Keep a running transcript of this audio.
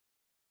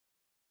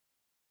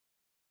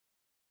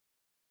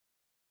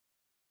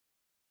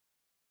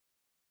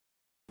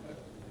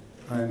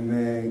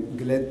I'm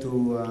glad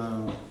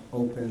to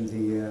open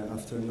the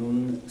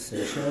afternoon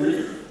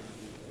session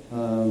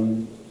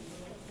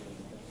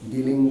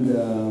dealing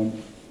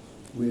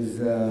with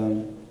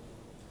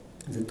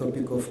the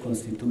topic of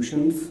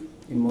constitutions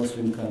in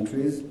Muslim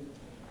countries.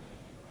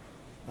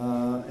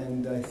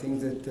 And I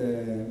think that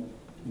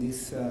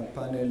this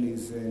panel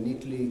is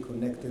neatly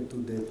connected to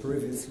the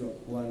previous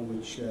one,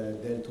 which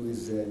dealt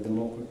with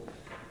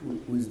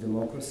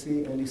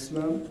democracy and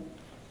Islam.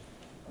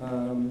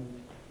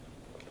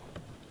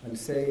 I'll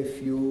say a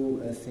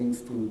few things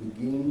to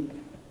begin.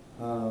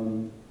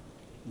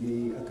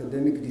 The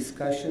academic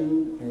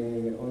discussion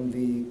on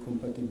the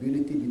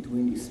compatibility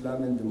between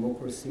Islam and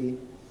democracy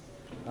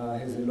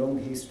has a long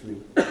history.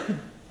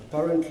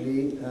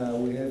 Apparently,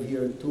 we have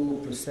here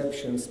two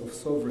perceptions of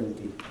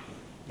sovereignty.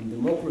 In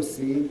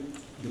democracy,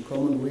 the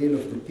common will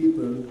of the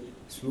people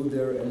through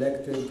their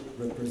elected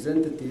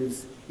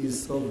representatives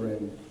is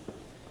sovereign.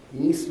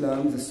 In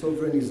Islam, the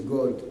sovereign is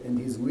God, and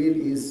his will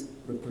is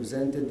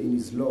represented in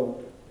his law,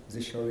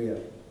 the Sharia.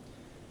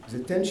 The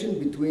tension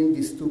between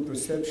these two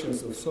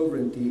perceptions of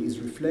sovereignty is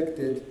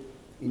reflected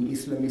in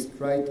Islamist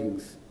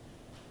writings.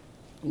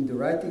 In the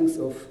writings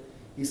of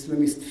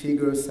Islamist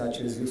figures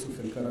such as Yusuf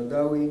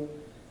al-Qaradawi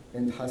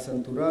and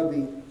Hassan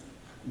Turabi,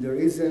 there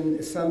is an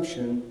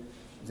assumption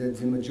that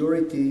the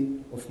majority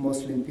of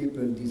Muslim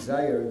people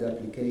desire the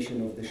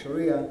application of the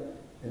Sharia,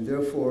 and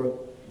therefore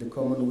the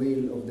common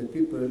will of the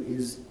people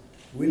is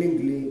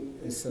willingly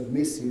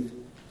submissive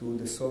to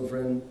the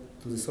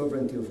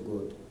sovereignty of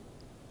God.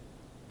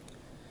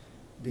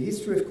 The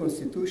history of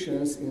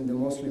constitutions in the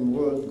Muslim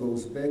world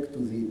goes back to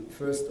the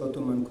first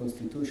Ottoman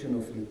constitution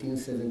of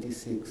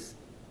 1876.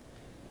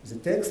 The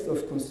text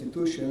of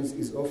constitutions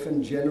is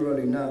often general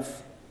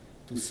enough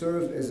to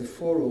serve as a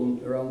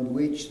forum around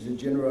which the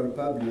general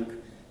public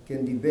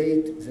can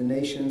debate the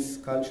nation's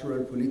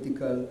cultural,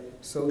 political,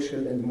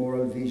 social, and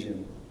moral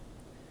vision.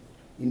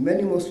 In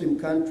many Muslim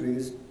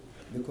countries,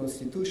 the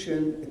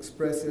constitution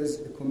expresses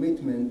a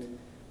commitment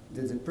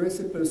that the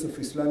principles of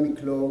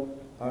Islamic law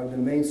are the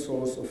main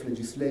source of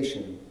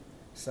legislation,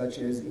 such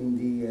as in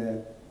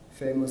the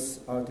famous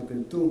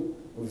Article 2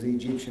 of the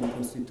Egyptian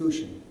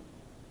Constitution.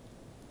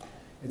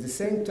 At the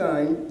same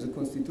time, the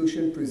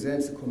Constitution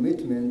presents a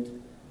commitment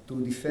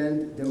to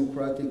defend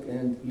democratic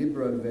and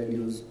liberal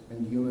values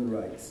and human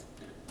rights.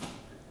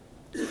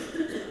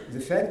 The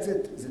fact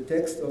that the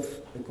text of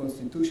the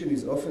Constitution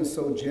is often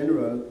so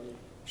general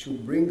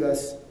should bring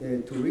us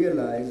to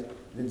realize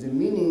that the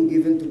meaning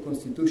given to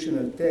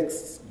constitutional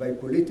texts by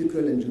political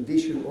and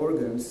judicial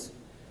organs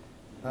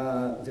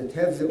that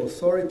have the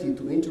authority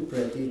to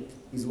interpret it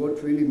is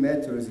what really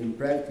matters in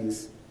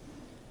practice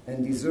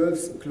and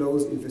deserves a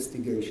close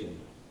investigation.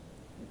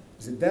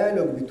 The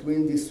dialogue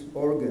between these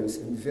organs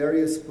and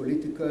various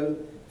political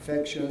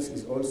factions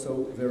is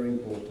also very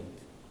important.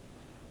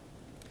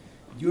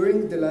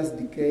 During the last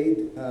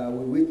decade,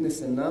 we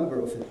witnessed a number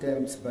of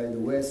attempts by the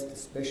West,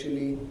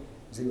 especially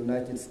the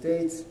United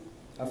States,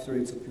 after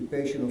its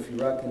occupation of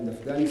Iraq and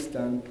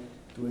Afghanistan,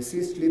 to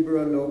assist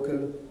liberal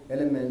local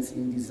elements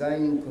in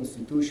designing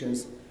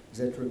constitutions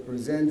that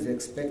represent the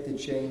expected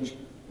change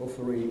of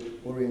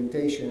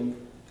orientation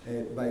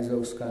by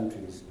those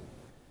countries.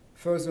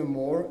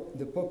 Furthermore,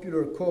 the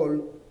popular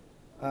call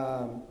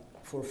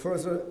for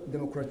further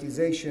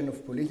democratization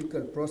of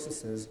political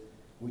processes,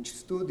 which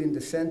stood in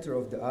the center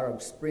of the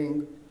Arab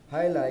Spring,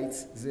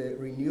 highlights the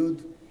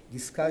renewed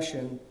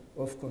discussion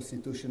of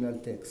constitutional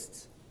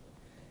texts.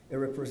 A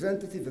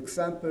representative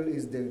example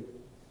is the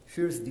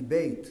fierce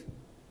debate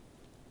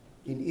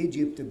in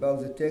Egypt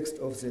about the text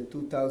of the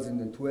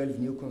 2012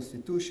 new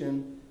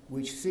constitution,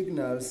 which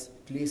signals,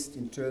 at least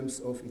in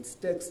terms of its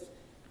text,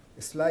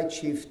 a slight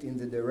shift in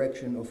the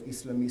direction of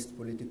Islamist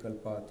political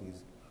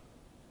parties.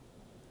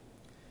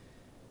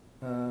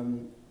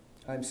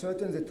 I'm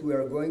certain that we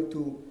are going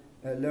to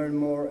learn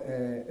more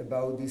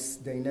about these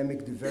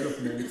dynamic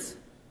developments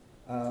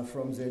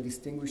from the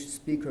distinguished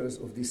speakers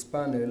of this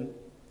panel,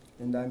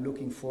 and I'm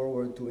looking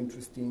forward to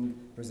interesting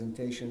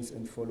presentations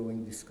and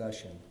following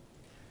discussion.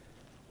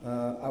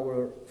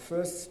 Our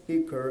first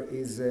speaker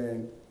is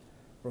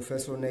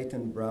Professor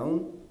Nathan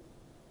Brown.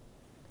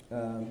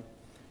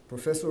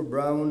 Professor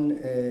Brown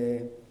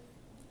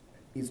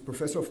is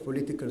Professor of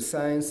Political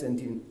Science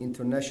and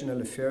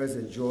International Affairs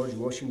at George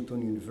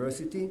Washington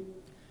University.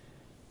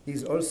 He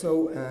is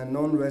also a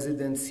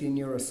non-resident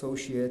senior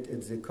associate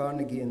at the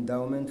Carnegie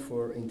Endowment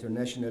for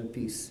International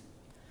Peace.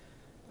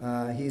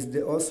 He is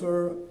the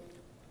author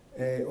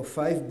of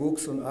 5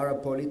 books on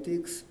Arab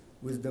politics,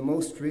 with the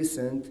most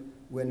recent,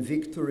 When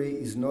Victory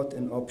is Not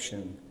an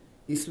Option,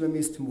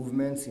 Islamist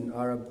Movements in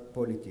Arab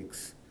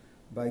Politics,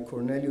 by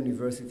Cornell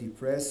University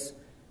Press,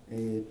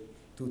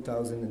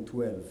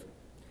 2012.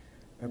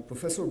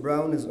 Professor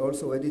Brown has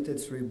also edited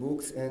 3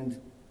 books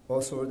and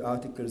authored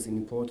articles in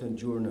important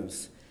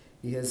journals.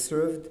 He has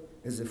served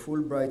as a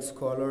Fulbright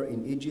scholar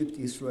in Egypt,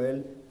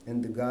 Israel,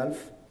 and the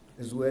Gulf,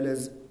 as well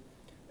as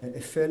a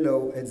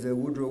fellow at the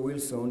Woodrow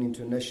Wilson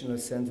International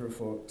Center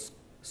for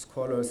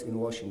Scholars in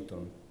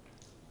Washington.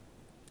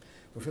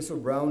 Professor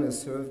Brown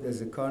has served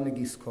as a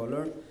Carnegie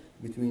Scholar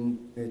between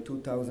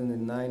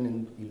 2009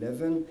 and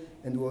 11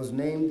 and was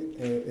named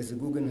as a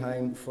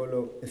Guggenheim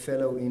Fellow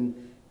in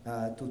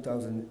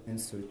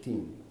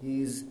 2013.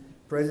 He is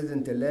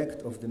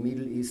President-elect of the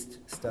Middle East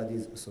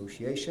Studies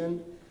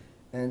Association,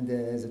 and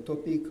the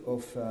topic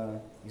of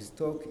his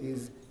talk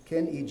is,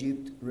 can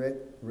Egypt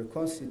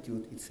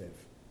reconstitute itself?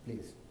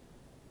 Please.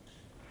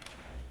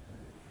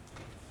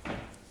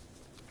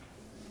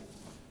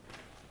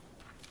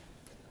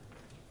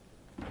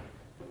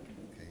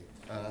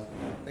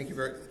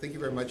 Thank you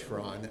very much,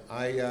 Ron.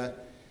 I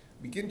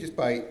begin just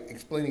by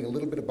explaining a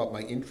little bit about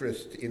my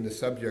interest in the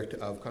subject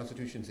of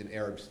constitutions in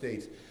Arab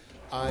states.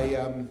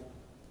 I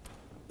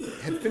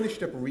had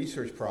finished up a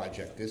research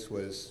project, this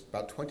was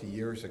about 20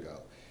 years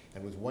ago,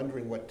 and was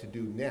wondering what to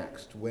do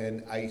next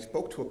when I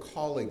spoke to a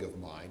colleague of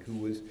mine who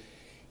was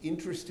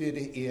interested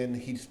in,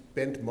 he'd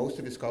spent most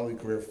of his scholarly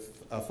career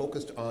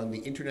focused on the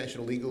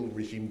international legal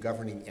regime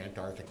governing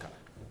Antarctica.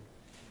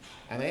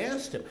 And I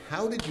asked him,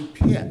 how did you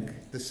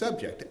pick the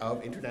subject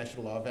of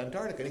international law of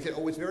Antarctica? And he said,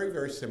 oh, it's very,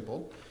 very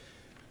simple.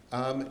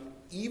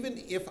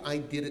 Even if I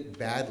did it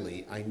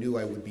badly, I knew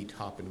I would be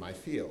top in my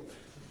field.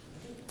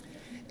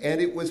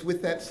 And it was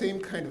with that same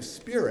kind of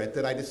spirit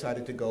that I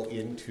decided to go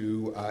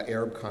into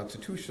Arab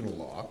constitutional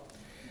law.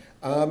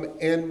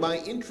 And my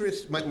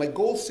interest, my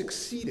goal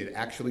succeeded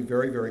actually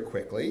very, very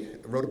quickly.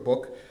 I wrote a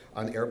book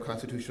on Arab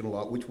constitutional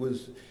law, which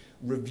was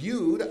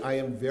reviewed, I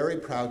am very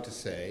proud to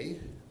say,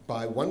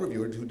 by one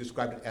reviewer who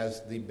described it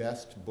as the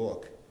best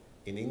book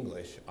in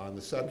English on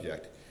the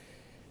subject.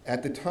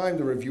 At the time,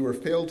 the reviewer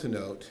failed to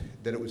note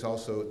that it was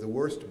also the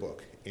worst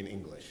book in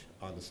English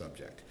on the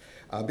subject,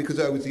 because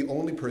I was the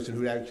only person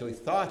who had actually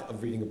thought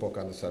of reading a book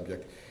on the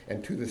subject,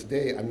 and to this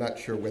day, I'm not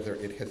sure whether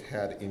it has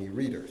had any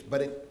readers.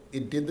 But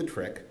it did the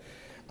trick.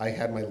 I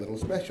had my little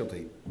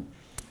specialty.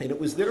 And it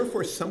was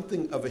therefore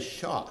something of a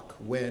shock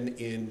when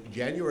in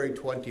January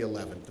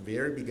 2011, at the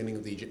very beginning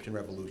of the Egyptian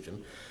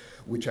Revolution,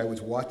 which I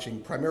was watching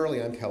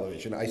primarily on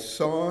television, I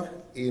saw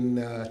in,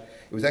 it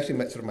was actually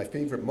sort of my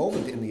favorite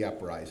moment in the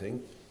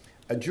uprising,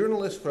 a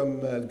journalist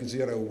from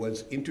Giora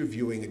was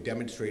interviewing a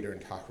demonstrator in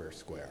Tahrir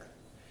Square.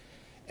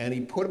 And he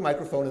put a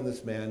microphone in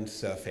this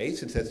man's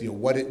face and says, you know,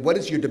 what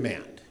is your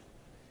demand?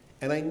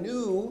 And I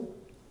knew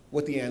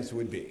what the answer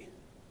would be.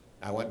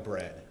 I want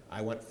bread,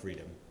 I want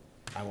freedom,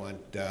 I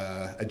want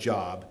a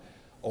job,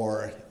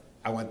 or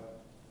I want,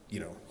 you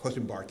know,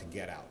 Hosni Mubarak to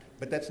get out.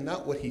 But that's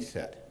not what he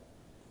said.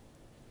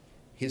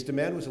 His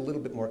demand was a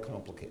little bit more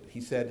complicated. He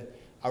said,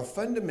 our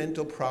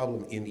fundamental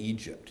problem in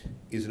Egypt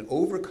is an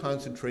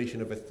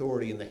over-concentration of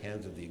authority in the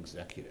hands of the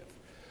executive.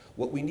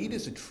 What we need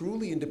is a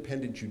truly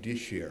independent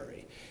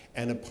judiciary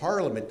and a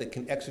parliament that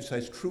can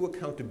exercise true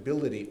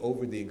accountability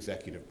over the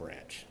executive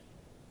branch.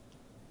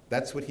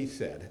 That's what he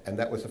said, and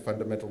that was a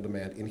fundamental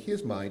demand in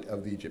his mind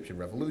of the Egyptian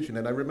revolution.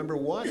 And I remember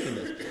watching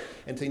this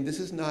and saying, this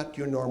is not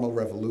your normal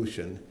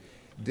revolution.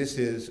 This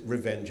is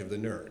revenge of the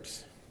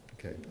nerds.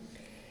 Okay?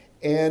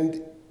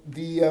 And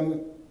the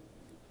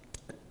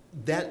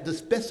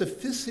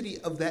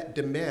specificity of that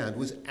demand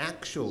was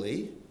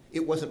actually,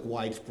 it wasn't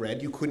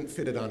widespread, you couldn't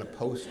fit it on a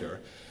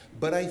poster,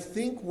 but I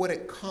think what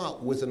it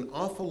caught was an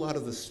awful lot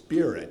of the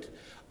spirit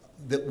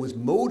that was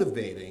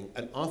motivating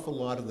an awful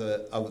lot of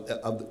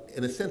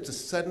in a sense, a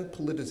sudden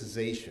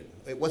politicization.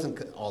 It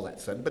wasn't all that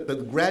sudden, but the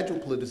gradual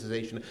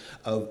politicization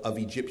of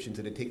Egyptians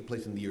that had taken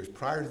place in the years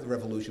prior to the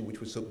revolution,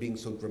 which was being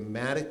so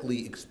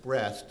dramatically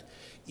expressed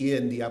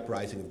in the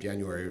uprising of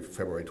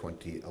February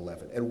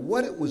 2011. And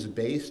what it was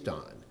based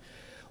on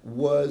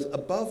was,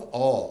 above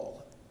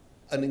all,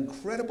 an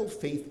incredible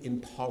faith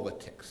in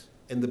politics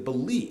and the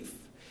belief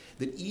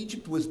that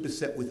Egypt was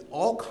beset with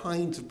all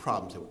kinds of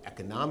problems. There were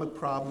economic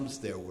problems,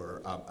 there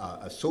were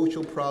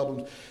social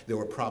problems, there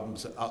were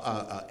problems,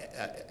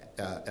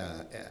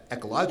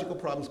 ecological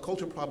problems,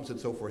 cultural problems, and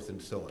so forth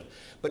and so on.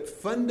 But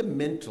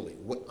fundamentally,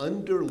 what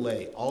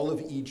underlay all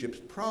of Egypt's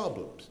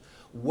problems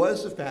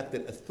was the fact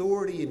that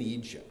authority in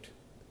Egypt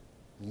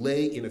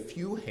lay in a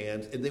few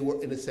hands, and they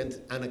were, in a sense,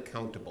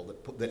 unaccountable.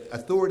 That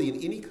authority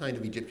in any kind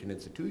of Egyptian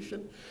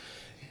institution,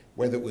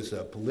 whether it was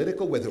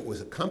political, whether it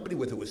was a company,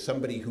 whether it was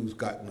somebody who's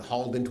gotten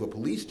hauled into a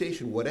police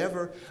station,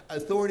 whatever,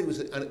 authority was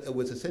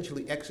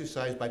essentially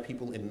exercised by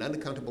people in an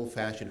unaccountable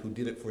fashion who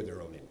did it for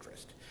their own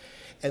interest.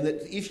 And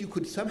that if you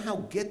could somehow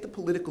get the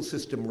political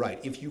system right,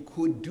 if you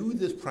could do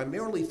this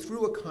primarily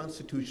through a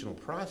constitutional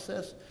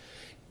process,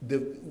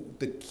 the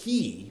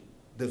key,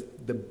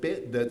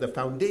 the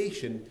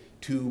foundation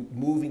to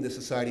moving the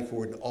society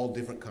forward in all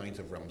different kinds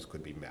of realms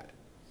could be met.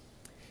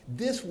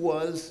 This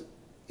was,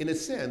 in a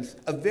sense,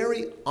 a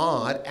very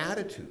odd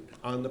attitude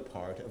on the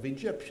part of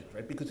Egyptians,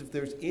 right? Because if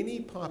there's any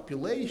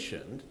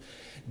population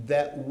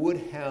that would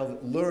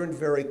have learned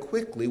very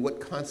quickly what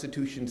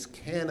constitutions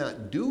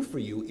cannot do for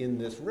you in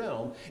this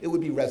realm, it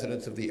would be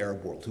residents of the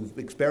Arab world who've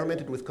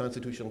experimented with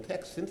constitutional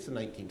texts since the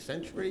 19th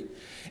century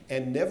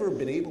and never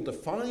been able to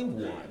find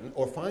one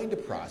or find a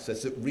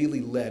process that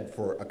really led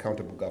for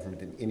accountable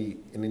government in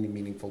any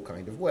meaningful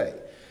kind of way.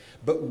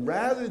 But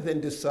rather than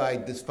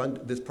decide this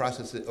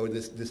process or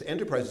this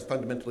enterprise is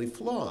fundamentally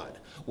flawed,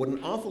 what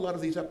an awful lot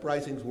of these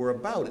uprisings were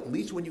about, at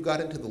least when you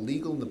got into the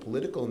legal and the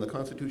political and the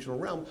constitutional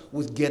realm,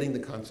 was getting the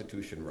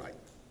Constitution right.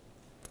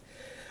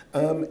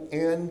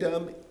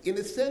 In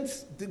a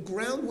sense, the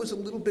ground was a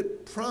little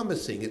bit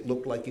promising, it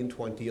looked like in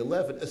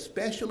 2011,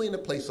 especially in a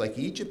place like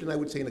Egypt, and I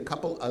would say in a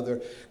couple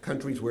other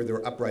countries where there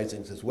were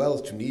uprisings as well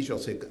as Tunisia. I'll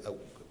say a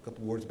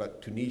couple words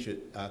about Tunisia,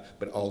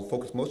 but I'll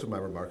focus most of my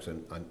remarks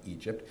on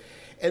Egypt.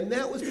 And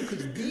that was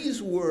because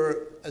these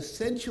were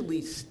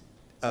essentially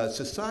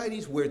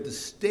societies where the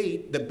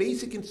state, the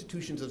basic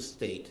institutions of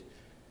state,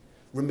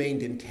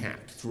 remained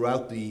intact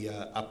throughout the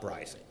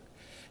uprising.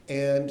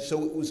 And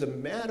so it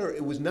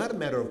was not a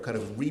matter of kind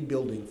of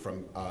rebuilding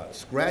from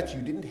scratch.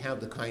 You didn't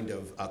have the kind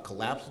of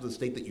collapse of the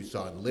state that you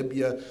saw in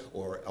Libya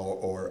or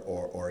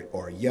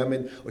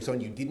Yemen or so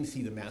on. You didn't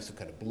see the massive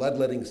kind of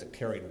bloodletting,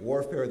 sectarian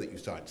warfare that you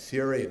saw in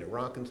Syria and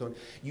Iraq and so on.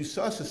 You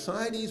saw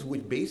societies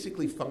which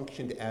basically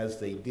functioned as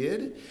they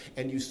did,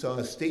 and you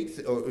saw states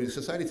or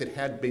societies that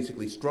had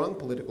basically strong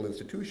political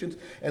institutions,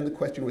 and the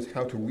question was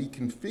how to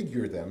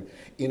reconfigure them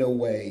in a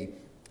way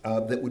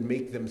that would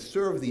make them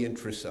serve the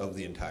interests of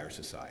the entire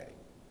society.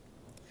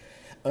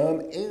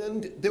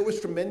 And there was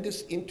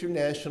tremendous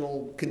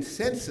international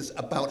consensus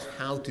about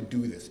how to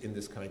do this in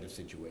this kind of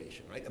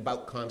situation, right?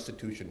 About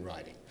constitution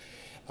writing.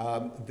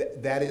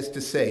 That is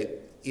to say,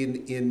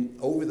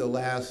 over the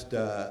last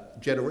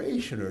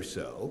generation or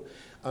so,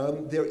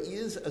 there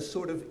is a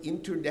sort of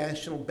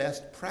international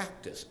best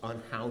practice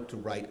on how to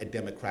write a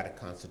democratic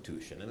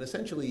constitution. And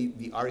essentially,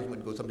 the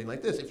argument goes something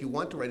like this. If you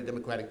want to write a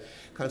democratic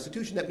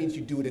constitution, that means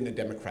you do it in a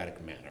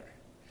democratic manner.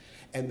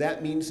 And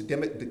that means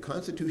the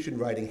constitution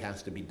writing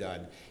has to be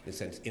done, in a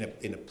sense,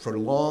 in a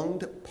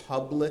prolonged,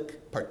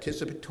 public,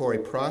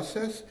 participatory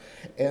process,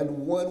 and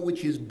one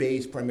which is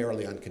based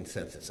primarily on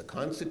consensus.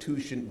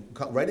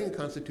 Writing a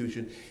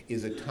constitution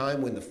is a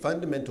time when the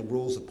fundamental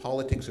rules of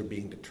politics are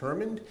being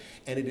determined,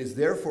 and it is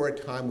therefore a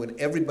time when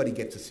everybody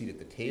gets a seat at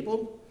the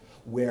table,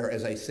 where,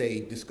 as I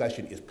say,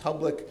 discussion is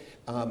public,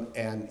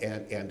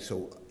 and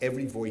so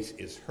every voice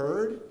is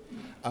heard,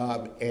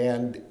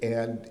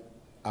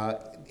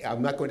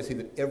 I'm not going to say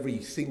that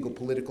every single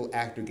political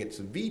actor gets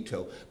a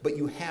veto, but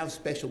you have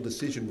special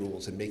decision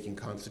rules in making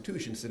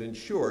constitutions that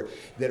ensure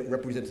that it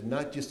represents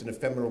not just an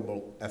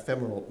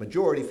ephemeral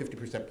majority,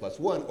 50% plus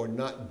one, or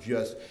not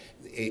just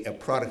a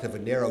product of a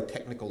narrow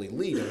technical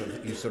elite,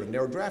 of a sort of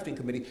narrow drafting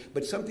committee,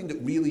 but something that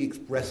really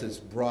expresses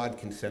broad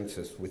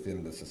consensus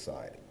within the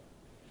society.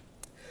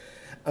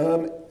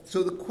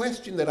 So the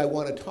question that I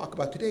want to talk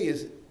about today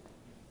is,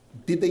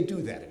 did they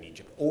do that in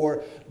Egypt?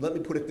 Or let me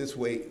put it this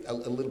way a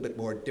little bit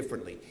more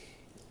differently.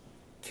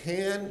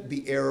 Can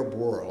the Arab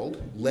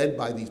world, led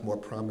by these more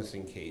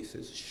promising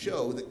cases,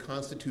 show that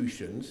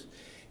constitutions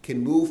can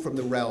move from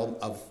the realm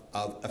of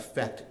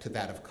effect to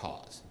that of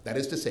cause? That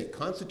is to say,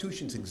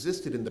 constitutions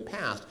existed in the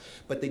past,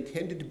 but they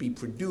tended to be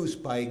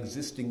produced by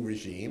existing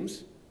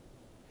regimes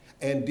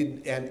and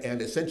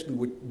essentially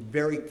were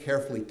very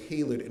carefully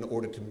tailored in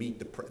order to meet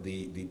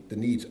the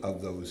needs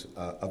of those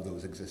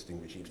existing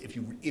regimes. If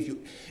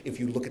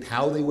you look at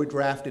how they were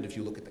drafted, if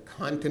you look at the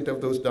content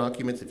of those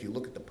documents, if you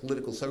look at the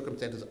political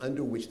circumstances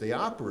under which they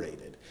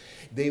operated,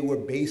 they were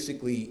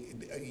basically,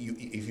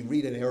 if you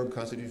read an Arab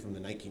constitution from the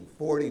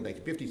 1940s,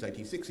 1950s,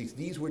 1960s,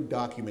 these were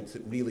documents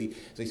that really,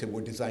 as I said,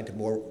 were designed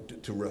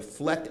to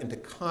reflect and to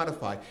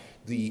codify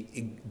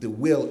the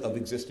will of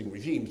existing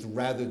regimes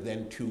rather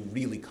than to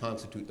really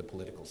constitute the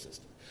political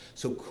system.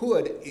 So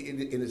could,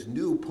 in this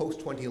new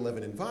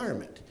post-2011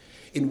 environment,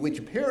 in which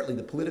apparently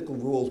the political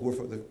rules were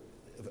for the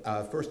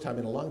first time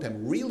in a long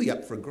time really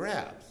up for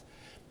grabs,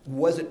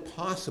 was it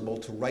possible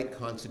to write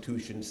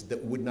constitutions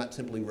that would not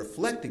simply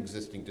reflect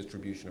existing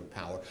distribution of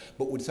power,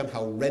 but would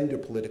somehow render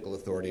political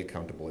authority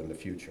accountable in the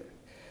future?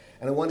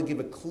 And I want to give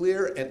a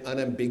clear and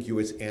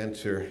unambiguous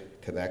answer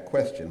to that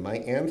question. My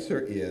answer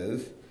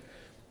is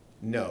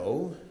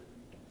no,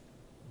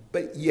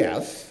 but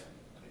yes,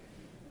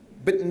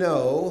 but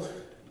no,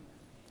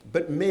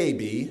 but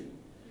maybe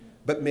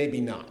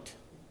not.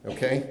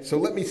 Okay, so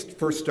let me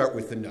first start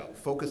with the no,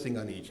 focusing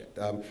on Egypt.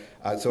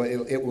 So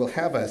it will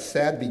have a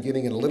sad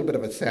beginning and a little bit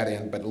of a sad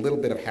end, but a little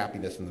bit of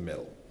happiness in the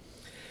middle.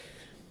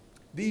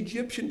 The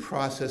Egyptian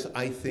process,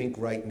 I think,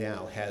 right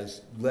now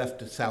has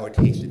left a sour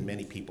taste in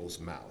many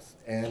people's mouths.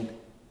 And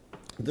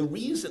the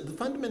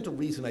fundamental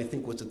reason, I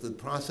think, was that the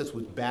process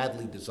was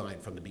badly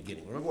designed from the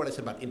beginning. Remember what I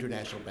said about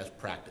international best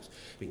practice?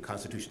 I mean,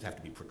 constitutions have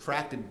to be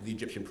protracted. The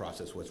Egyptian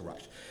process was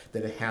rushed.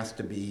 That it has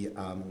to be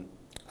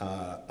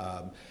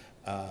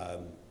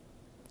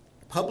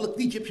public.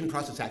 The Egyptian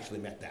process actually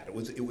met that.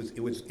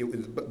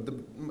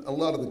 A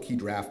lot of the key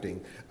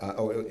drafting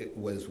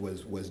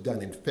was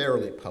done in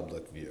fairly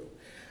public view.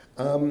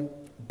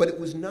 But it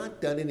was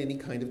not done in any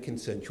kind of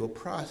consensual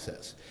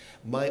process.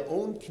 My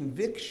own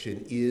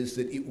conviction is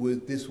that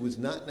this was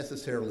not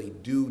necessarily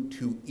due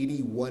to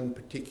any one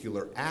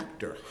particular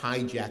actor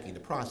hijacking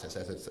the process,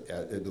 as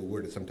the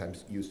word is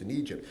sometimes used in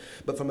Egypt,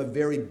 but from a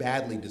very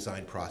badly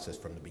designed process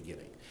from the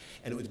beginning.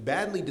 And it was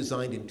badly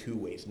designed in two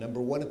ways.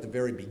 Number one, at the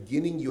very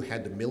beginning, you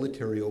had the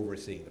military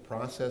overseeing the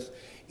process.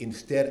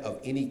 Instead of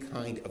any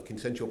kind of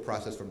consensual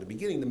process from the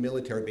beginning, the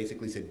military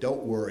basically said,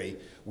 don't worry,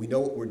 we know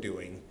what we're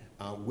doing.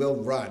 We'll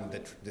run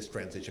this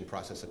transition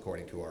process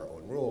according to our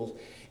own rules.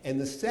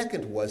 And the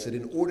second was that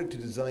in order to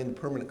design the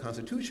permanent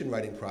constitution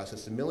writing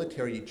process, the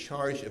military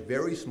charged a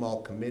very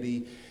small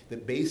committee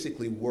that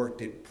basically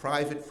worked in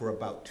private for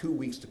about 2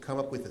 weeks to come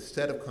up with a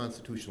set of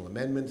constitutional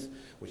amendments,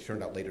 which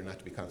turned out later not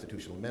to be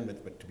constitutional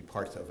amendments, but to be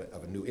parts of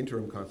a new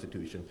interim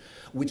constitution,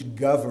 which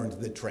governed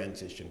the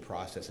transition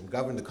process and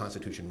governed the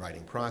constitution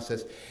writing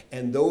process.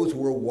 And those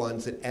were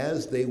ones that,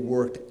 as they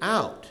worked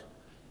out,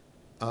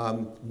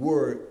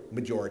 were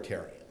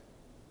majoritarian.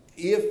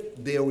 If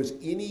there was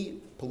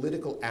any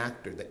political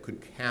actor that could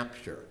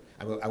capture,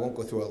 I won't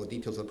go through all the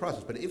details of the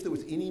process, but if there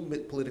was any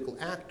political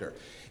actor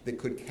that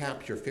could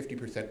capture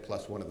 50%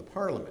 plus one of the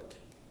parliament,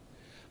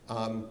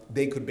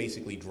 they could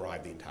basically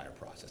drive the entire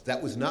process.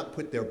 That was not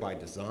put there by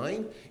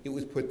design. It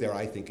was put there,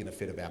 I think, in a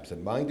fit of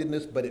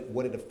absent-mindedness, but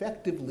what it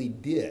effectively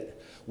did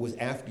was,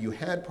 after you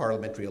had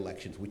parliamentary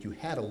elections, which you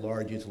had a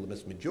large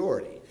Islamist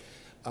majority,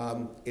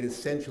 it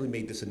essentially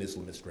made this an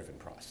Islamist-driven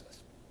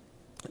process.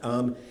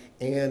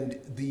 And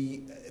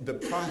the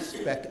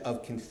prospect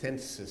of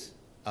consensus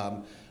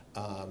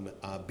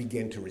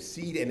began to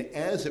recede, and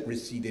as it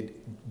receded,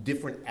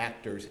 different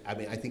actors,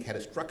 I think, had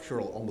a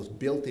structural, almost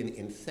built-in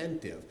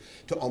incentive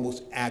to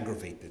almost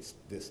aggravate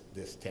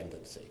this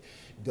tendency.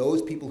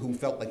 Those people who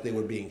felt like they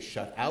were being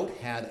shut out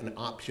had an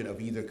option of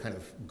either kind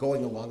of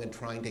going along and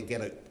trying to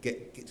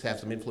to have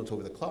some influence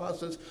over the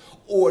clauses,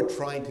 or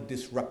trying to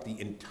disrupt the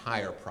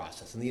entire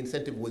process. And the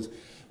incentive was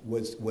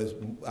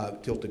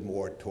tilted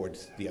more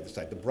towards the other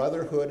side. The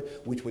Brotherhood,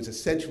 which was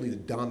essentially the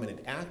dominant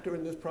actor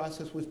in this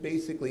process, was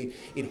basically,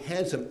 it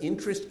had some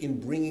interest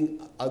in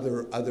bringing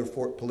other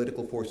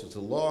political forces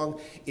along.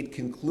 It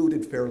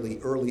concluded fairly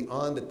early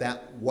on that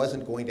that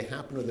wasn't going to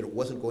happen, or that it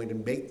wasn't willing to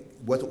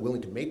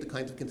make the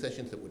kinds of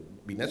concessions that would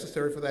be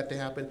necessary for that to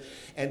happen,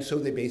 and so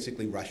they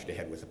basically rushed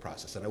ahead with the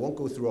process. And I won't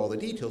go through all the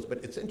details,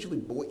 but essentially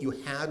what you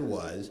had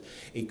was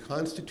a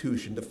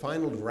constitution, the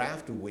final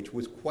draft of which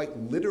was quite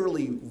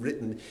literally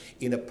written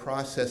in a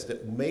process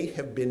that may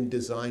have been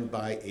designed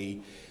by a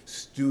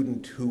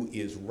student who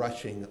is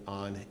rushing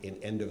on an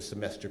end of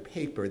semester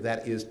paper.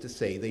 That is to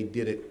say, they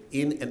did it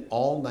in an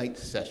all-night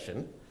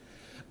session,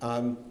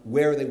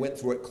 where they went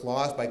through it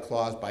clause by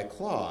clause by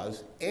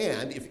clause,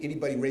 and if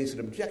anybody raised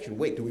an objection,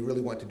 wait, do we really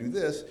want to do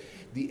this?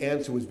 The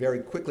answer was very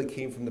quickly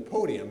came from the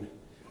podium,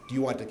 do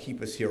you want to keep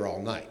us here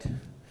all night?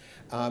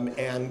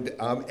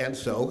 And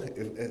so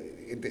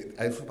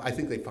I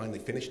think they finally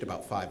finished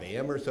about 5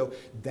 a.m. or so.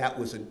 That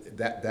was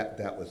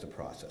the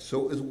process.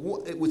 So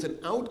it was an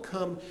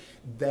outcome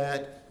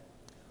that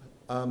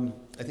I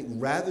think,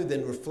 rather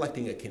than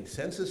reflecting a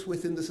consensus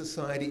within the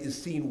society,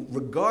 is seen,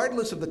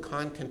 regardless of the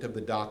content of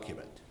the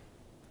document,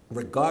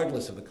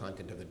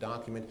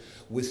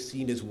 was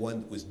seen as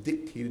one that was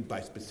dictated by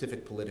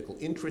specific political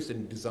interests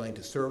and designed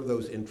to serve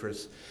those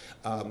interests.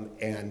 And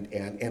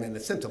in a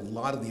sense, a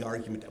lot of the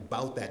argument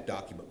about that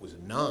document was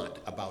not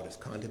about its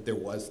content. There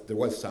was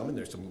some, and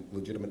there's some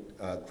legitimate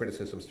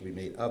criticisms to be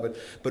made of it,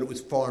 but it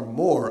was far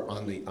more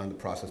on the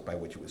process by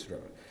which it was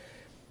driven.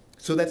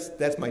 So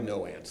that's my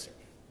no answer.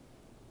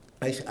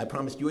 I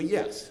promised you a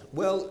yes.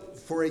 Well,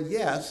 for a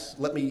yes,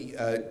 let me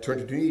turn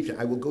to Tunisia.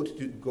 I will go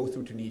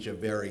through Tunisia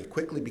very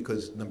quickly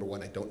because, number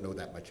one, I don't know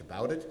that much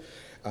about it.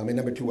 And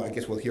number two, I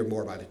guess we'll hear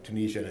more about it,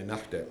 Tunisia and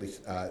Ennahda, at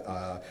least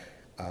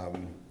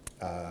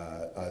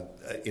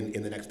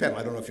in the next panel.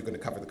 I don't know if you're going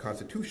to cover the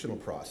constitutional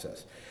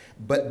process.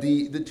 But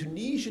the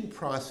Tunisian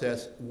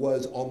process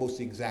was almost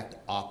the exact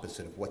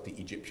opposite of what the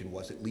Egyptian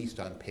was, at least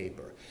on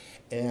paper.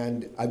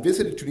 And I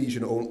visited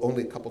Tunisia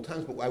only a couple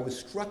times, but I was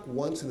struck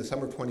once in the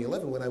summer of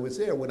 2011 when I was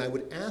there, when I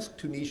would ask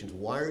Tunisians,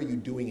 why are you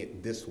doing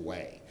it this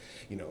way?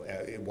 You know,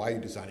 why are you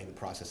designing the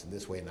process in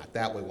this way and not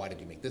that way? Why did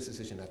you make this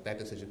decision, not that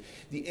decision?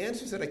 The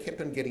answers that I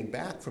kept on getting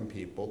back from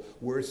people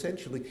were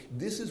essentially,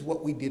 this is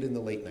what we did in the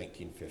late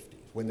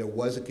 1950s, when there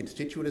was a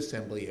constituent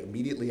assembly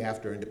immediately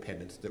after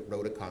independence that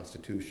wrote a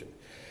constitution.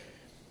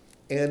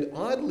 And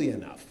oddly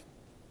enough,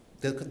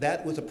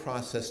 that was a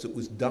process that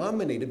was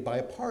dominated by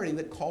a party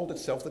that called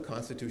itself the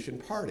Constitution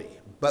Party.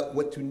 But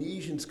what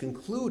Tunisians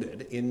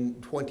concluded in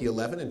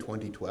 2011 and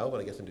 2012,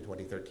 and I guess into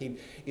 2013,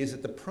 is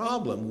that the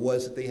problem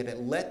was that they had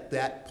let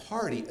that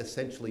party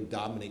essentially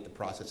dominate the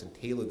process and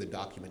tailor the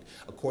document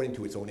according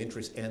to its own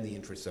interests and the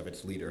interests of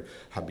its leader,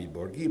 Habib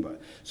Bourguiba.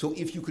 So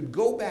if you could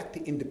go back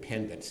to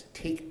independence,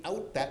 take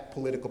out that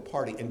political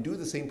party, and do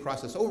the same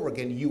process over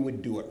again, you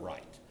would do it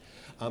right.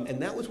 And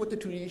that was what the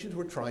Tunisians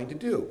were trying to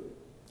do.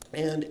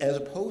 And as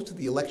opposed to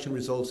the election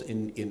results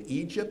in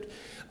Egypt,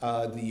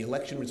 the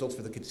election results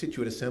for the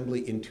Constituent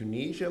Assembly in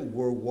Tunisia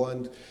were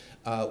ones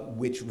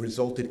which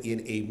resulted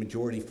in a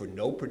majority for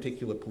no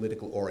particular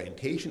political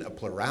orientation, a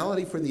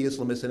plurality for the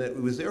Islamists, and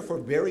it was therefore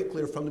very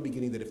clear from the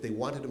beginning that if they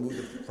wanted to move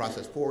the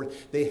process forward,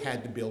 they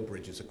had to build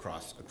bridges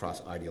across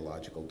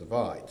ideological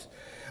divides.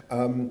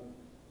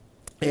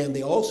 And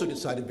they also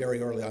decided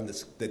very early on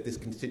that this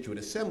Constituent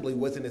Assembly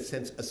was, in a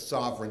sense, a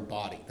sovereign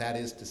body. That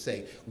is to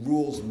say,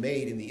 rules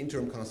made in the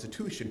interim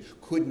constitution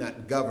could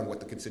not govern what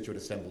the Constituent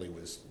Assembly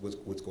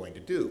was going to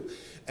do.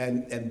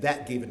 And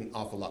that gave it an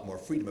awful lot more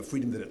freedom, a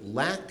freedom that it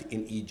lacked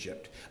in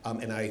Egypt,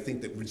 and I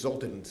think that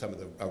resulted in some of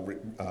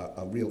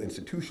the real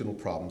institutional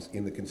problems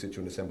in the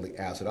Constituent Assembly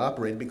as it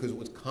operated, because it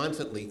was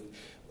constantly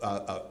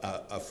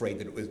afraid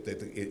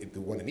that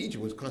the one in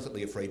Egypt was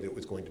constantly afraid that it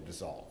was going to be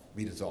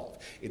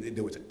dissolved.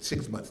 There was a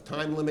 6-month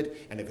time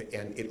limit, and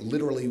it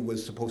literally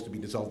was supposed to be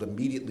dissolved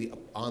immediately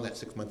on that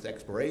 6 months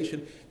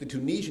expiration. The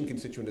Tunisian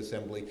Constituent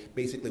Assembly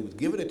basically was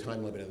given a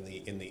time limit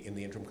in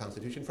the interim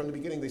constitution. From the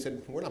beginning, they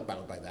said, we're not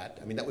bound by that.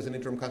 I mean, that was an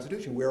interim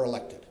constitution. We're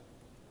elected.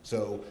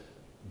 So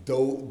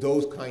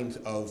those kinds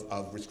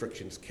of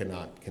restrictions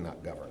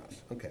cannot govern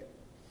us. Okay.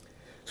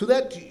 So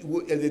that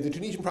the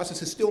Tunisian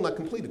process is still not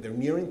completed. They're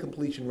nearing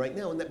completion right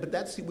now, but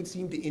that would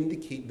seem to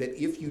indicate that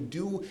if you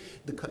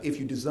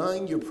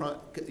design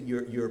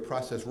your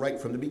process right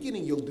from the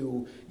beginning, you'll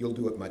do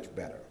it much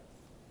better.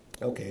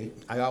 Okay.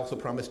 I also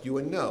promised you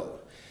a no.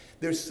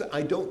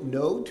 I don't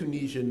know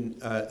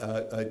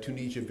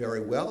Tunisia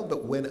very well,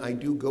 but when I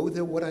do go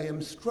there, what I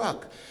am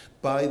struck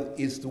by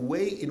is the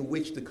way in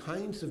which the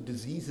kinds of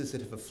diseases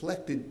that have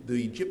afflicted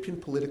the Egyptian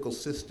political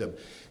system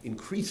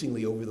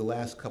increasingly over the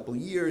last couple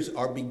of years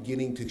are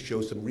beginning to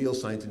show some real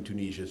signs in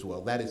Tunisia as well.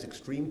 That is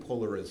extreme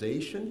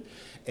polarization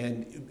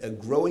and a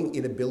growing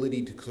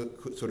inability to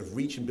sort of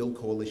reach and build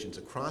coalitions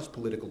across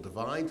political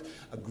divides,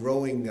 a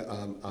growing,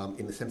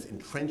 in a sense,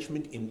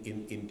 entrenchment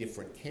in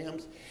different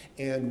camps.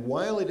 And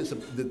while it is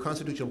the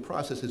constitutional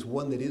process is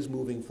one that is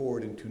moving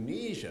forward in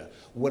Tunisia,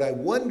 what I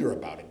wonder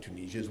about in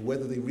Tunisia is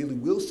whether they really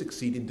will succeed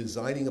in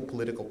designing a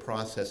political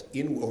process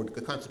or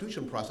a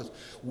constitutional process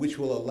which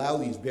will allow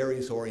these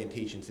various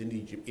orientations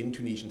in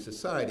Tunisian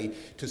society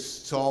to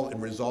solve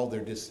and resolve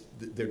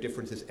their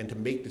differences and to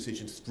make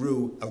decisions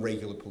through a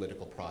regular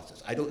political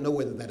process. I don't know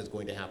whether that is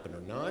going to happen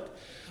or not,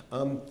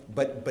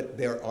 but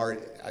there are,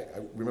 I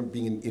remember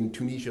being in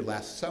Tunisia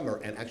last summer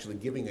and actually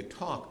giving a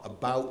talk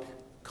about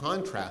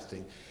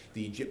contrasting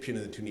the Egyptian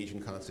and the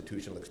Tunisian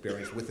constitutional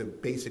experience, with the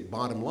basic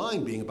bottom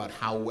line being about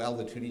how well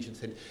the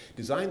Tunisians had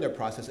designed their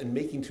process and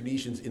making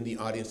Tunisians in the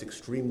audience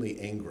extremely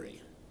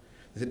angry.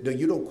 They said, no,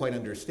 you don't quite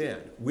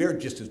understand. We're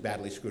just as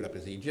badly screwed up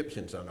as the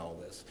Egyptians on all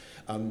this.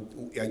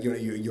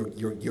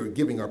 You're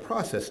giving our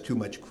process too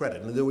much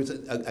credit. And there was,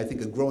 I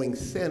think, a growing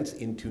sense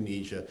in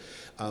Tunisia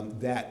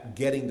that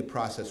getting the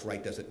process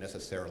right doesn't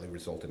necessarily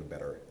result in a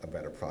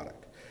better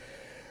product.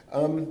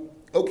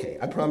 Okay,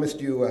 I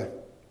promised you.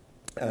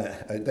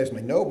 There's my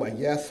no, my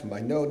yes,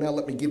 my no. Now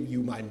let me give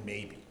you my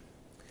maybe.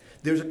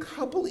 There's a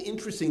couple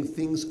interesting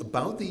things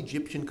about the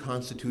Egyptian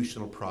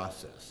constitutional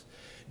process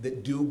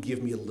that do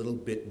give me a little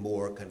bit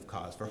more kind of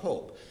cause for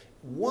hope.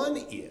 One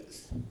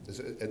is,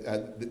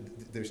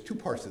 there's two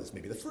parts to this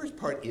maybe. The first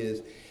part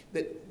is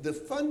that the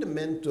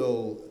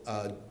fundamental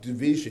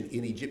division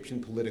in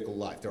Egyptian political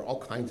life, there are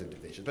all kinds of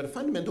divisions, but a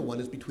fundamental one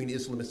is between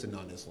Islamists and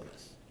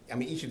non-Islamists. I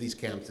mean, each of these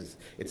camps is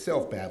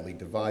itself badly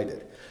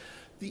divided.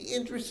 The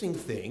interesting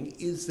thing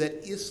is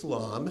that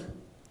Islam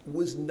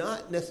was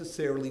not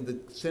necessarily the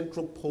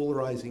central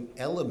polarizing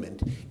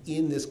element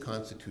in this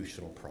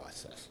constitutional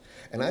process.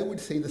 And I would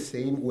say the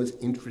same was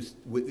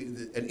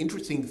an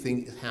interesting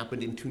thing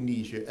happened in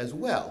Tunisia as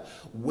well.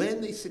 When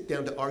they sit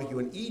down to argue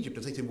in Egypt,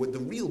 as I said, what the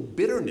real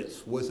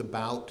bitterness was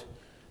about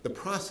the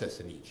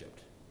process in Egypt.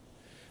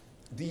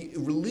 The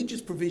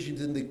religious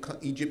provisions in the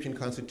Egyptian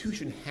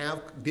constitution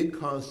did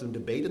cause some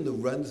debate, and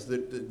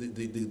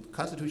the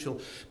constitutional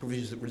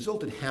provisions that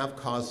resulted have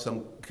caused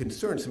some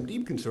concern, some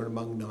deep concern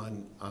among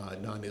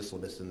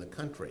non-Islamists in the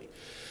country.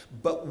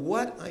 But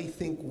what I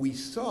think we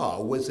saw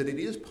was that it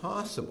is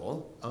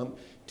possible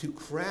to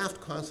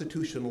craft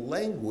constitutional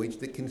language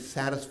that can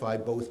satisfy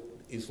both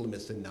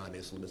Islamists and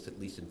non-Islamists, at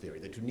least in theory.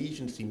 The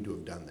Tunisians seem to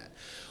have done that.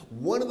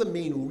 One of the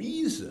main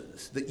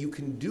reasons that you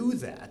can do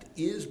that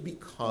is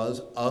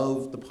because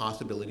of the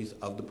possibilities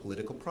of the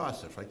political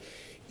process, right?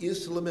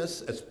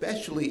 Islamists,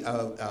 especially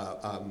of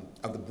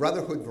the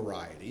Brotherhood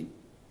variety,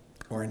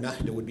 or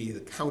Nahda would be the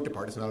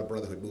counterpart, it's not a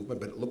brotherhood movement,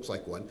 but it looks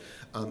like one,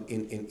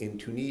 in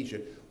Tunisia,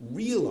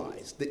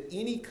 realized that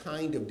any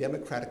kind of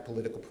democratic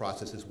political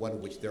process is one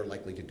in which they're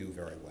likely to do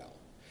very well.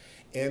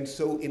 And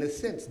so, in a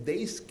sense,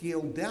 they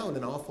scaled down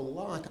an awful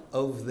lot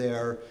of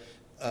their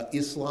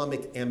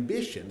Islamic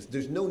ambitions.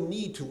 There's no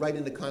need to write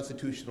in the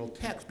constitutional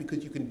text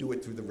because you can do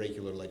it through the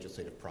regular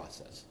legislative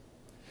process.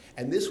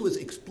 And this was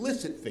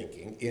explicit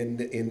thinking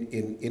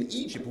in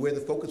Egypt, where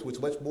the focus was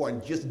much more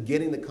on just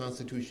getting the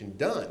Constitution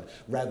done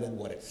rather than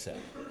what it said.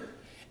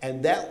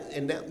 And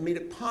that made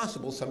it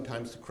possible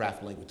sometimes to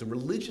craft language. The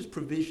religious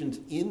provisions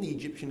in the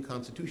Egyptian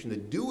constitution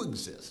that do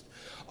exist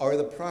are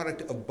the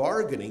product of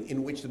bargaining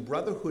in which the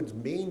Brotherhood's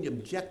main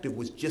objective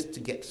was just to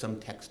get some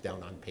text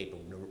down on paper,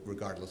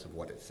 regardless of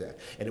what it said.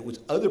 And it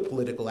was other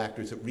political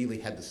actors that really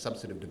had the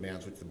substantive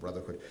demands which the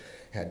Brotherhood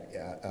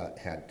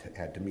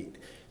had to meet.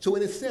 So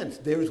in a sense,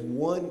 there's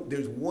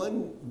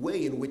one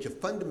way in which a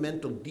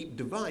fundamental deep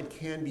divide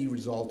can be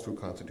resolved through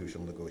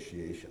constitutional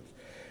negotiations.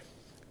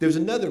 There's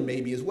another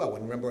maybe as well.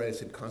 And remember I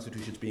said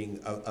constitutions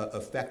being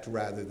effect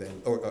rather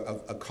than, or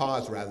a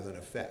cause rather than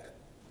effect.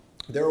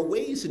 There are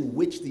ways in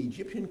which the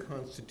Egyptian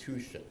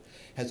constitution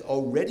has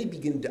already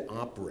begun to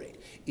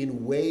operate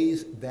in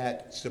ways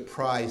that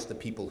surprise the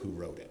people who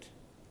wrote it.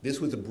 This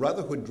was a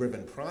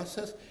Brotherhood-driven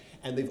process,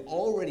 and they've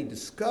already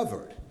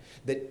discovered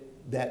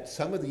that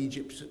some of the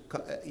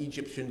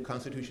Egyptian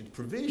constitution's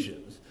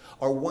provisions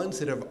are ones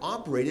that have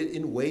operated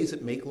in ways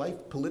that make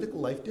political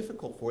life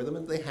difficult for them,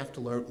 and they have to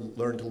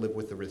learn to live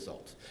with the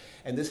results.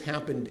 And this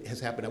has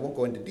happened, I won't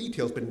go into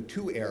details, but in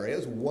two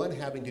areas, one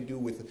having to do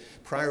with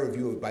prior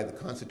review by the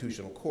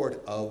Constitutional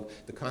Court of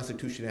the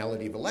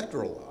constitutionality of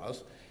electoral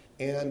laws,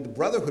 and the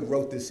Brotherhood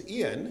wrote this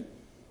in,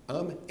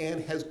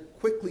 and has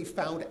quickly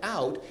found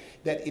out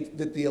that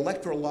the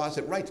electoral laws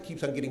it writes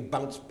keeps on getting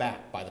bounced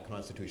back by the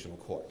Constitutional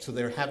Court. So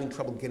they're having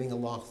trouble getting a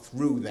law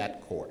through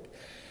that court.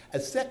 A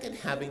second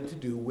having to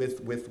do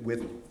with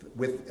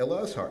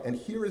Elazar. And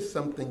here is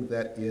something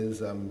that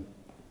is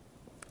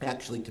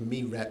actually, to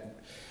me,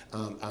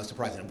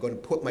 surprising. I'm going to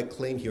put my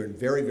claim here in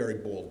very, very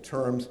bold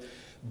terms.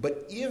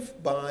 But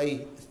if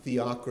by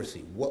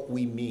theocracy what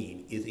we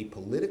mean is a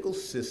political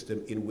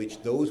system in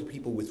which those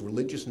people with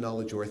religious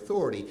knowledge or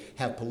authority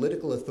have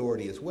political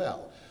authority as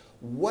well,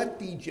 what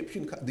the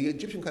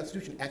Egyptian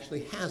constitution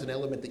actually has an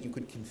element that you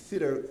could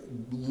consider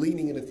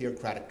leaning in a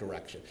theocratic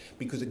direction,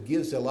 because it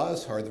gives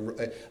Al-Azhar,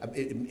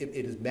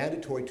 it is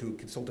mandatory to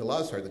consult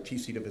Al-Azhar, the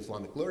chief seat of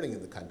Islamic learning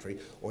in the country,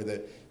 or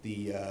the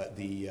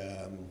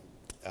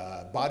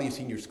body of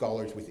senior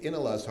scholars within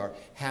Al-Azhar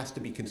has to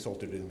be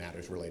consulted in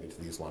matters related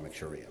to the Islamic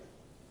Sharia.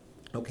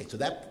 Okay, so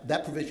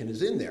that provision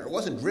is in there. It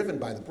wasn't driven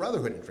by the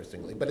Brotherhood,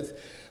 interestingly, but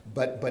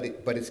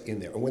it's in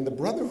there. And when the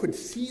Brotherhood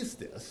sees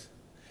this,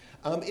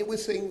 it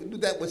was saying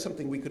that was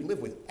something we could live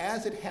with.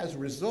 As it has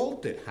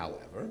resulted,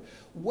 however,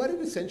 what it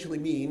essentially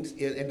means,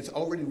 and it has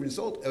already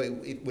resulted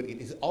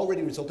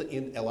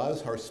in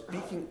Al-Azhar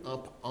speaking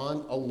up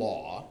on a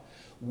law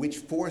which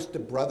forced the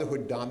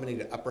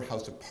Brotherhood-dominated upper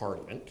house of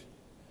parliament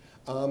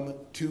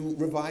to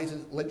revise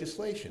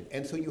legislation.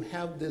 And so you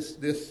have this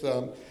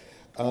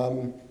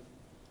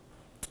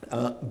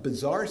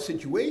bizarre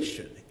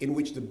situation in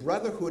which the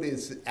Brotherhood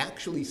is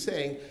actually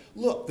saying,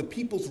 look, the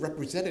people's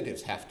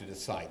representatives have to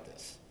decide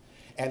this.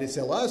 And it's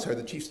Al-Azhar,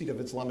 the chief seat of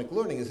Islamic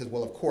learning, that says,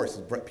 well, of course,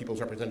 the people's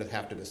representatives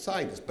have to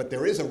decide this, but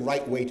there is a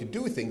right way to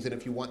do things, and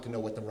if you want to know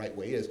what the right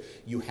way is,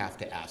 you have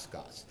to ask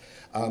us.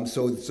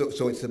 So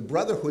it's the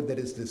Brotherhood that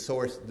is the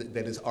source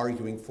that is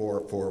arguing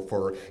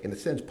for, in a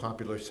sense,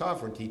 popular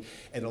sovereignty,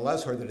 and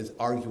Al-Azhar that is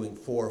arguing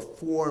for a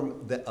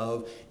form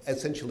of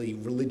essentially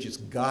religious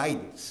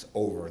guidance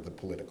over the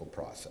political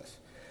process.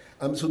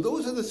 So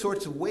those are the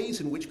sorts of ways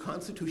in which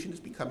constitution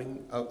is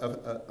becoming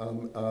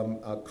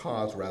a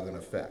cause rather than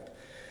effect.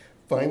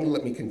 Finally,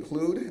 let me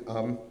conclude,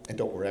 and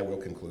don't worry, I will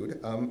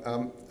conclude,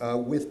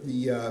 with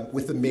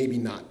the maybe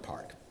not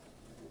part.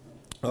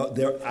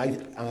 There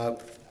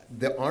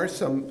are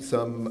some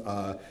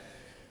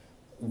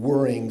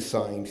worrying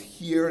signs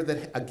here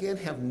that, again,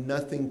 have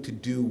nothing to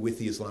do with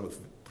the Islamic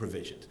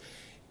provisions.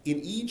 In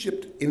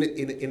Egypt, in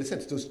a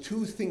sense, those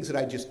two things that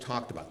I just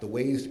talked about, the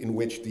ways in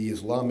which the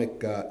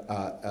Islamic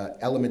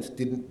elements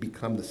didn't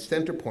become the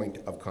center point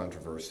of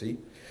controversy,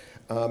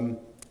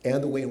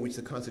 and the way in which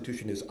the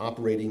Constitution is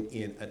operating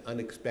in an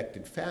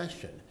unexpected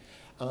fashion,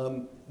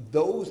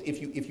 those, if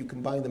you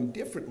combine them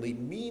differently,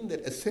 mean that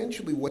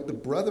essentially what the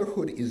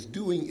Brotherhood is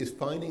doing is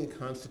finding a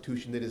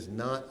Constitution that is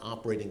not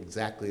operating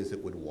exactly as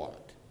it would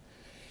want.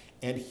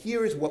 And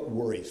here is what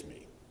worries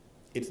me.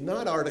 It's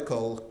not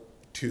Article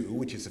 2,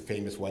 which is a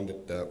famous one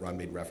that Ron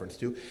made reference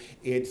to.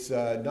 It's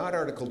not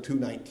Article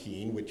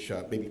 219, which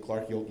maybe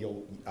Clark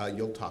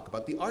you'll talk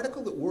about. The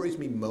article that worries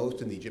me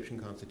most in the Egyptian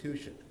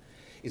Constitution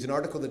is an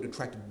article that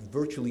attracted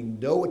virtually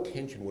no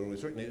attention when it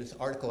was written. It is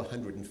Article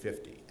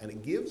 150, and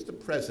it gives the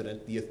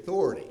president the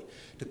authority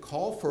to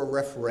call for a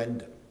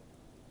referendum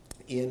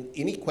in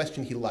any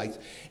question he likes,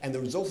 and the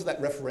results of that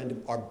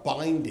referendum are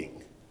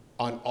binding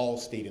on all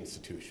state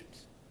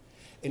institutions.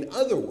 In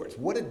other words,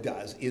 what it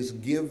does is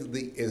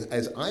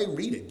as I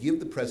read it, give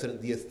the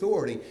president the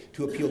authority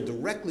to appeal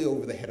directly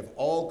over the head of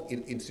all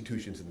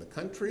institutions in the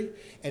country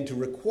and to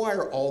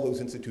require all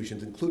those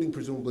institutions, including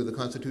presumably the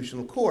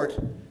Constitutional Court,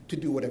 to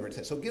do whatever it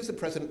says. So it gives the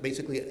president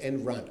basically an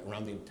end run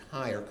around the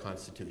entire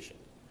Constitution.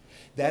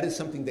 That is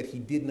something that he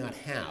did not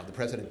have, the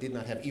president did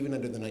not have, even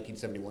under the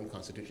 1971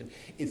 Constitution.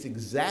 It's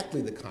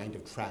exactly the kind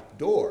of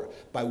trapdoor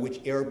by which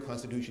Arab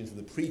constitutions in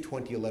the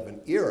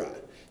pre-2011 era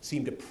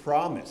seem to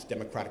promise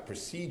democratic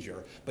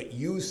procedure, but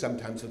use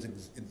sometimes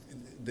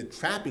the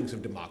trappings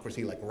of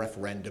democracy, like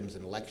referendums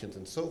and elections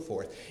and so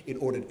forth, in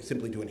order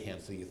simply to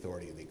enhance the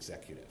authority of the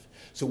executive.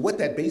 So what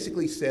that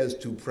basically says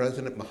to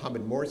President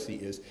Mohamed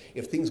Morsi is,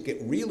 if things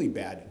get really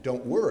bad,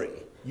 don't worry.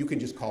 You can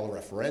just call a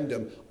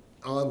referendum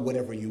on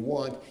whatever you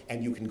want,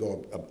 and you can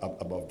go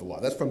above the law.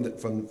 That's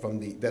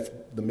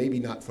maybe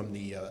not from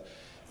the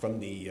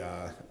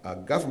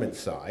government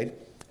side.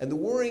 And the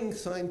worrying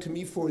sign to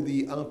me for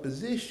the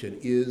opposition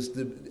is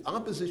the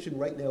opposition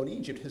right now in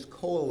Egypt has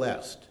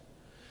coalesced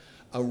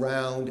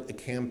around a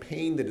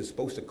campaign that is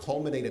supposed to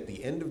culminate at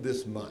the end of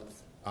this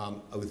month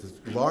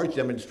with large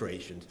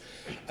demonstrations,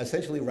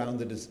 essentially around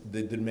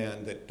the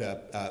demand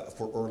that,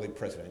 for early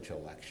presidential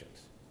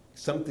elections.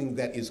 Something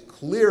that is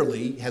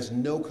clearly has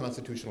no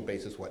constitutional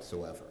basis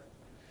whatsoever.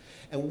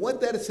 And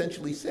what that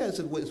essentially says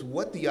is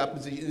what the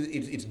opposition,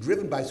 it's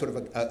driven by sort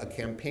of a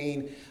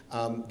campaign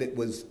that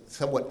was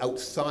somewhat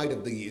outside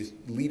of the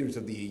leaders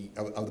of the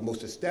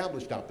most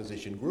established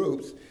opposition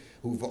groups,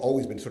 who've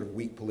always been sort of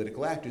weak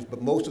political actors,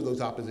 but most of those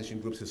opposition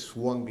groups have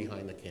swung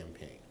behind the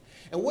campaign.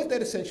 And what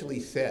that essentially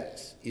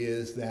says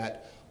is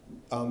that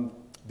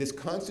this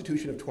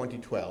Constitution of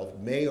 2012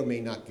 may or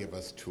may not give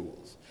us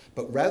tools.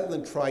 But rather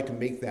than try to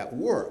make that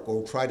work,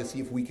 or try to see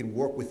if we can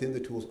work within the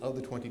tools of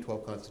the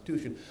 2012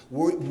 Constitution,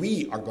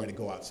 we are going to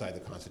go outside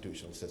the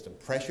constitutional system,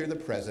 pressure the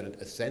president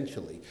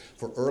essentially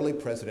for early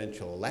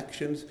presidential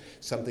elections,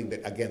 something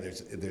that, again,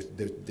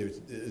 there's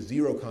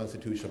zero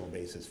constitutional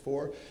basis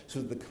for,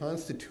 so that the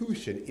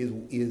Constitution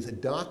is a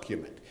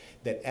document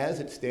that, as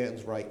it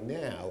stands right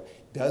now,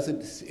 has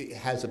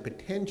a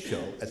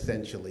potential,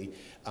 essentially,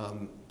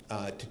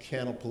 to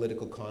channel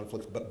political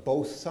conflicts, but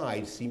both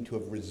sides seem to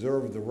have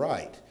reserved the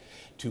right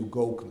to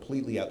go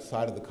completely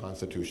outside of the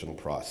constitutional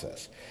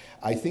process.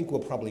 I think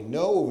we'll probably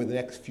know over the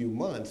next few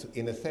months,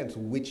 in a sense,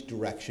 which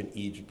direction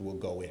Egypt will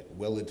go in.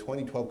 Will the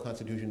 2012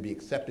 Constitution be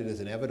accepted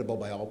as inevitable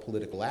by all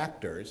political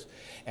actors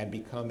and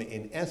become,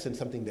 in essence,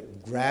 something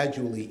that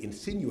gradually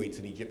insinuates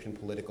in Egyptian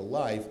political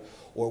life,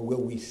 or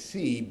will we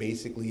see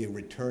basically a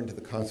return to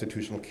the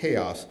constitutional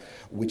chaos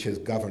which has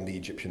governed the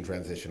Egyptian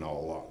transition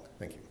all along?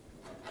 Thank you.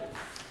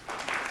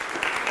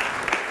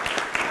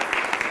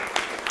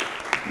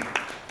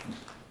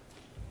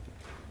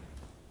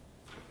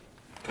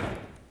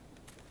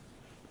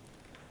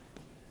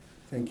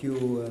 Thank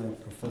you,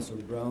 Professor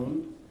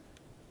Brown.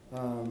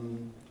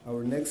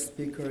 Our next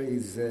speaker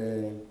is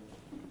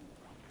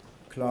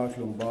Clark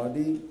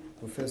Lombardi.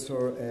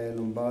 Professor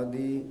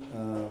Lombardi,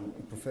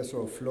 a professor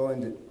of law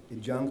and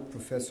adjunct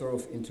professor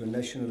of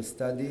international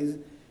studies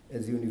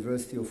at the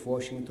University of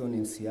Washington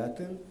in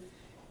Seattle.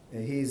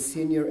 He is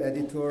senior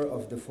editor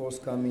of the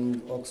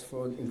forthcoming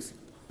Oxford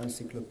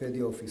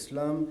Encyclopedia of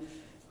Islam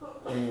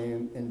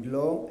and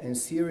Law, and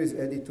series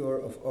editor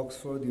of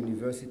Oxford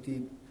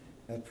University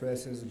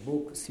Press's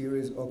book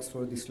series,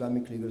 Oxford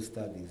Islamic Legal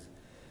Studies.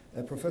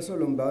 Professor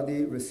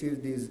Lombardi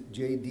received his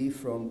JD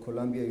from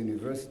Columbia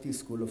University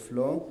School of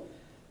Law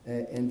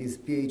and his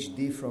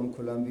PhD from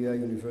Columbia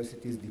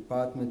University's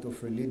Department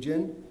of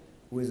Religion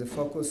with a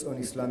focus on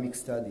Islamic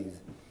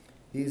studies.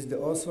 He is the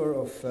author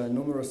of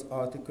numerous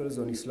articles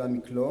on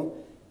Islamic law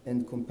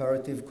and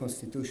comparative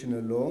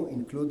constitutional law,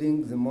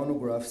 including the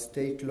monograph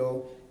State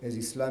Law as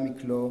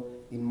Islamic Law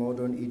in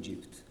Modern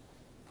Egypt.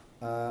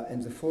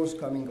 And the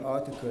forthcoming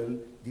article,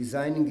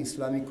 Designing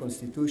Islamic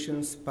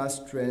Constitutions,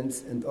 Past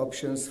Trends and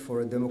Options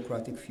for a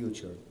Democratic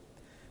Future,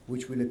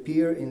 which will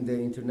appear in the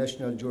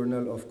International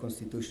Journal of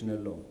Constitutional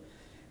Law.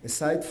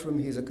 Aside from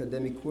his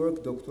academic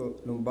work, Dr.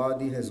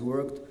 Lombardi has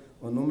worked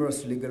on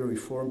numerous legal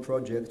reform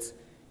projects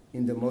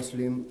in the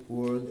Muslim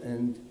world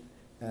and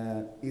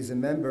is a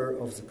member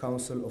of the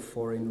Council of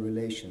Foreign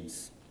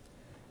Relations.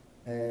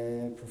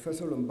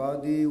 Professor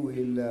Lombardi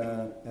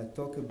will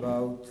talk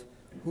about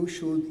who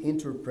should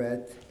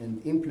interpret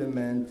and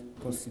implement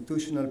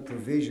constitutional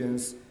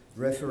provisions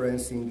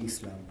referencing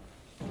Islam.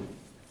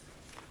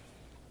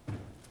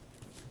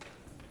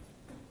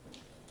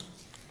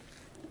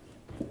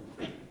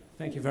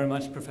 Thank you very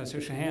much,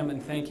 Professor Shaham,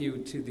 and thank you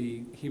to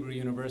the Hebrew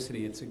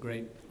University. It's a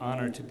great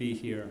honor to be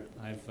here.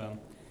 I've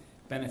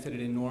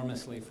benefited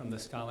enormously from the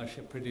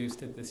scholarship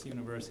produced at this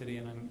university,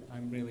 and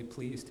I'm really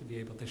pleased to be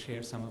able to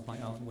share some of my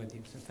own with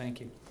you, so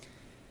thank you.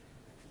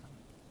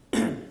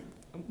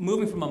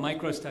 Moving from a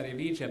micro study of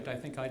Egypt, I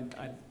think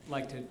I'd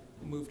like to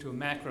move to a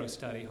macro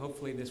study.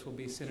 Hopefully this will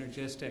be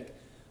synergistic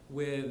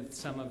with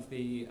some of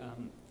the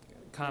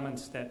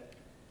comments that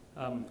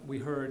we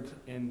heard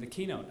in the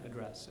keynote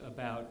address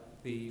about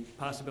the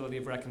possibility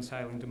of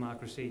reconciling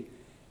democracy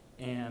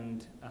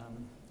and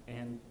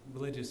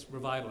religious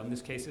revival, in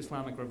this case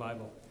Islamic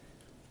revival.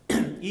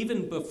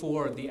 Even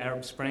before the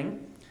Arab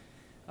Spring,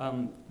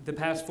 the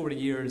past 40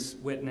 years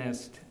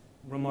witnessed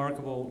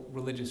remarkable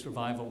religious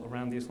revival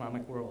around the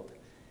Islamic world.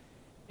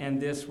 And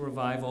this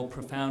revival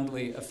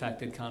profoundly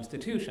affected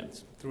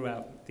constitutions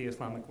throughout the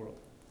Islamic world.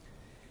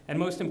 And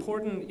most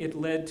important, it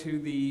led to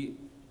the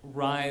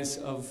rise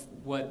of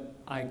what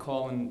I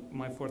call in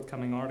my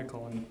forthcoming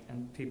article,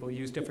 and people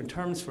use different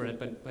terms for it,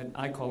 but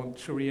I call them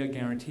Sharia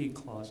guarantee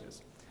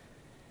clauses.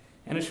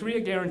 And a Sharia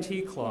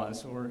guarantee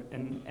clause, or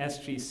an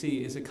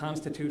SGC, is a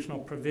constitutional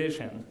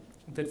provision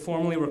that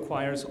formally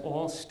requires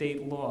all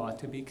state law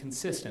to be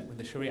consistent with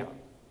the Sharia.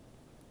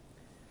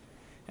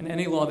 And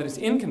any law that is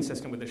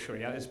inconsistent with the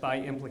Sharia is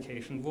by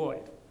implication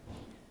void.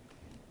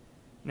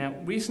 Now,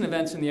 recent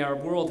events in the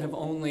Arab world have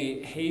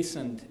only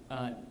hastened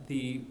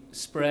the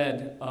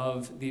spread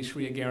of these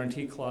Sharia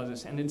guarantee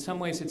clauses, and in some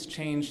ways it's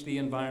changed the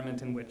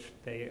environment in which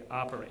they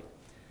operate.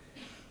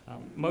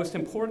 Most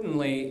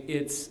importantly,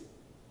 it's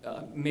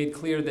made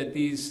clear that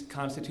these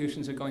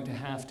constitutions are going to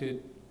have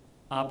to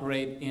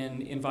operate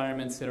in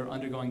environments that are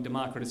undergoing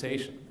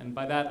democratization. And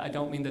by that, I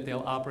don't mean that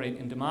they'll operate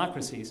in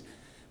democracies,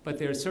 but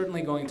they're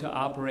certainly going to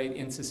operate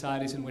in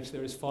societies in which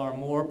there is far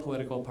more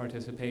political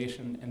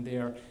participation and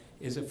there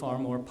is a far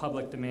more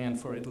public demand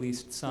for at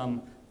least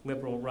some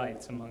liberal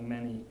rights among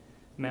many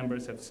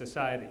members of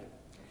society.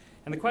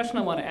 And the question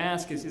I want to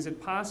ask is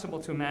it possible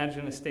to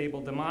imagine a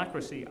stable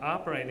democracy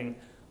operating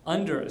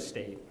under a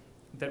state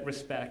that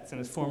respects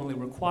and is formally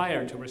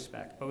required to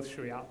respect both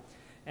Sharia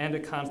and a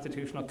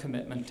constitutional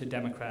commitment to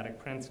democratic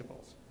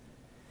principles?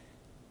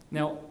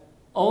 Now,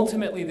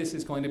 ultimately, this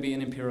is going to be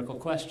an empirical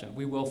question.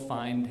 We will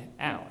find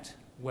out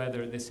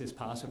whether this is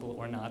possible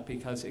or not,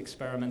 because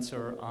experiments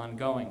are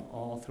ongoing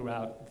all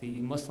throughout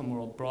the Muslim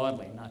world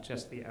broadly, not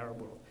just the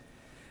Arab world.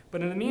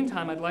 But in the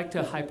meantime, I'd like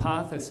to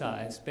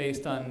hypothesize,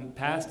 based on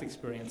past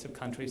experience of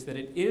countries, that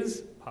it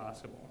is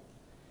possible.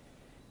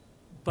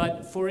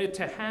 But for it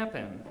to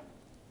happen,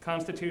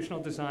 constitutional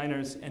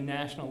designers and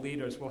national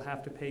leaders will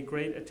have to pay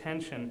great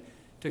attention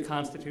to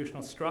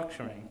constitutional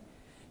structuring,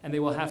 and they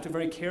will have to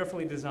very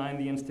carefully design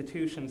the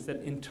institutions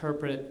that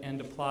interpret and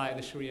apply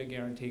the Sharia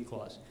guarantee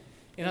clause.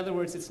 In other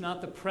words, it's not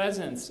the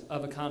presence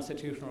of a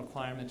constitutional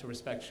requirement to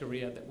respect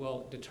Sharia that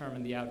will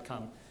determine the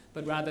outcome,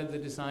 but rather the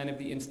design of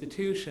the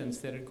institutions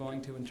that are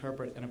going to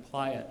interpret and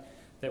apply it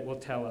that will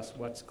tell us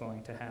what's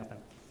going to happen.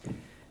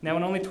 Now,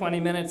 in only 20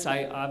 minutes,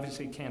 I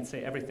obviously can't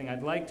say everything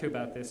I'd like to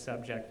about this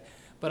subject,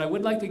 but I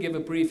would like to give a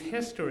brief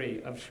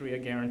history of Sharia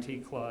guarantee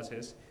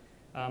clauses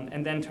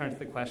and then turn to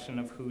the question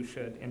of who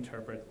should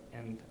interpret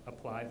and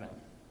apply them.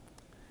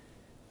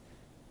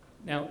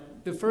 Now,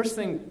 the first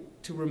thing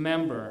to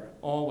remember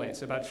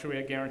always about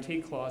Sharia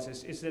guarantee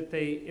clauses is that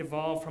they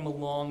evolve from a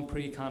long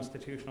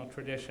pre-constitutional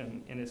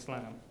tradition in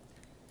Islam.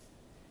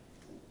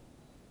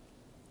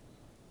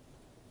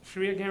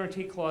 Sharia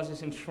guarantee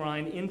clauses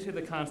enshrine into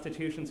the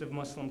constitutions of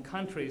Muslim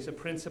countries a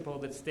principle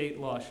that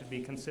state law should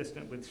be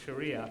consistent with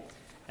Sharia.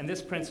 And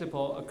this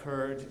principle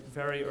occurred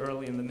very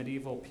early in the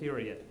medieval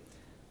period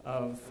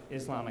of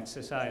Islamic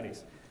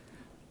societies.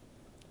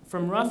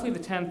 From roughly the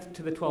 10th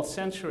to the 12th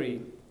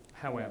century,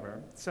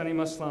 however, Sunni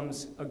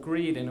Muslims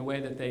agreed in a way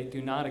that they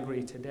do not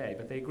agree today,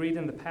 but they agreed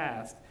in the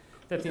past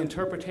that the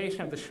interpretation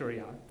of the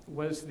Sharia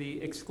was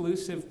the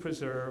exclusive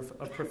preserve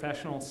of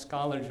professional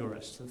scholar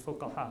jurists, the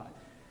fuqaha,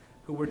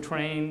 who were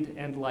trained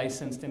and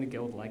licensed in a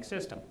guild-like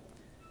system.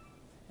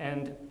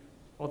 And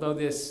although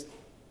this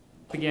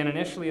began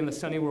initially in the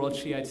Sunni world,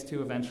 Shiites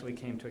too eventually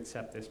came to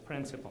accept this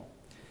principle.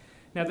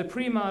 Now, the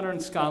pre-modern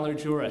scholar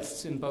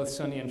jurists in both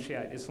Sunni and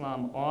Shiite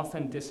Islam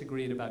often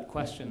disagreed about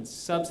questions,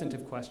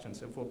 substantive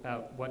questions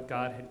about what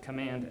God had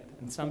commanded,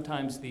 and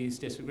sometimes these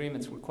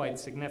disagreements were quite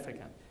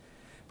significant.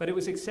 But it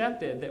was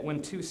accepted that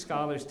when two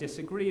scholars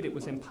disagreed, it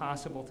was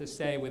impossible to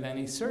say with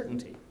any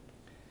certainty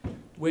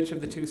which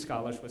of the two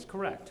scholars was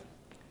correct,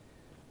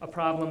 a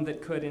problem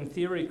that could, in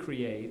theory,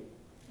 create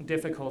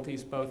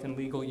difficulties both in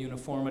legal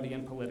uniformity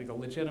and political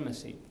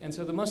legitimacy. And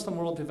so the Muslim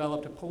world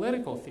developed a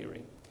political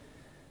theory,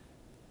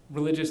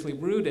 religiously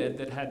rooted,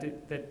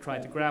 that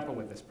tried to grapple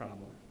with this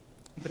problem.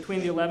 Between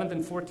the 11th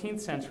and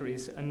 14th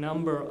centuries, a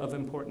number of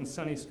important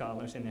Sunni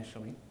scholars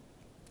initially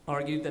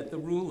argued that the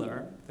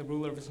ruler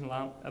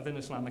of an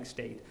Islamic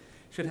state,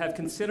 should have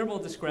considerable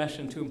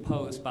discretion to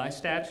impose by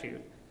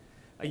statute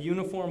a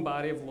uniform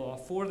body of law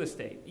for the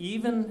state,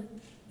 even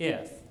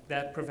if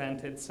that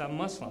prevented some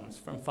Muslims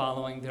from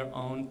following their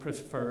own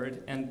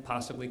preferred and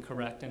possibly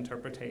correct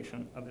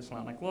interpretation of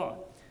Islamic law.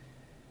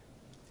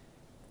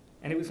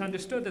 And it was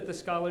understood that the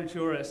scholar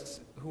jurists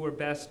who were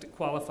best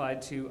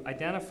qualified to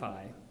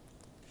identify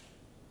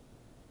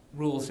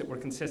rules that were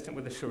consistent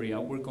with the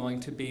Sharia were going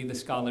to be the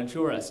scholar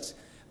jurists.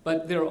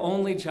 But their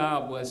only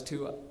job was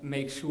to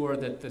make sure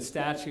that the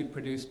statute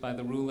produced by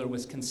the ruler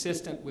was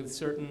consistent with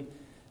certain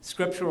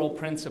scriptural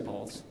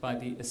principles, by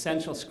the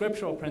essential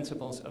scriptural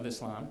principles of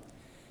Islam,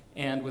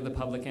 and with the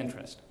public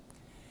interest.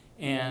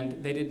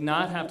 And they did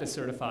not have to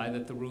certify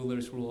that the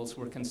ruler's rules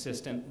were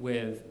consistent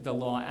with the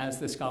law as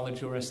the scholar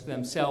jurists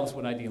themselves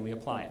would ideally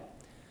apply it.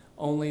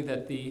 Only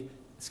that the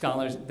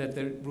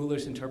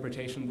ruler's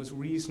interpretation was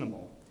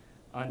reasonable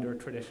under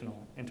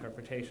traditional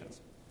interpretations.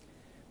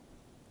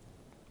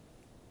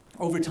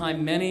 Over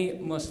time, many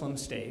Muslim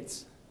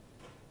states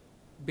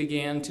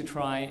began to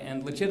try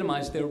and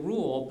legitimize their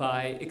rule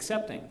by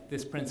accepting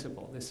this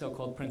principle, this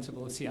so-called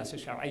principle of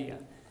siyasa shar'iyya.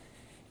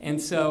 And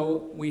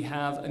so we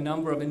have a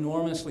number of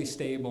enormously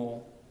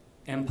stable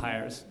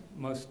empires,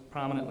 most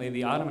prominently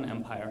the Ottoman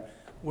Empire,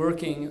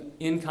 working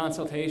in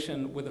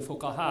consultation with the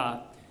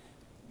fuqaha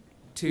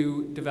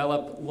to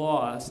develop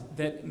laws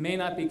that may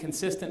not be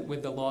consistent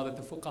with the law that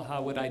the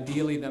fuqaha would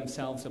ideally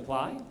themselves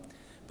apply,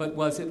 but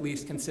was at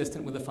least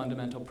consistent with the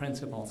fundamental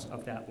principles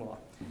of that law.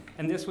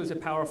 And this was a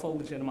powerful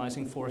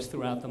legitimizing force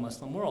throughout the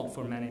Muslim world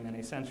for many,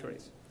 many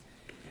centuries.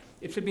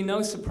 It should be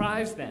no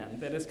surprise then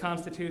that as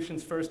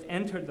constitutions first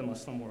entered the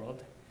Muslim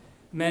world,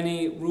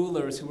 many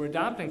rulers who were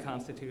adopting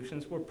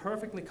constitutions were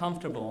perfectly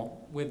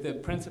comfortable with the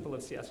principle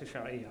of siyasa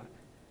sharia,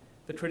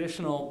 the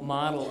traditional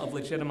model of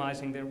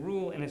legitimizing their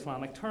rule in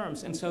Islamic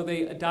terms. And so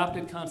they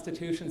adopted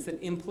constitutions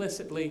that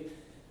implicitly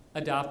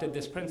adopted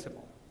this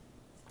principle.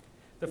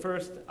 The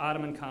first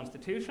Ottoman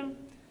constitution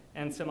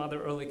and some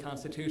other early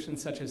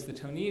constitutions, such as the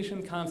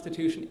Tunisian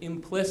constitution,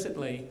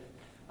 implicitly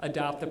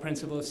adopt the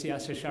principle of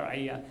siyasa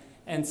sharia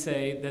and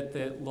say that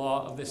the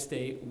law of the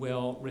state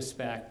will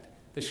respect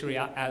the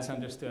Sharia as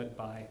understood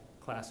by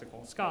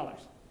classical scholars.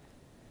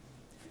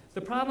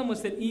 The problem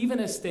was that even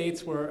as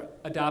states were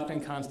adopting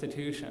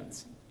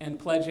constitutions and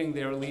pledging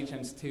their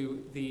allegiance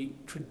to the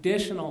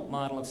traditional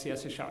model of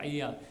siyasa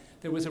sharia,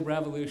 there was a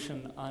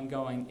revolution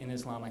ongoing in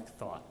Islamic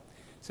thought.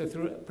 So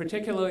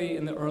particularly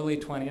in the early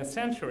 20th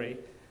century,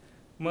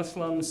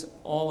 Muslims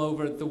all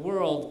over the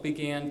world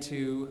began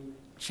to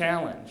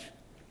challenge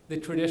the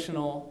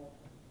traditional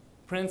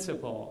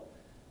principle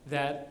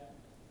that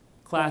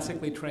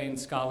classically trained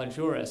scholar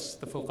jurists,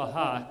 the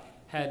fuqaha,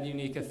 had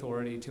unique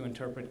authority to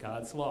interpret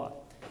God's law.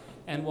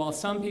 And while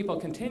some people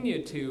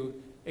continued to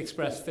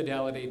express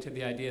fidelity to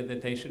the idea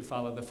that they should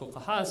follow the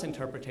fuqaha's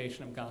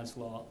interpretation of God's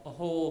law, a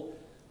whole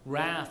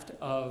raft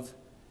of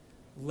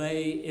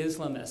lay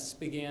Islamists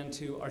began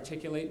to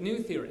articulate new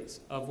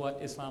theories of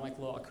what Islamic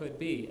law could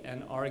be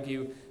and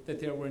argue that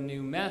there were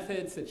new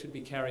methods that should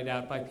be carried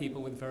out by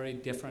people with very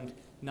different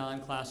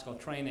non-classical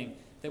training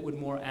that would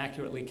more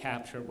accurately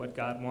capture what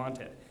God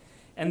wanted.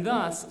 And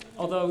thus,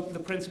 although the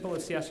principle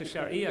of siyasa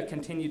sharia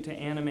continued to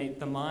animate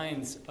the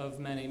minds of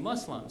many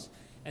Muslims,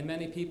 and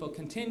many people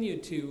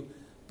continued to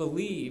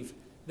believe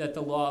that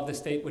the law of the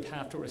state would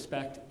have to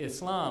respect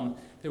Islam,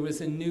 there was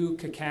a new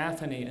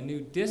cacophony, a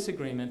new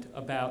disagreement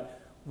about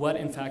what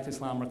in fact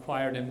Islam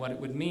required and what it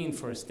would mean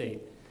for a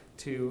state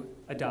to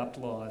adopt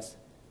laws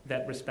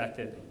that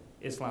respected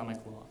Islamic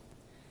law.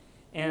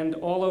 And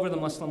all over the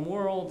Muslim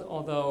world,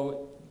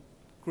 although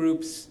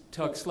groups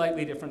took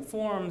slightly different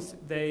forms,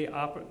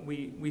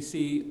 we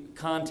see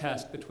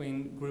contest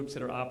between groups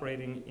that are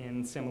operating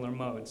in similar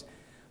modes.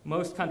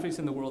 Most countries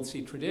in the world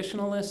see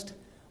traditionalist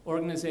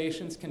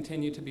organizations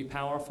continue to be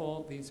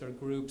powerful. These are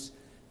groups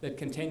that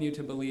continue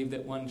to believe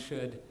that one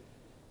should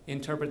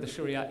interpret the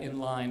Sharia in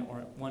line,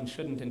 or one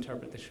shouldn't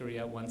interpret the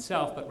Sharia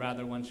oneself, but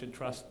rather one should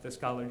trust the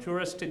scholar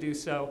jurist to do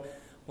so.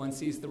 One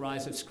sees the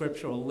rise of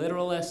scriptural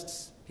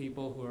literalists,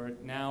 people who are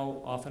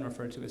now often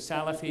referred to as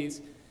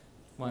Salafis.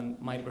 One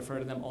might refer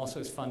to them also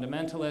as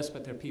fundamentalists,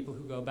 but they're people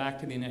who go back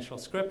to the initial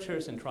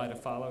scriptures and try to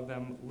follow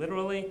them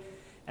literally.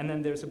 And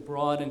then there's a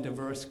broad and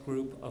diverse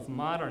group of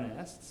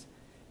modernists,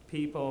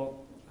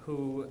 people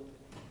who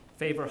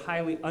favor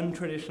highly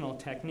untraditional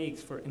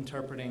techniques for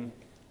interpreting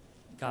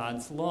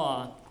God's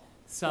law.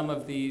 Some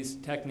of these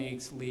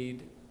techniques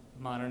lead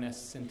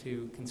modernists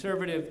into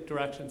conservative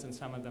directions, and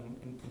some of them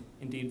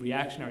indeed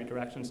reactionary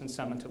directions, and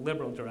some into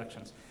liberal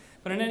directions.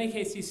 But in any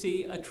case, you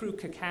see a true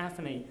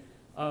cacophony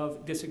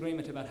of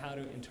disagreement about how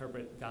to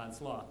interpret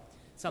God's law,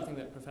 something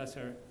that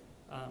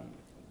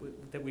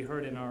that we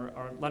heard in our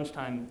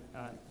lunchtime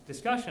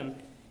discussion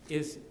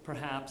is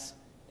perhaps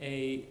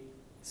a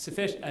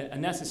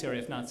necessary,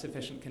 if not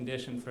sufficient,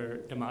 condition for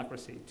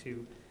democracy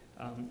to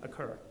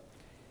occur.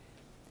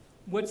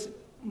 What's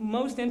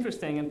most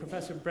interesting, and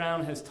Professor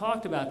Brown has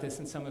talked about this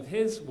in some of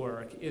his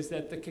work, is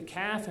that the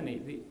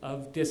cacophony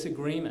of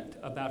disagreement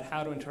about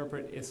how to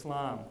interpret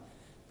Islam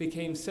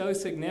became so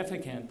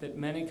significant that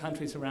many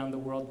countries around the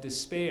world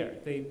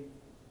despaired. They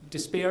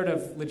despaired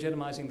of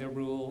legitimizing their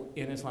rule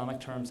in Islamic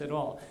terms at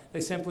all. They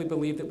simply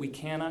believed that we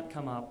cannot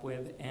come up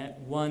with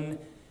one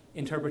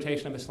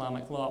interpretation of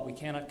Islamic law. We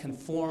cannot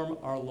conform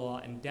our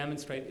law and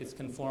demonstrate its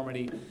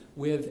conformity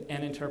with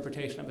an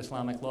interpretation of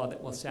Islamic law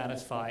that will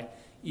satisfy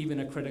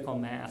even a critical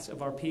mass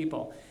of our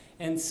people.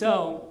 And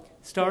so,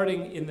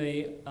 starting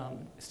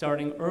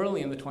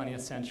early in the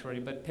 20th century,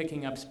 but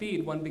picking up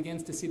speed, one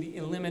begins to see the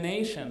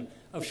elimination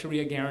of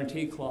Sharia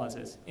guarantee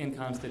clauses in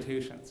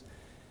constitutions.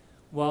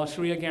 While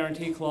Sharia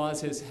guarantee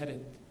clauses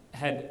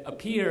had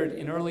appeared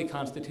in early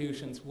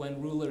constitutions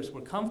when rulers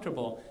were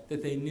comfortable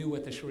that they knew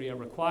what the Sharia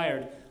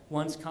required,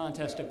 once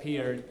contest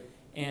appeared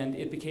and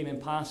it became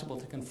impossible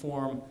to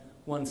conform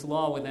one's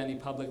law with any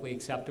publicly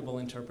acceptable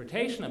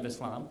interpretation of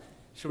Islam,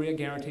 Sharia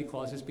guarantee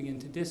clauses begin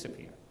to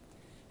disappear.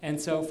 And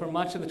so for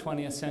much of the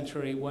 20th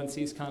century, one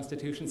sees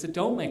constitutions that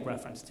don't make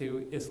reference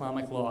to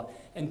Islamic law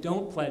and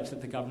don't pledge that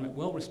the government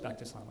will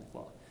respect Islamic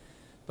law.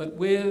 But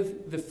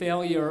with the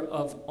failure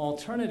of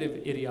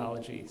alternative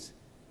ideologies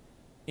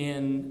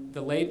in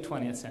the late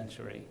 20th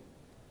century,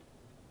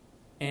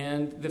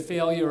 and the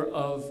failure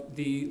of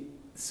the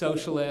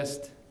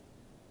socialist,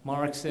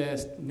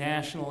 Marxist,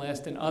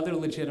 nationalist, and other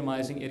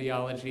legitimizing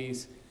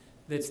ideologies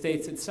that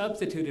states had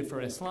substituted for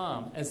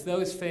Islam. As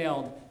those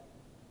failed,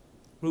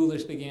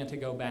 rulers began to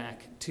go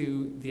back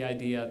to the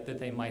idea that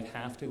they might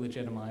have to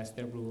legitimize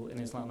their rule in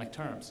Islamic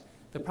terms.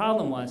 The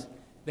problem was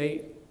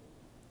they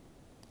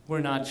were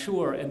not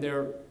sure, and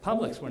their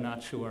publics were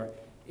not sure,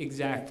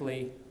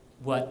 exactly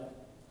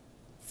what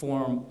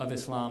form of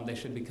Islam they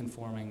should be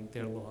conforming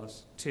their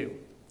laws to.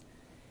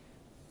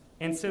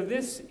 And so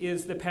this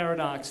is the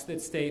paradox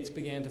that states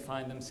began to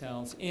find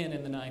themselves in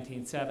the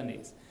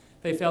 1970s.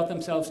 They felt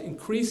themselves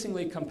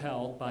increasingly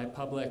compelled by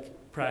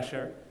public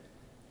pressure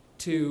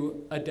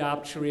to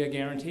adopt Sharia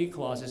guarantee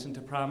clauses and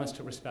to promise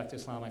to respect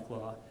Islamic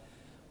law.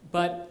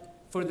 But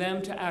for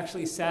them to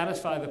actually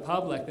satisfy the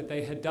public that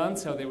they had done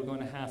so, they were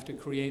going to have to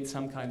create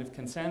some kind of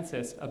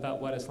consensus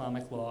about what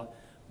Islamic law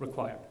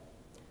required.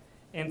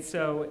 And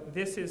so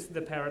this is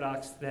the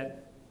paradox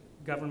that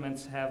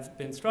governments have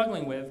been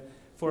struggling with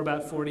for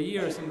about 40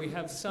 years, and we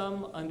have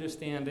some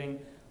understanding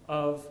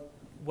of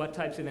what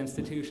types of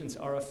institutions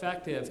are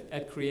effective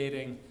at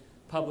creating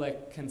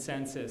public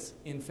consensus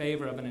in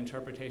favor of an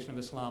interpretation of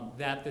Islam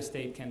that the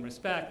state can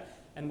respect,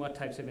 and what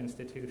types of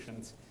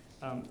institutions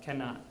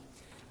cannot.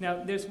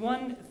 Now, there's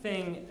one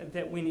thing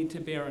that we need to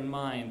bear in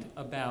mind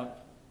about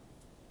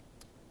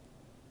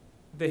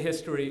the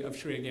history of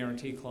Sharia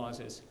guarantee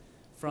clauses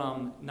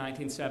from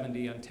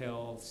 1970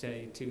 until,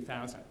 say,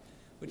 2000,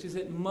 which is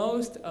that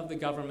most of the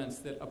governments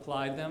that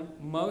applied them,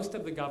 most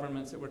of the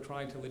governments that were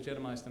trying to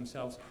legitimize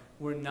themselves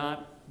were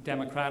not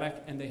democratic,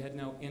 and they had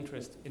no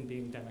interest in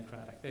being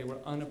democratic. They were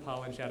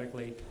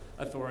unapologetically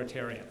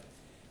authoritarian.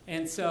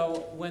 And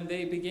so when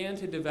they began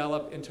to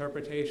develop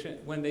interpretation,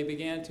 when they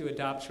began to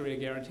adopt Sharia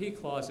guarantee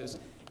clauses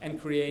and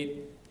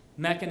create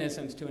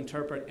mechanisms to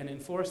interpret and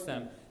enforce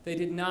them, they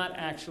did not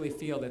actually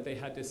feel that they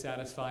had to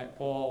satisfy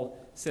all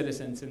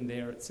citizens in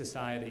their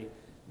society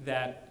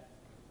that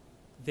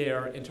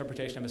their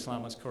interpretation of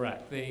Islam was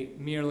correct. They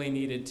merely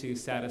needed to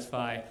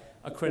satisfy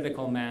a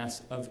critical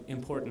mass of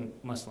important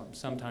Muslims,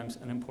 sometimes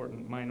an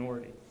important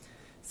minority.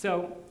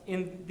 So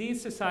in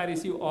these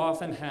societies, you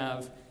often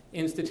have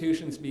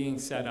institutions being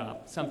set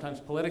up, sometimes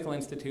political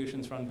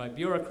institutions run by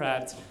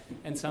bureaucrats,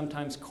 and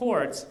sometimes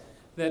courts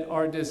that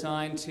are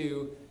designed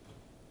to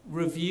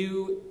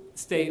review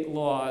state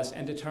laws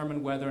and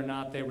determine whether or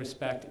not they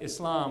respect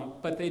Islam,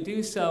 but they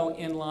do so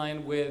in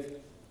line with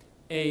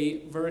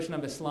a version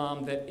of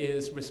Islam that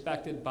is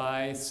respected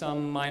by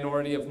some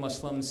minority of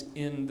Muslims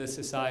in the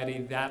society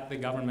that the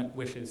government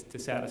wishes to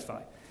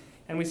satisfy.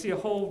 And we see a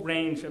whole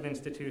range of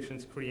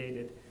institutions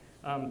created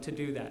to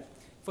do that.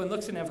 If one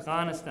looks in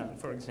Afghanistan,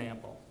 for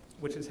example,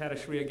 which has had a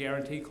Sharia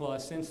guarantee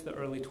clause since the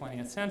early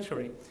 20th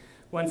century,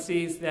 one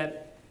sees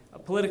that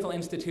political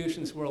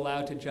institutions were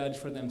allowed to judge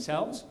for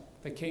themselves.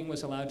 The king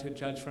was allowed to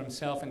judge for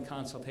himself in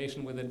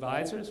consultation with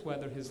advisors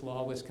whether his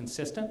law was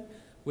consistent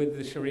with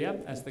the Sharia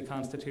as the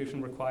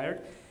Constitution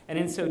required. And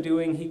in so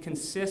doing, he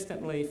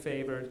consistently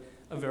favored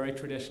a very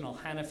traditional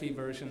Hanafi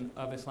version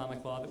of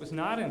Islamic law that was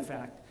not, in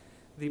fact,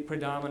 the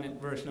predominant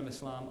version of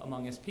Islam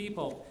among his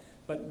people,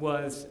 but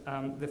was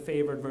the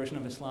favored version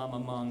of Islam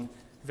among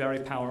very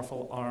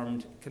powerful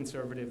armed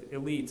conservative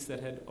elites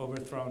that had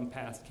overthrown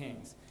past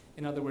kings.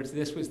 In other words,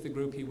 this was the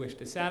group he wished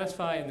to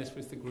satisfy, and this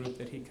was the group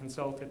that he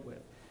consulted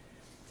with.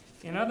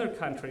 In other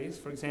countries,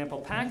 for example,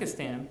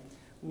 Pakistan,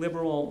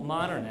 liberal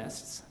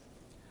modernists,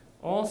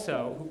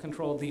 also who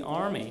controlled the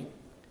army,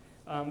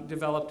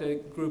 developed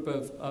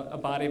a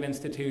body of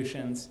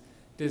institutions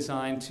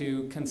designed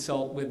to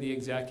consult with the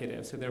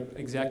executive. So they're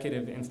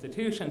executive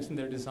institutions, and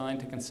they're designed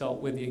to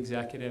consult with the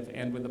executive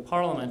and with the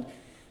parliament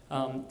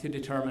to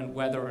determine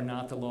whether or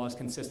not the law is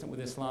consistent with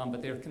Islam.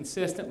 But they're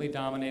consistently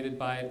dominated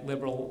by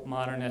liberal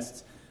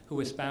modernists who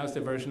espoused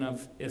a version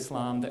of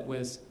Islam that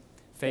was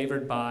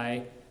favored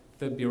by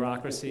the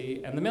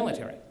bureaucracy and the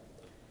military.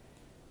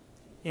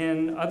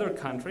 In other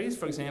countries,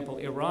 for example,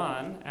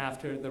 Iran,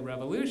 after the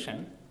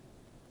revolution,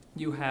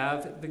 you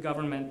have the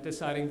government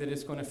deciding that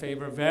it's going to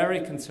favor a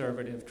very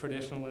conservative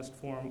traditionalist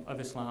form of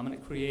Islam, and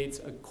it creates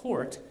a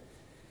court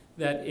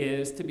that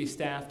is to be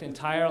staffed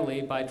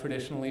entirely by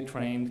traditionally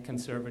trained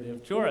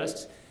conservative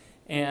jurists.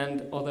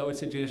 And although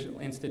it's a judicial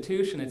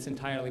institution, it's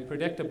entirely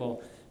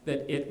predictable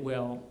that it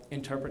will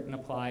interpret and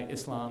apply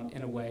Islam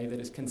in a way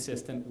that is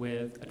consistent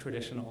with a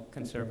traditional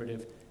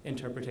conservative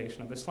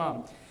interpretation of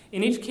Islam.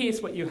 In each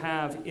case, what you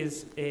have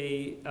is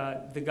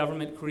the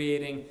government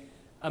creating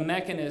a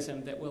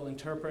mechanism that will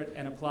interpret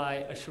and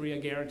apply a Sharia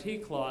guarantee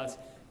clause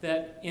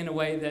that in a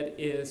way that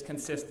is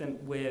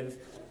consistent with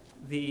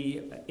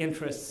the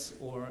interests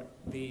or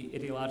the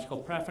ideological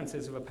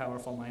preferences of a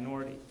powerful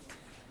minority.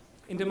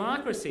 In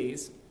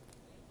democracies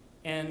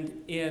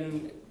and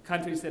in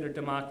countries that are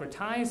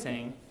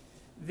democratizing,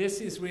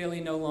 this is really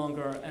no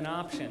longer an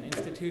option.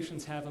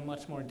 Institutions have a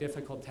much more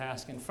difficult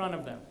task in front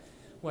of them.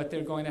 What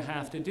they're going to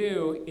have to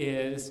do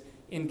is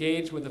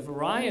engage with a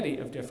variety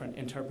of different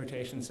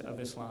interpretations of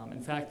Islam.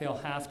 In fact, they'll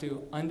have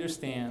to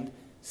understand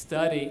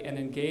study and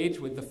engage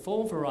with the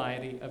full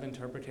variety of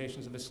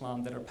interpretations of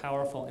Islam that are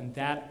powerful in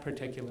that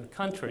particular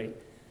country.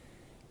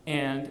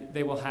 And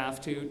they will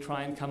have to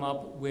try and come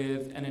up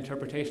with an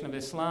interpretation of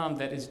Islam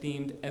that is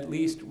deemed at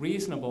least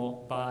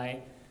reasonable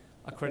by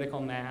a critical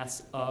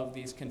mass of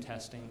these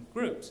contesting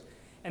groups.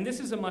 And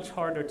this is a much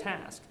harder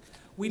task.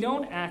 We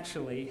don't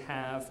actually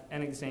have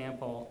an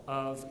example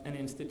of an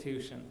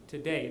institution to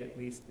date, at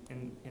least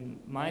in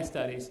my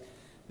studies,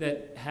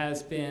 that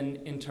has been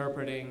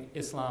interpreting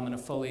Islam in a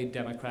fully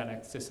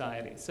democratic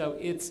society. So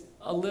it's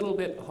a little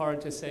bit hard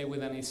to say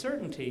with any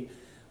certainty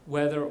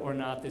whether or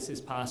not this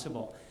is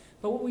possible.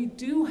 But what we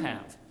do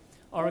have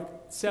are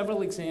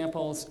several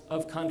examples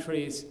of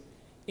countries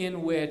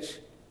in which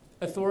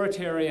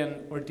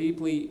authoritarian or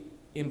deeply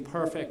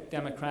imperfect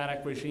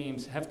democratic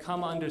regimes have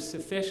come under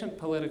sufficient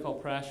political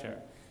pressure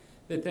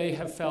that they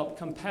have felt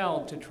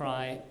compelled to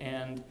try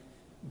and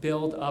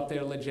build up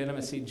their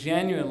legitimacy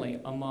genuinely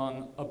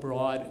among a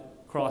broad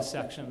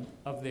cross-section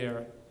of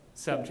their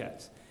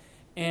subjects.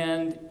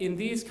 And in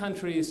these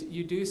countries,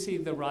 you do see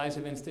the rise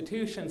of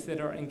institutions that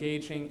are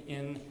engaging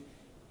in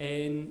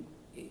a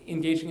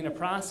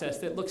process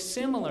that looks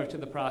similar to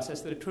the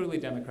process that a truly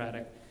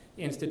democratic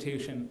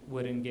institution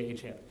would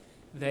engage in.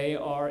 They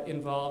are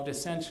involved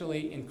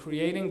essentially in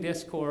creating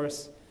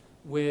discourse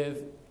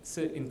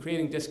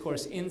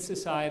in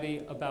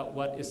society about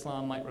what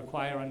Islam might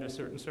require under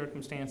certain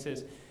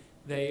circumstances.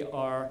 They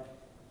are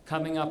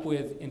coming up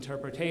with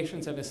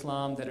interpretations of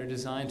Islam that are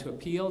designed to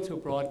appeal to a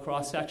broad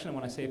cross-section. And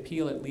when I say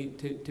appeal, it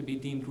leads to be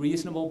deemed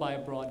reasonable by a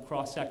broad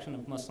cross-section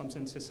of Muslims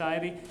in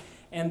society.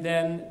 And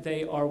then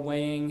they are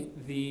weighing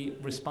the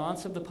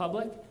response of the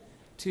public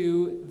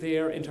to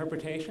their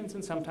interpretations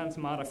and sometimes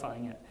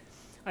modifying it.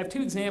 I have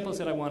two examples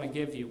that I want to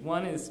give you.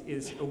 One is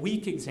a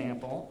weak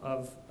example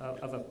of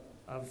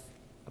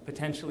a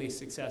potentially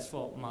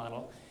successful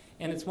model,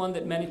 and it's one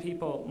that many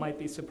people might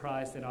be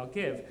surprised that I'll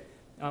give.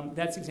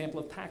 That's the example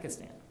of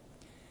Pakistan.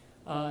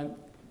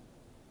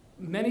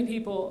 Many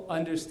people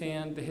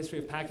understand the history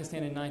of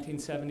Pakistan in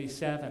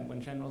 1977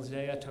 when General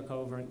Zia took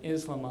over an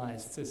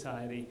Islamized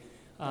society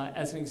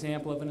as an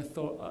example of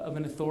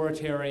an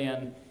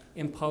authoritarian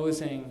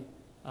imposing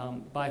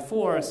by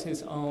force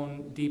his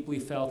own deeply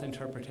felt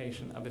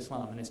interpretation of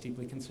Islam and his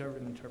deeply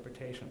conservative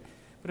interpretation.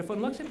 But if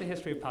one looks at the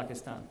history of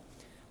Pakistan,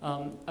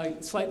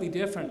 a slightly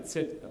different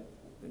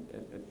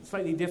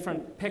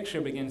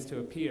picture begins to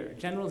appear.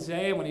 General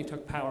Zia, when he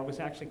took power, was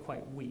actually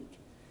quite weak.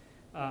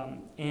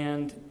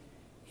 And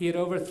he had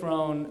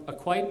overthrown a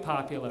quite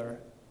popular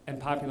and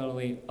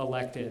popularly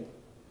elected,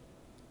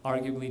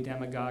 arguably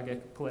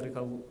demagogic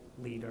political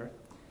leader.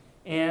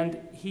 And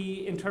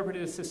he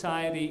interpreted a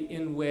society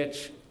in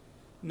which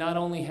not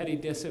only had he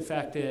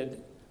disaffected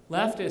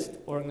leftist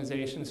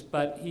organizations,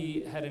 but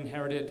he had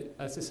inherited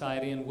a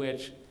society in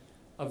which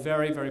a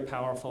very, very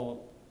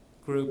powerful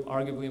group,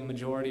 arguably a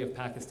majority of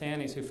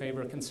Pakistanis who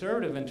favor a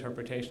conservative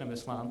interpretation of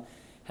Islam,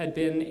 had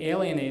been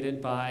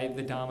alienated by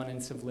the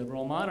dominance of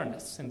liberal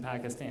modernists in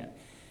Pakistan.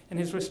 And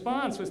his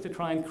response was to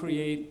try and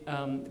create,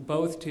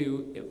 both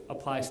to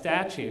apply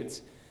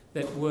statutes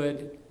that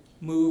would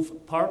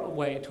move part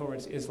way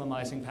towards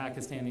Islamizing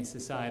Pakistani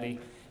society,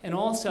 and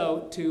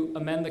also to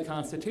amend the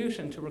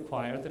Constitution to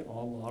require that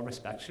all law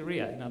respect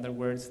Sharia. In other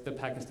words, the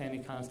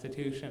Pakistani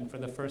Constitution, for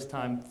the first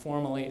time,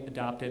 formally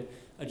adopted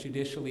a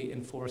judicially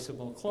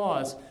enforceable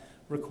clause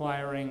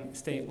requiring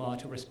state law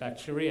to respect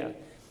Sharia.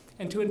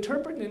 And to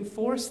interpret and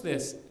enforce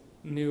this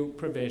new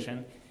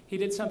provision, he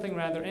did something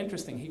rather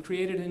interesting. He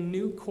created a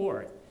new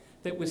court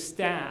that was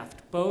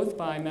staffed both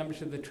by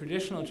members of the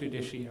traditional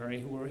judiciary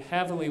who were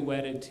heavily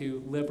wedded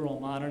to liberal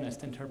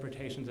modernist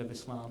interpretations of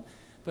Islam,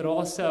 but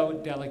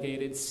also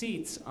delegated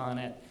seats on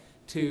it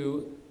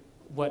to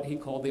what he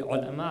called the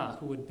ulama,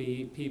 who would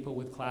be people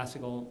with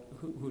classical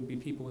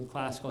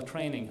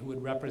training, who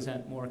would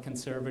represent more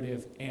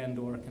conservative and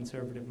or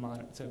conservative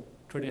so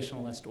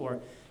traditionalist or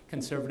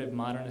conservative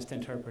modernist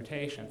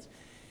interpretations.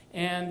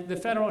 And the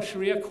federal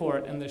Sharia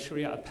court and the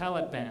Sharia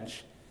appellate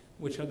bench,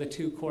 which are the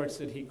two courts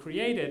that he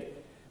created,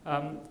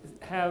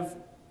 have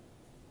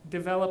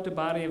developed a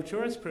body of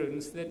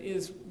jurisprudence that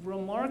is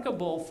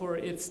remarkable for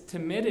its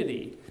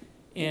timidity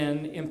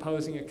in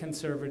imposing a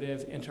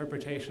conservative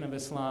interpretation of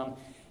Islam,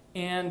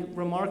 and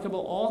remarkable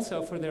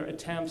also for their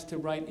attempts to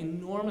write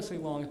enormously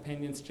long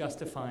opinions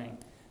justifying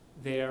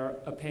their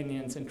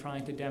opinions and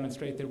trying to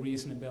demonstrate their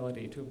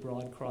reasonability to a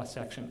broad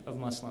cross-section of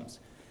Muslims.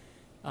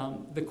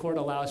 The court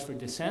allows for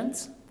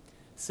dissents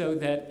so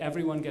that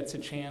everyone gets a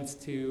chance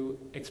to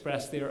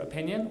express their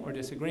opinion or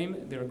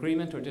disagreement, their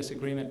agreement or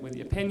disagreement with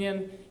the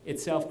opinion,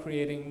 itself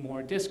creating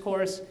more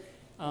discourse,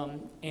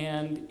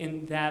 and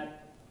in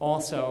that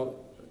also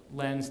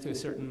lends to a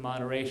certain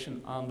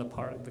moderation on the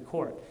part of the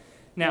court.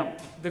 Now,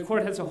 the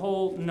court has a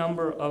whole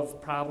number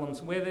of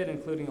problems with it,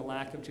 including a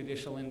lack of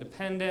judicial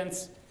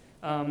independence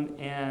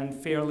and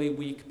fairly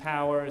weak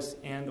powers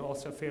and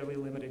also fairly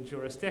limited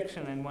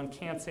jurisdiction, and one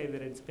can't say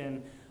that it's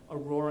been a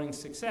roaring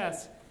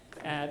success.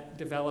 at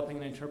developing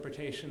an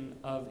interpretation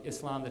of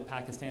Islam that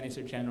Pakistanis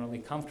are generally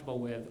comfortable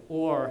with,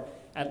 or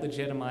at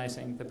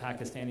legitimizing the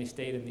Pakistani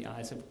state in the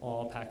eyes of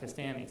all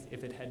Pakistanis.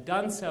 If it had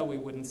done so, we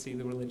wouldn't see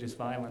the religious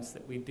violence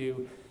that we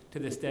do to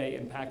this day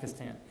in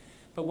Pakistan.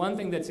 But one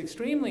thing that's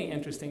extremely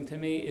interesting to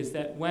me is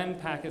that when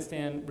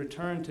Pakistan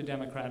returned to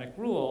democratic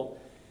rule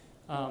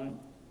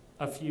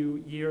a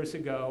few years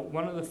ago,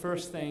 one of the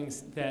first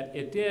things that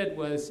it did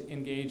was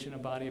engage in a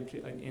body of,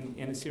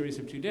 in a series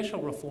of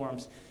judicial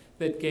reforms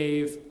that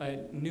gave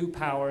new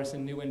powers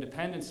and new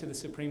independence to the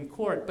Supreme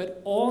Court,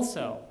 but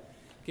also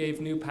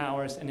gave new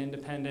powers and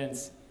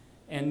independence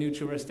and new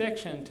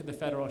jurisdiction to the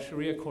federal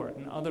Sharia court.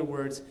 In other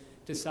words,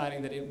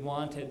 deciding that it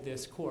wanted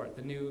this court.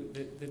 The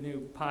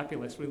new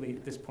populace, really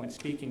at this point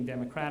speaking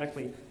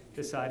democratically,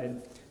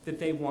 decided that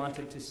they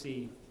wanted to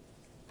see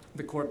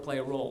the court play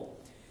a role.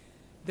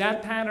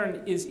 That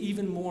pattern is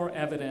even more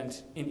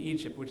evident in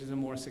Egypt, which is a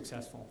more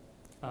successful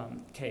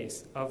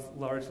case of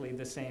largely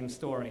the same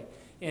story.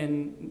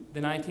 In the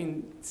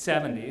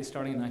 1970s,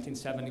 starting in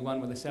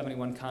 1971 with the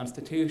 71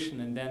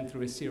 Constitution and then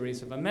through a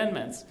series of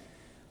amendments,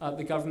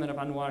 the government of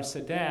Anwar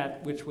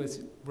Sadat, which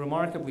was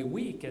remarkably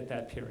weak at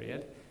that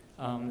period,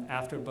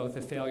 after both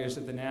the failures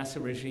of the Nasser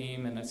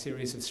regime and a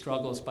series of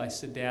struggles by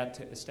Sadat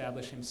to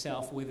establish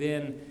himself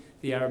within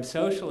the Arab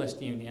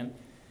Socialist Union,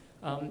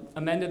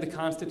 amended the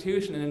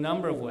Constitution in a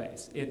number of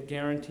ways. It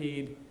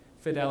guaranteed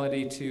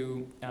fidelity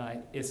to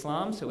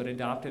Islam, so it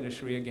adopted a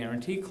Sharia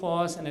guarantee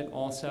clause, and it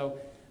also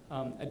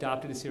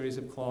adopted a series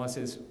of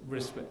clauses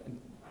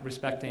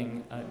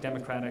respecting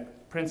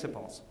democratic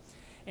principles.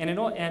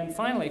 And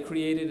finally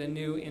created a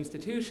new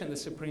institution, the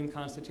Supreme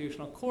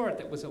Constitutional Court,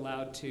 that was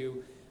allowed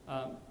to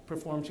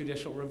perform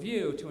judicial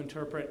review, to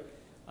interpret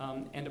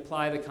and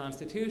apply the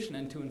Constitution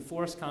and to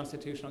enforce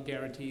constitutional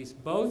guarantees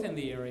both in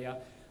the area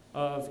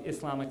of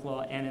Islamic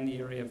law and in the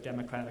area of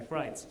democratic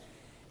rights.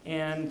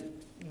 And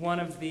one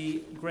of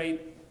the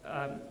great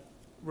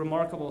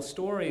remarkable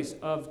stories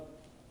of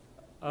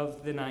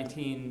the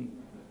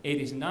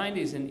 1980s and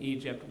 90s in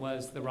Egypt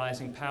was the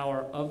rising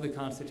power of the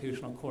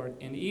Constitutional Court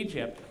in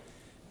Egypt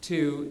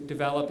to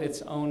develop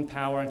its own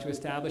power and to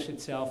establish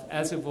itself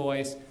as a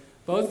voice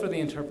both for the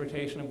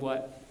interpretation of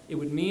what it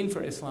would mean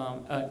for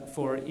Islam,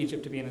 for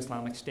Egypt to be an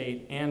Islamic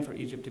state and for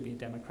Egypt to be a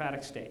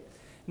democratic state.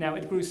 Now,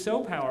 it grew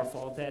so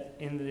powerful that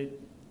in the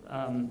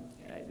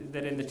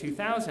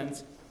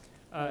 2000s,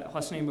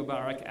 Hosni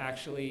Mubarak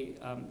actually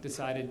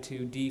decided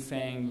to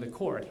defang the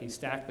court. He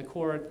stacked the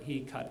court,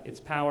 he cut its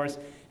powers,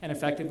 and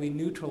effectively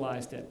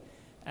neutralized it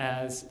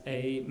as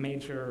a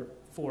major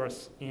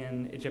force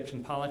in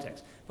Egyptian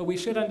politics. But we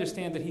should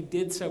understand that he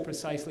did so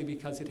precisely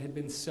because it had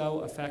been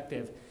so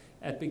effective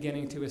at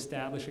beginning to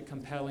establish a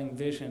compelling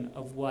vision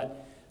of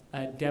what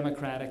a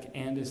democratic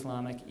and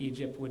Islamic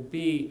Egypt would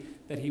be,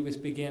 that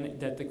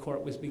the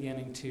court was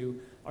beginning to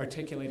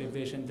articulate a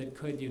vision that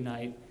could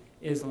unite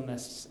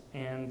Islamists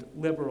and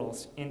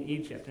liberals in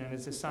Egypt. And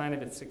as a sign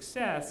of its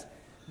success,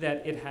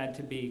 that it had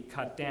to be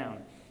cut down.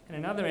 And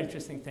another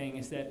interesting thing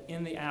is that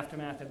in the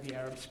aftermath of the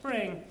Arab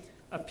Spring,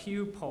 a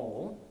Pew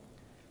poll,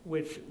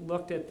 which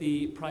looked at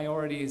the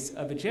priorities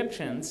of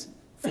Egyptians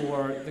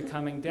for the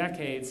coming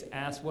decades,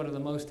 asked what are the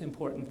most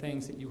important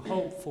things that you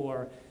hope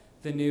for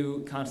the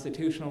new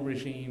constitutional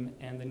regime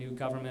and the new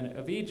government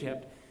of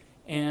Egypt.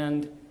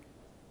 And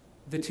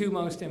the two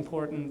most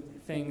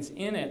important things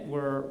in it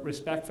were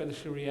respect for the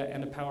Sharia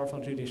and a powerful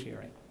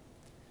judiciary.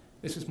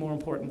 This is more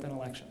important than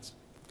elections.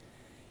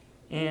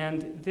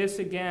 And this,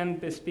 again,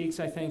 bespeaks,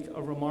 I think,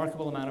 a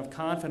remarkable amount of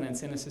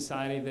confidence in a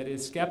society that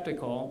is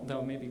skeptical,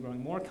 though maybe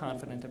growing more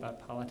confident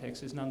about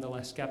politics, is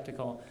nonetheless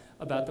skeptical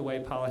about the way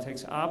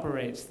politics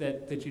operates,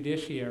 that the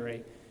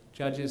judiciary,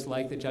 judges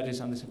like the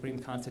judges on the Supreme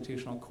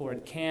Constitutional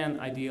Court, can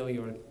ideally,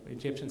 or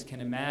Egyptians can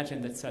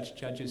imagine that such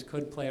judges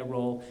could play a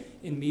role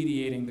in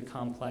mediating the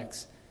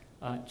complex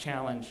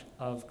challenge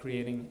of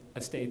creating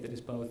a state that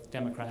is both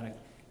democratic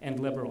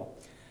and liberal.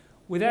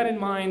 With that in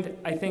mind,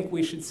 I think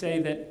we should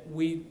say that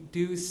we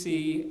do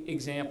see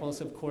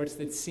examples of courts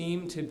that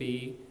seem to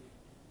be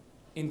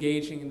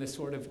engaging in the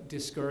sort of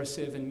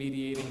discursive and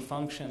mediating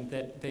function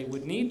that they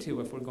would need to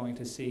if we're going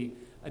to see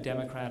a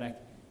democratic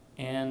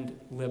and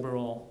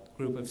liberal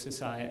group of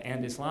society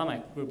and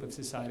Islamic group of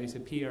societies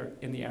appear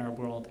in the Arab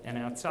world and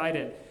outside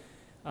it.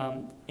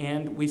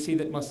 And we see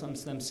that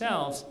Muslims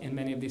themselves in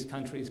many of these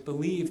countries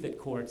believe that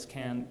courts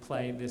can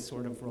play this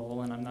sort of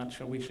role, and I'm not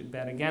sure we should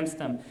bet against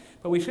them.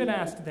 But we should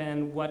ask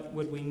then, what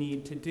would we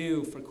need to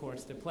do for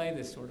courts to play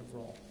this sort of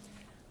role?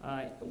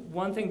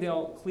 One thing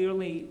they'll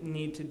clearly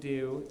need to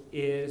do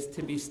is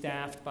to be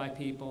staffed by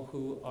people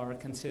who are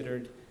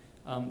considered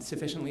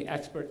sufficiently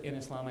expert in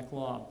Islamic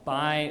law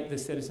by the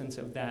citizens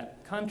of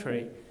that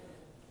country,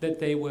 that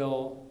they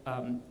will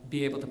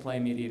be able to play a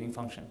mediating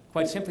function.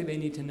 Quite simply, they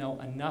need to know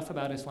enough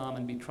about Islam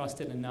and be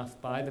trusted enough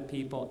by the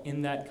people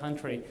in that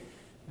country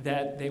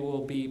that they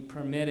will be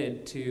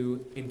permitted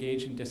to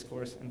engage in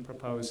discourse and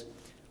propose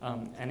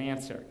an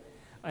answer.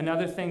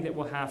 Another thing that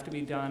will have to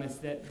be done is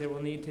that there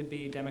will need to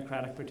be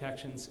democratic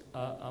protections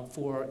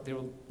there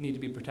will need to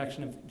be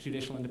protection of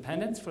judicial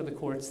independence for the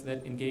courts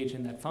that engage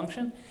in that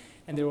function,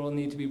 and there will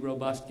need to be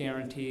robust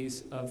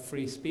guarantees of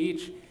free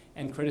speech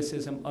and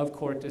criticism of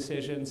court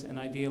decisions, and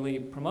ideally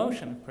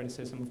promotion of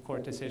criticism of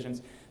court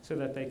decisions, so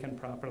that they can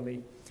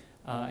properly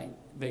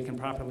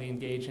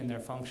engage in their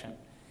function.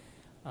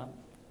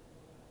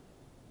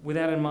 With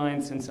that in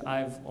mind, since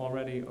I've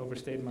already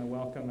overstayed my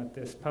welcome at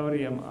this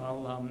podium,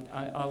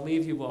 I'll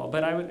leave you all.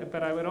 But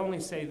I would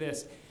only say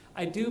this: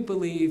 I do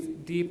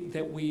believe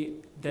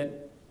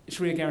that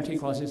Sharia guarantee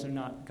clauses are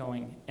not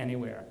going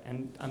anywhere,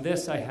 and on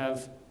this I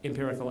have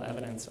empirical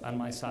evidence on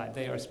my side.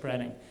 They are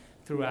spreading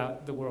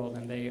throughout the world,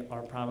 and they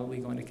are probably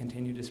going to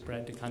continue to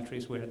spread to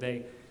countries where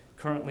they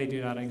currently do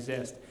not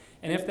exist.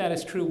 And if that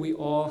is true, we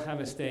all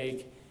have a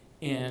stake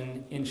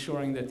in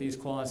ensuring that these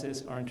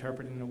clauses are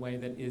interpreted in a way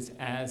that is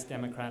as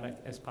democratic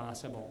as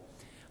possible.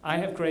 I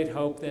have great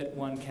hope that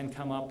one can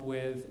come up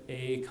with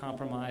a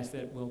compromise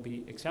that will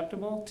be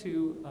acceptable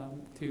to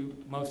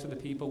most of the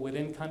people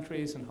within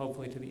countries, and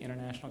hopefully to the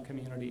international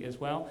community as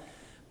well.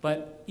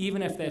 But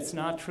even if that's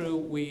not true,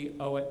 we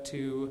owe it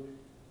to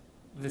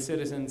the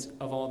citizens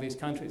of all these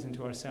countries and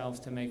to ourselves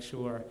to make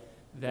sure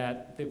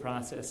that the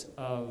process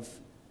of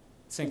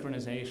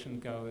synchronization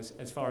goes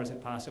as far as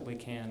it possibly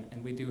can,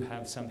 and we do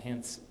have some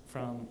hints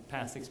from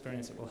past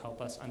experience that will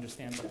help us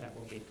understand what that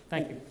will be.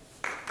 Thank you.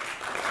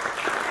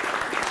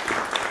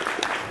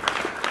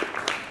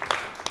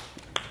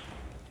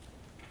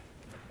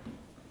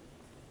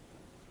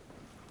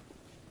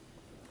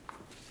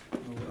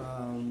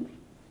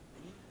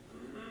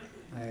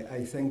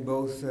 I thank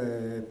both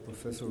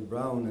Professor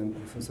Brown and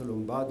Professor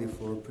Lombardi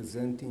for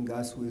presenting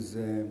us with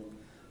a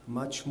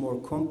much more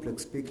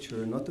complex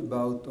picture, not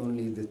about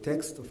only the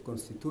text of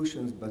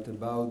constitutions, but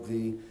about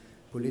the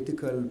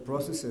political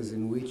processes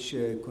in which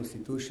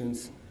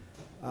constitutions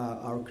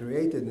are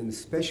created, and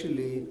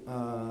especially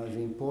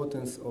the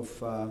importance of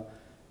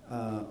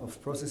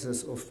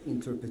processes of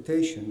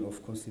interpretation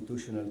of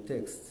constitutional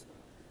texts.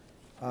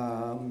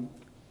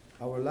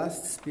 Our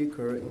last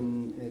speaker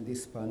in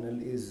this panel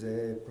is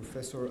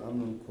Professor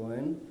Amnon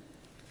Cohen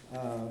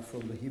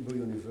from the Hebrew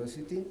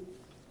University.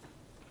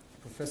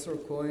 Professor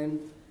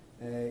Cohen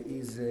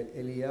is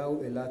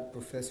Eliyahu Elat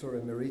Professor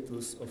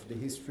Emeritus of the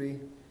History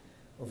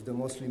of the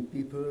Muslim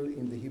People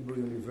in the Hebrew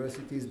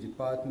University's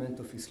Department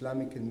of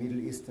Islamic and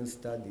Middle Eastern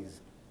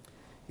Studies.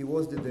 He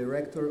was the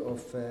director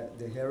of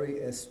the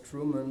Harry S.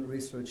 Truman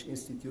Research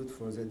Institute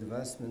for the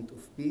Advancement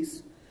of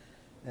Peace.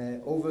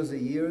 Over the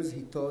years,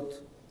 he taught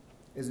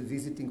as a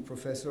visiting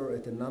professor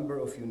at a number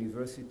of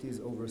universities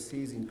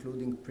overseas,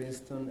 including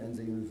Princeton and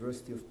the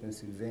University of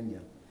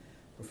Pennsylvania.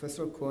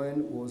 Professor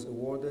Cohen was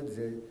awarded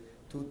the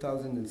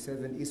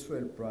 2007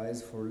 Israel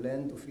Prize for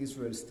Land of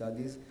Israel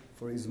Studies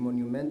for his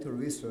monumental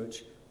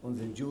research on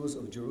the Jews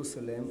of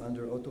Jerusalem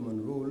under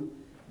Ottoman rule,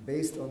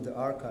 based on the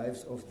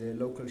archives of the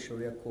local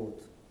Sharia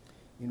court.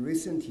 In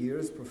recent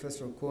years,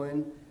 Professor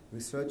Cohen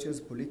researches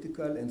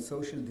political and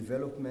social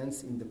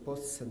developments in the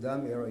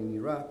post-Saddam era in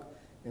Iraq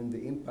and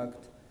the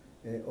impact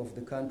of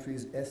the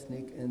country's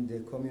ethnic and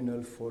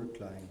communal fault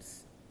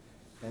lines.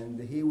 And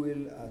he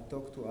will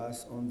talk to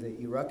us on the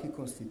Iraqi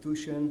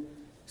constitution,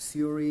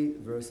 theory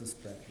versus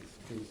practice.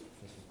 Please,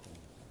 Professor Cohen.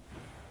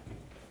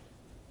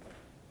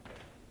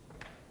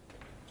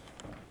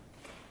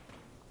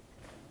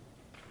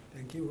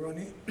 Thank you,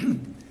 Ronnie.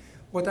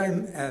 What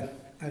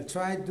I'll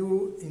try to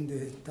do in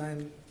the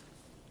time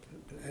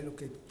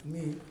allocated to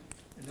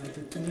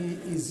me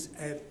is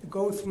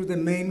go through the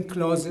main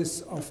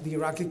clauses of the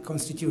Iraqi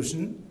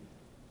constitution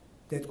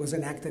that was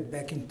enacted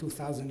back in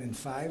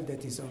 2005,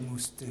 that is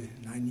almost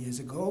 9 years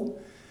ago,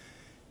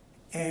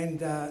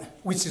 and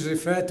which is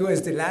referred to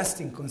as the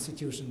lasting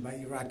constitution by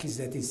Iraqis.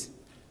 That is,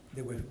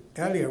 there were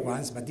earlier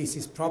ones, but this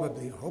is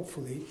probably,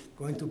 hopefully,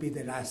 going to be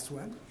the last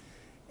one.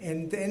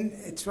 And then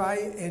try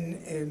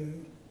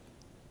and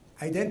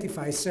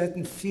identify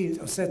certain fields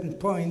or certain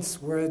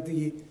points where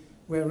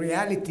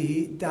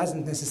reality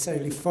doesn't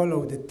necessarily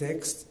follow the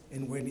text,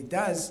 and when it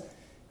does,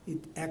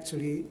 it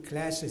actually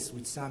clashes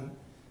with some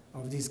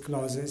of these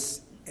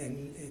clauses.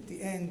 And at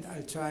the end,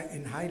 I'll try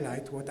and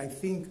highlight what I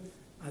think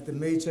are the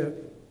major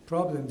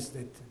problems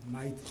that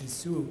might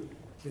ensue,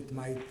 that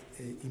might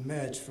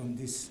emerge from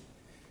this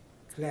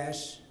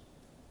clash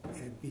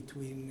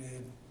between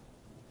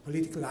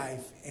political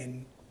life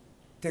and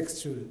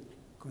textual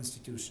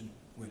constitution.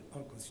 Well,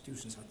 all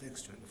constitutions are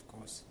textual, of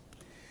course.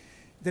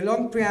 The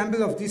long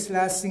preamble of this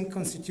lasting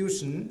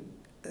constitution,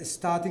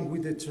 starting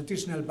with the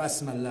traditional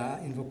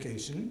Basmallah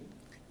invocation,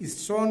 is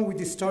strewn with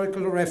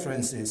historical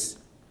references,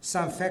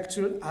 some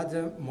factual,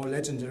 other more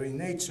legendary in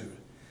nature,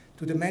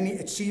 to the many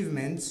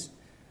achievements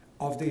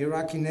of the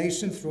Iraqi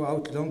nation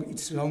throughout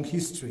its long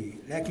history,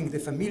 lacking the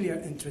familiar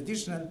and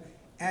traditional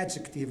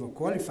adjective or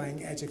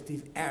qualifying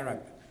adjective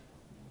Arab.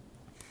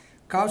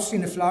 Couched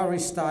in a flowery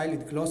style,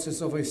 it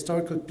glosses over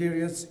historical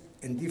periods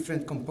and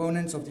different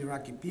components of the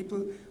Iraqi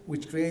people,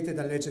 which created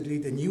allegedly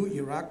the new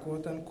Iraq,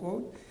 quote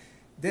unquote,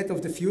 that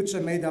of the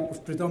future made up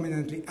of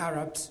predominantly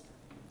Arabs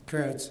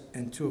Kurds,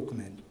 and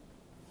Turkmen.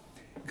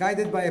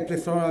 Guided by a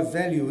plethora of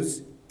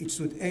values, it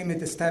should aim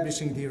at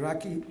establishing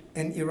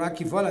an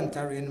Iraqi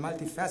voluntary and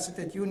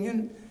multifaceted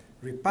union,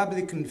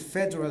 Republican,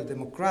 federal,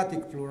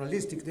 democratic,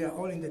 pluralistic, they are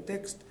all in the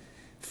text,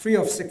 free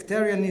of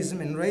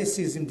sectarianism and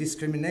racism,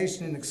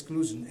 discrimination and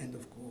exclusion, end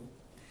of quote.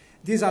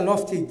 These are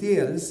lofty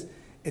ideals,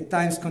 at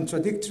times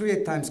contradictory,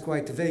 at times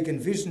quite vague and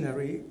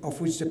visionary, of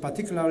which the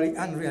particularly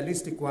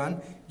unrealistic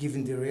one,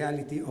 given the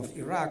reality of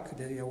Iraq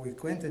that we are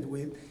acquainted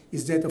with,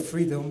 is that of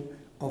freedom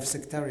of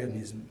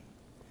sectarianism.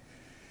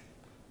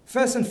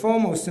 First and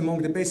foremost,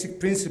 among the basic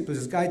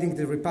principles guiding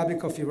the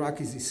Republic of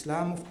Iraq is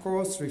Islam, of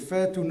course,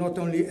 referred to not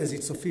only as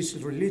its official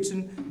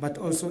religion, but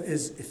also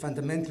as a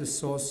fundamental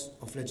source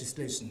of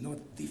legislation, not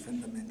the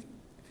fundamental.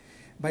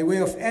 By way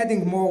of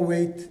adding more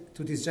weight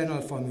to this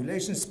general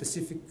formulation,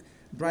 specific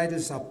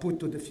bridles are put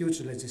to the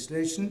future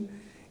legislation.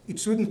 It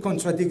shouldn't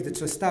contradict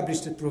the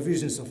established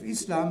provisions of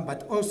Islam,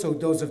 but also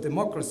those of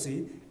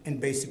democracy and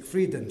basic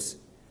freedoms.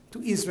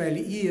 To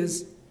Israeli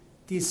ears,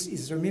 this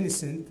is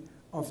reminiscent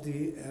of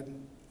the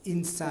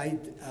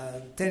inside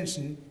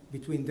tension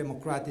between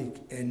democratic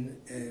and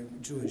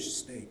Jewish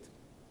state.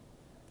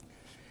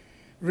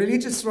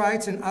 Religious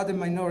rights and other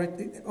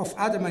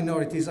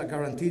minorities are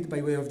guaranteed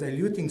by way of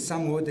diluting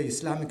somewhat the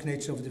Islamic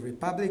nature of the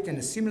Republic, and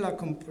a similar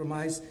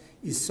compromise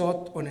is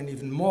sought on an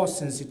even more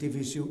sensitive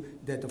issue,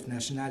 that of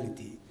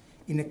nationality.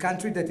 In a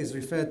country that is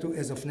referred to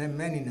as of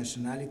many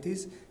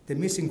nationalities, the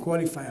missing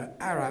qualifier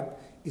Arab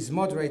is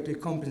moderately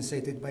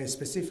compensated by a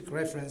specific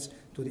reference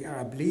to the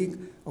Arab League,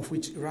 of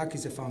which Iraq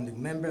is a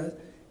founding member,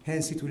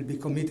 hence it will be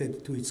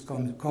committed to its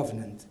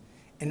covenant.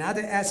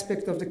 Another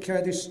aspect of the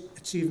Kurdish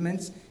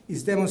achievements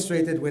is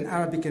demonstrated when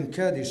Arabic and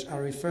Kurdish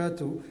are referred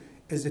to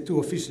as the two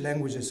official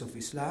languages of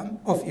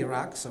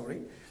Iraq.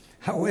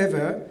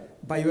 However,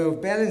 by way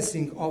of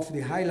balancing off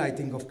the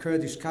highlighting of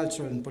Kurdish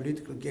cultural and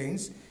political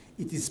gains,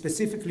 it is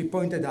specifically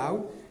pointed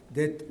out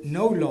that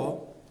no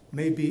law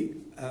may be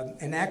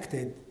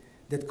enacted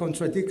that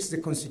contradicts the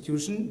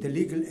Constitution, the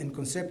legal and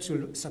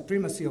conceptual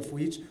supremacy of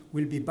which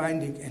will be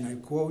binding, and I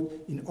quote,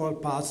 in all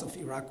parts of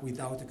Iraq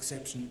without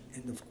exception,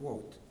 end of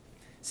quote.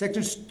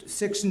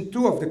 Section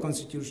 2 of the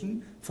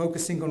Constitution,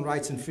 focusing on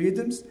rights and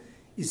freedoms,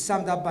 is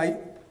summed up by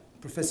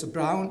Professor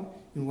Brown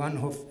in one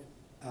of,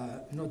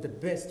 not the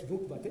best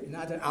book, but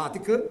another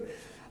article.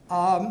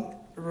 I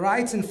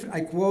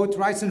quote,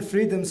 rights and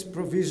freedoms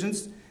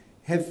provisions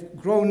have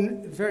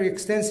grown very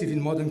extensive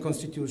in modern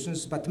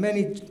constitutions, but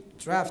many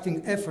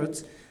drafting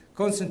efforts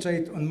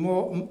concentrate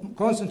more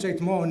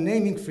on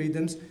naming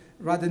freedoms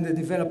rather than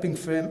developing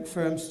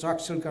firm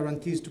structural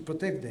guarantees to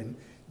protect them.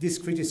 This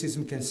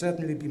criticism can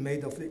certainly be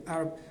made of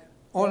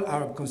all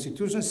Arab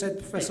constitutions, said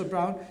Professor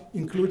Brown,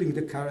 including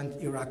the current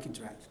Iraqi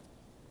draft.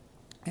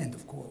 End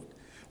of quote.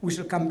 We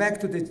shall come back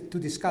to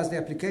discuss the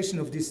application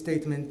of this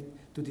statement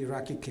to the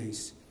Iraqi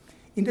case.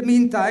 In the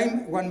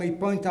meantime, one may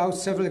point out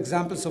several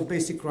examples of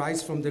basic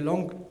rights from the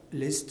long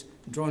list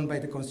drawn by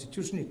the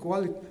Constitution,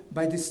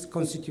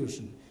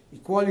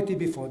 equality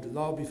before the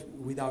law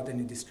without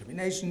any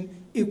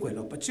discrimination, equal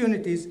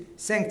opportunities,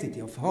 sanctity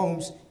of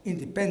homes,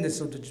 independence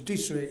of the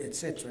judiciary,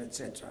 etc.,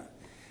 etc.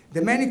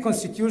 The many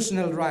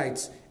constitutional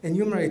rights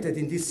enumerated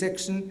in this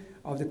section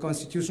of the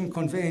Constitution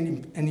convey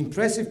an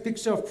impressive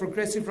picture of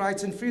progressive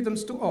rights and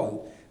freedoms to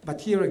all,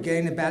 but here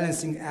again a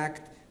balancing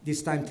act,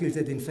 this time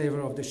tilted in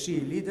favor of the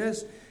Shi'i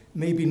leaders,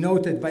 may be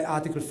noted by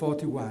Article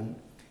 41.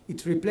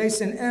 It replaced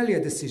an earlier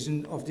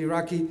decision of the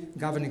Iraqi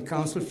Governing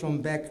Council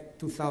from back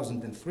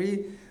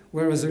 2003,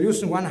 where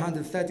Resolution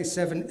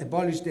 137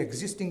 abolished the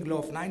existing law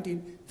of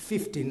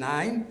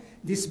 1959.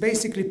 This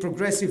basically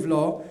progressive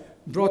law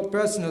brought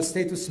personal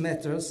status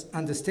matters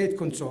under state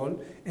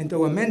control, and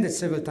though amended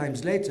several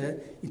times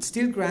later, it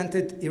still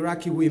granted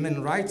Iraqi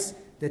women rights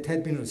that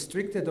had been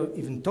restricted or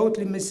even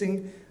totally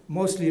missing,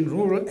 mostly in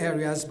rural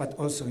areas, but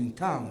also in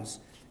towns.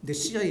 The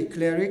Shi'i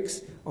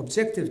clerics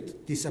objected to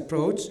this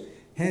approach,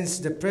 hence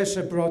the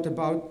pressure brought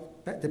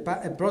about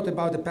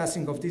the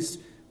passing of this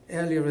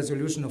earlier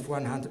resolution of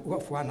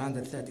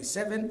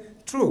 137.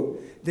 True,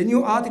 the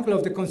new article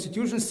of the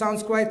Constitution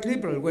sounds quite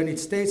liberal when it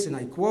states, and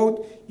I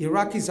quote,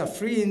 Iraqis are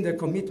free in their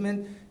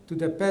commitment to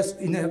the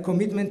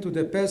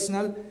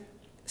personal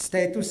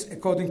status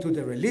according to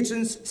their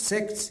religions,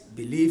 sects,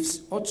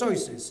 beliefs, or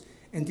choices,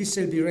 and this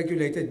shall be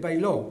regulated by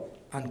law,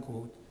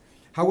 unquote.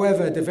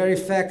 However, the very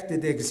fact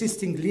that the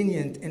existing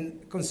lenient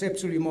and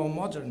conceptually more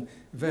modern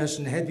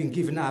version had been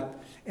given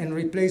up and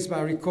replaced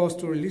by recourse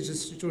to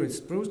religious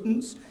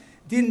jurisprudence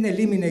didn't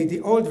eliminate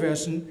the old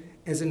version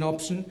as an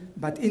option,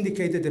 but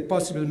indicated a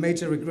possible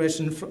major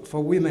regression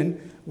for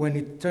women when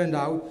it turned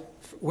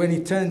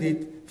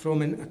it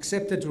from an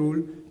accepted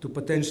rule to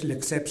potential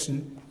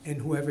exception.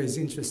 And whoever is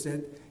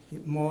interested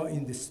more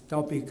in this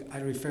topic, I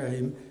refer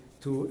him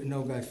to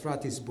Noga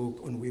Efrati's book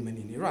on women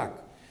in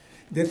Iraq.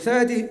 The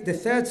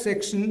third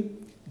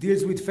section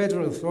deals with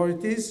federal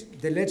authorities.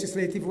 The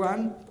legislative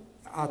one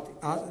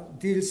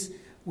articles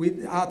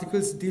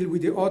deal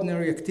with the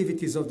ordinary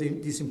activities of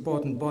this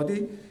important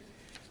body.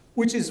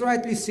 which is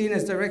rightly seen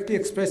as directly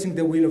expressing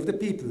the will of the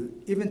people,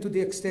 even to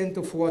the extent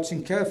of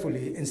watching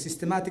carefully and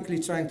systematically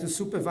trying to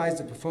supervise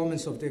the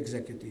performance of the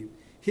executive.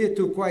 Here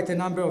too, quite a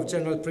number of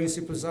general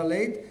principles are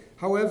laid.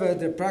 However,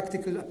 their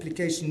practical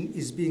application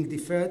is being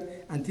deferred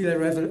until a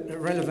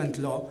relevant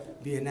law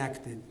be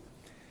enacted.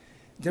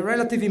 The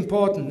relative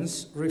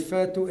importance,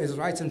 referred to as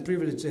rights and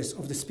privileges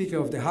of the Speaker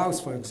of the House,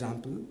 for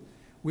example,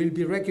 will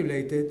be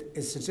regulated,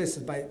 as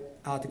suggested by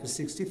Article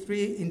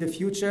 63. In the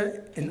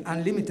future, an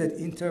unlimited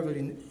interval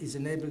is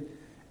enabled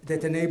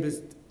that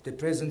enables the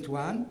present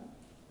one,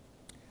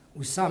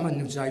 Usama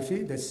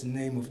Nujaifi, that's the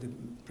name of the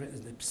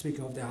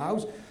Speaker of the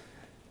House,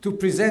 to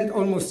present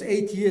almost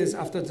 8 years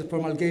after the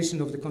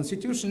promulgation of the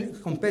Constitution a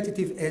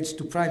competitive edge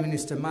to Prime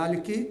Minister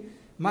Maliki,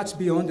 much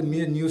beyond the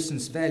mere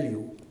nuisance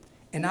value.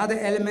 Another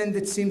element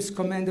that seems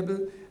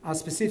commendable are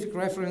specific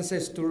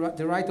references to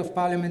the right of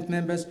Parliament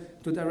members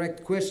to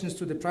direct questions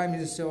to the Prime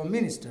Minister or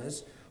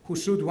ministers, who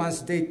should, once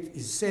date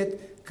is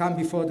set, come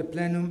before the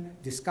plenum,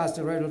 discuss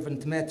the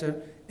relevant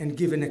matter, and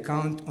give an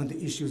account on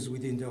the issues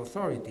within the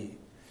authority.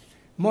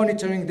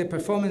 Monitoring the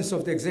performance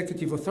of the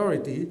executive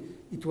authority,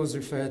 it was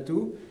referred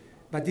to,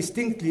 but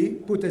distinctly,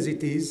 put as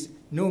it is,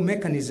 no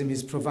mechanism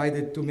is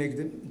provided to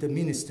make the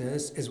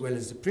ministers, as well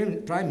as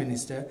the Prime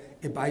Minister,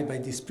 abide by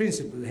this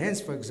principle.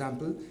 Hence, for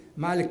example,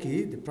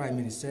 Maliki, the Prime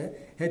Minister,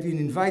 had been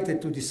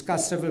invited to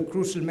discuss several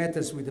crucial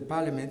matters with the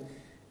Parliament.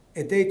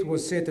 A date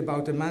was set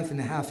about a month and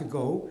a half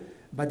ago,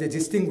 but the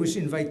distinguished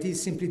invitee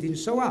simply didn't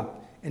show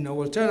up, and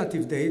no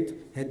alternative date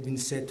had been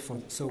set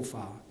for so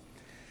far.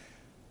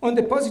 On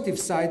the positive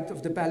side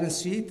of the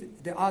balance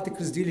sheet, the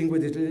articles dealing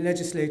with the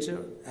legislature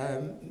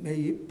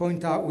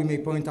we may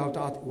point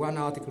out one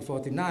Article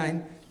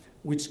 49,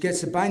 which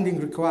gets a binding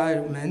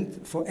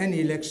requirement for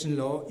any election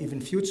law, even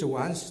future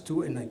ones,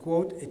 to, and I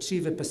quote,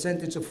 achieve a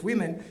percentage of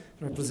women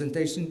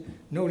representation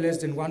no less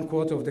than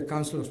 1/4 of the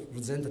Council of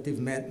Representative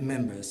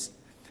members.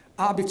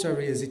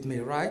 Arbitrary as it may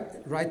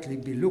rightly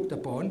be looked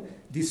upon,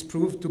 this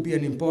proved to be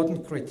an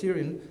important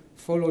criterion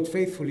followed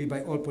faithfully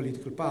by all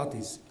political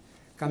parties.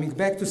 Coming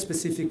back to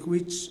specifics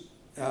which,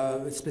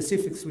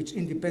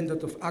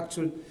 independent of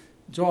actual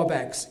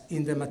drawbacks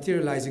in the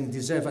materializing,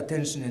 deserve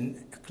attention and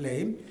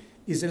acclaim,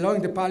 is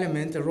allowing the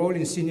Parliament a role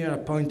in senior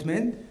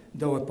appointment,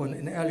 though upon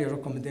an earlier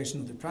recommendation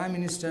of the Prime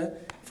Minister,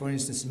 for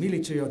instance,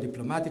 military or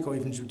diplomatic or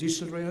even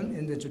judicial realm,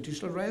 in the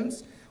judicial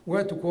realms,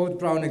 where, to quote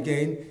Brown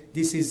again,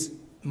 this is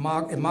a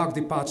marked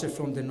departure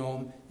from the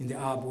norm in the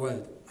Arab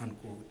world,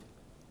 unquote.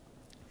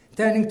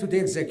 Turning to the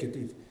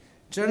executive,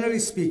 generally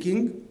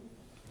speaking,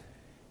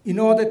 in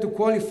order to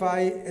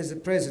qualify as a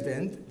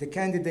president, the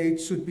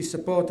candidate should be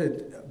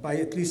supported by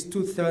at least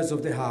 2/3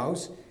 of the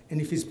House,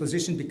 and if his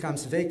position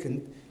becomes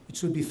vacant, it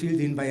should be filled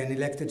in by an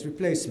elected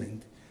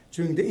replacement.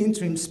 During the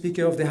interim,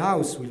 Speaker of the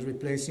House will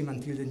replace him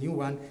until the new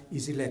one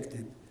is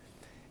elected.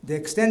 The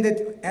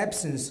extended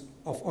absence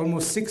of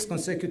almost 6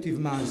 consecutive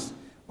months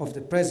of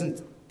the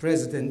present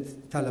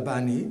President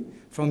Talabani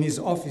from his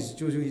office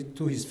due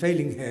to his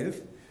failing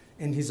health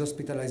and his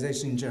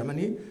hospitalization in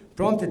Germany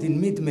prompted in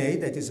mid-May,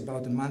 that is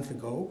about a month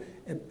ago,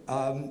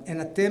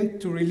 an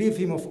attempt to relieve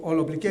him of all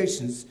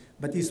obligations,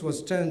 but this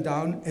was turned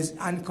down as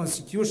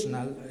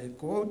unconstitutional,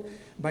 quote,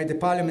 by the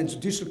Parliament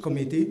Judicial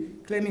Committee,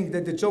 claiming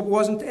that the job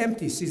wasn't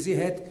empty, since he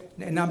had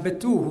a number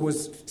 2 who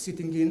was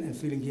sitting in and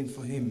filling in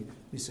for him,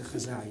 Mr.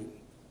 Khazai.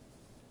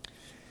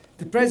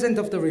 The President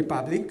of the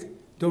Republic,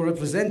 though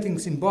representing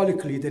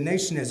symbolically the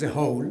nation as a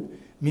whole,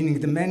 meaning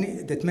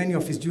that many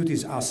of his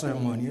duties are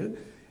ceremonial,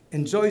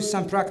 enjoys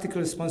some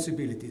practical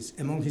responsibilities.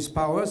 Among his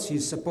powers, he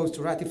is supposed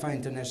to ratify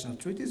international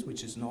treaties,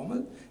 which is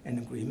normal, and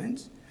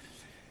agreements.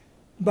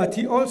 But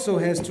he also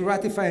has to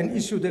ratify and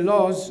issue the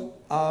laws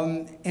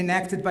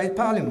enacted by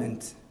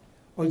Parliament.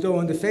 Although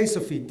on the face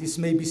of it, this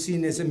may be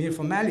seen as a mere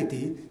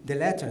formality, the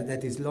latter,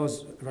 that is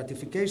laws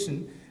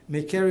ratification,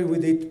 may carry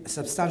with it a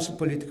substantial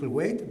political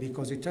weight,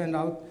 because it turned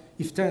out,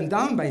 if turned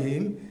down by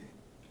him,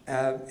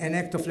 an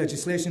act of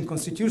legislation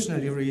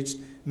constitutionally reached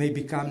may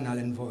become null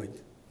and void.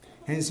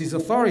 Hence, his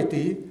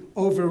authority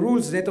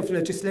overrules that of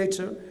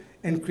legislature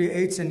and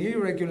creates an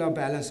irregular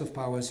balance of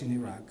powers in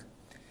Iraq.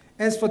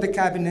 As for the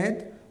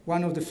cabinet,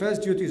 one of the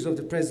first duties of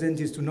the president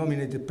is to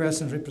nominate the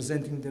person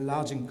representing the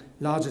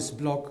largest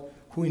bloc,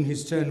 who in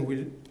his turn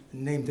will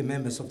name the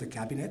members of the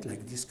cabinet,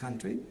 like this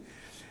country.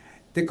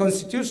 The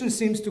Constitution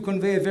seems to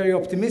convey a very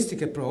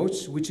optimistic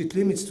approach, which it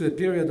limits to a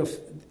period of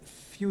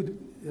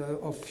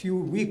few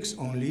weeks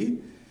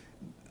only.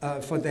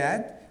 For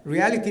that,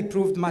 reality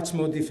proved much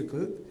more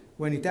difficult,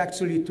 when it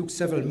actually took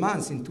several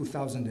months in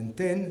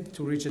 2010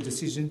 to reach a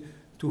decision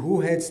to who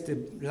heads the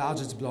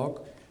largest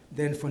bloc,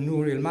 then for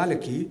Nouri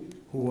al-Maliki,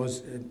 who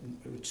was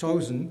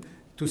chosen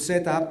to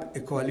set up a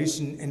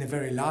coalition, and a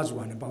very large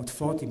one, about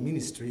 40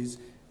 ministries,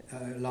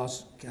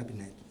 large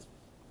cabinet,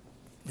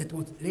 that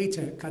was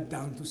later cut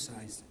down to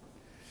size.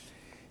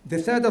 The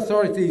third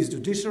authority is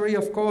judiciary,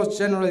 of course.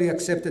 Generally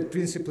accepted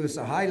principles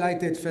are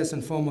highlighted, first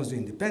and foremost the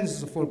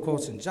independence of all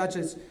courts and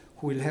judges,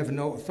 who will have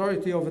no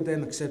authority over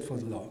them except for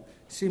the law.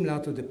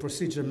 Similar to the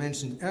procedure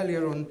mentioned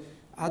earlier on,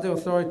 other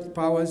authority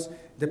powers,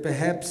 that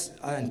perhaps,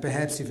 and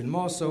perhaps even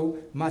more so,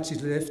 much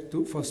is left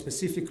for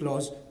specific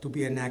laws to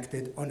be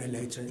enacted on a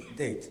later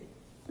date.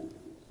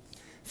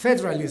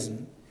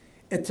 Federalism,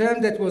 a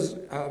term that was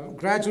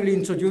gradually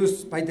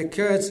introduced by the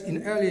Kurds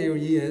in earlier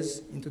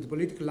years into the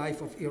political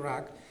life of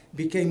Iraq,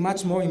 became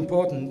much more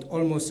important,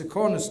 almost a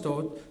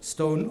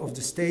cornerstone of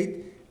the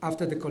state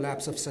after the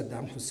collapse of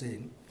Saddam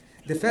Hussein.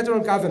 The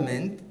federal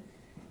government,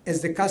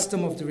 as the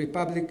custodian of the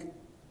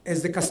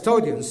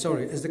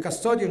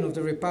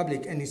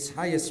republic and its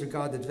highest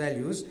regarded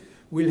values,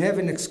 will have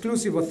an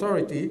exclusive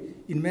authority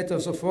in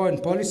matters of foreign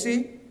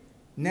policy,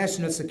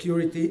 national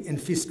security, and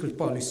fiscal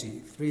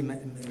policy, three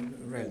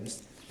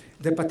realms.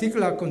 The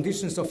particular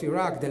conditions of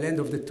Iraq, the land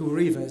of the two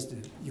rivers, the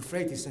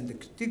Euphrates and the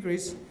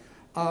Tigris,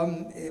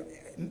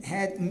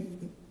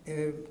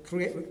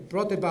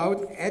 brought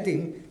about,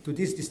 adding to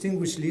this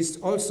distinguished list,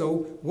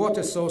 also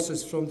water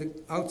sources from the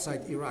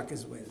outside Iraq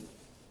as well.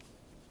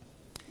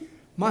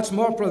 Much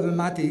more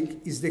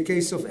problematic is the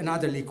case of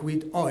another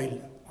liquid,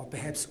 oil, or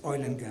perhaps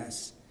oil and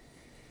gas,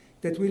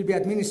 that will be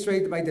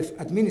administered by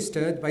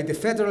the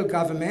federal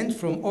government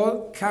from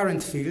all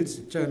current fields,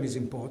 the term is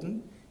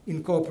important,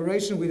 in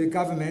cooperation with the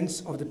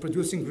governments of the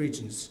producing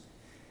regions.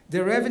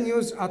 The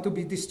revenues are to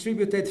be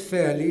distributed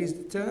fairly, is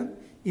the term,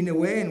 in a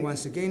way, and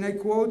once again I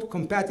quote,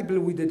 compatible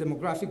with the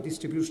demographic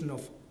distribution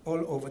of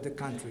all over the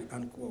country,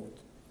 unquote.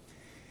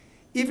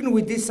 Even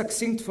with this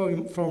succinct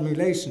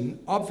formulation,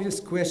 obvious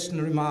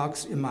question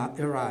remarks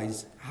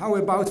arise. How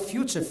about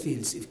future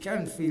fields? If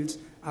current fields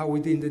are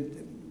within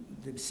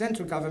the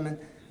central government,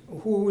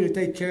 who will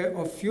take care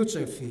of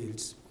future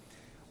fields?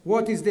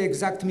 What is the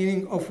exact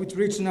meaning of with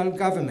regional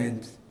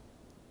government?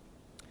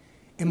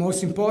 A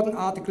most important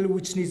article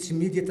which needs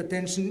immediate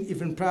attention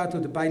even prior to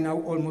the by now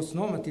almost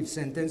normative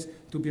sentence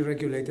to be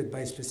regulated by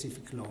a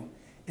specific law.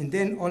 And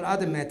then all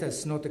other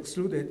matters not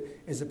excluded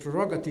as a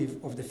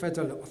prerogative of the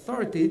federal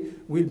authority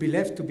will be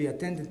left to be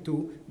attended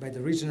to by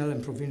the regional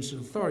and provincial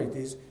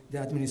authorities, the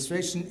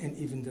administration, and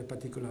even the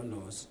particular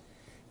laws.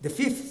 The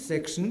fifth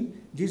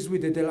section deals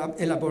with the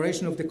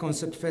elaboration of the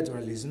concept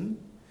federalism,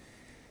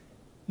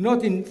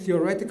 not in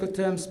theoretical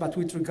terms, but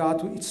with regard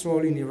to its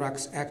role in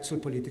Iraq's actual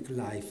political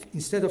life.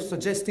 Instead of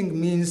suggesting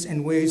means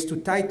and ways to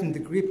tighten the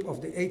grip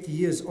of the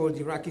 80-year-old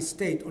Iraqi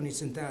state on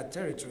its entire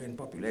territory and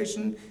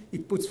population,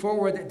 it puts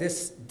forward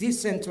this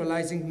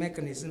decentralizing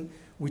mechanism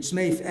which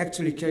may, if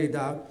actually carried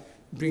out,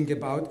 bring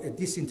about a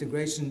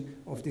disintegration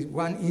of the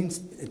one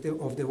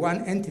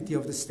entity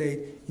of the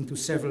state into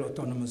several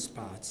autonomous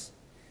parts.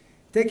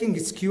 Taking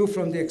its cue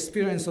from the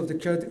experience of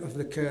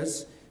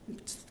the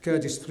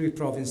Kurdish three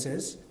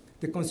provinces,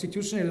 the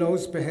constitutional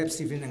laws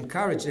perhaps even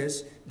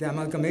encourages the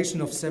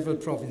amalgamation of several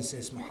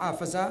provinces,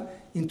 muhafaza,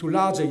 into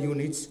larger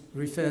units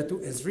referred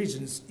to as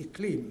regions,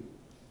 iqlim.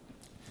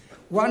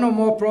 One or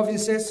more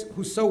provinces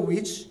who so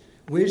wish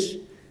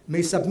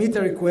may submit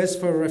a request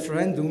for a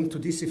referendum to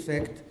this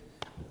effect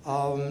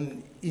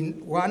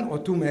in one or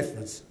two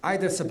methods,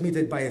 either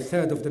submitted by a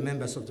third of the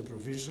members of the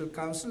provincial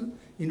council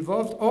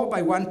involved or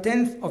by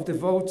 1/10 of the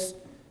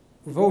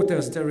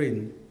voters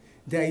therein.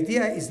 The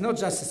idea is not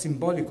just a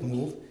symbolic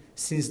move,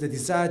 since the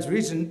desired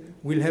region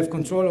will have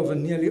control over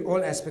nearly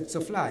all aspects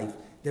of life.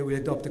 They will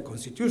adopt a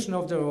constitution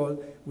of their own,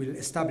 will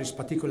establish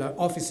particular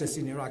offices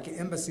in Iraqi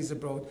embassies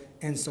abroad,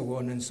 and so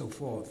on and so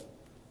forth.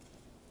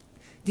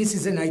 This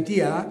is an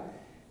idea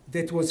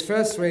that was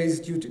first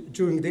raised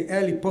during the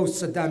early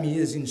post-Saddam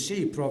years in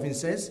Shi'i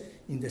provinces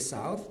in the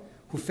south,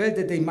 who felt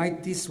that they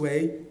might this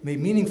way may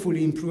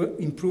meaningfully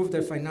improve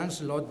their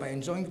financial lot by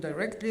enjoying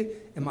directly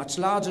a much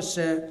larger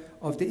share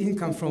of the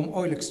income from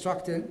oil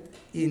extracted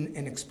in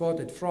and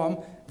exported from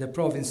the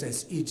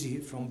provinces, e.g.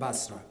 from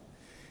Basra.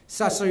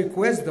 Such a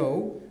request,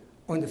 though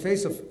on the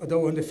face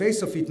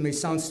of it may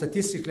sound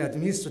statistically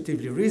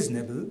administratively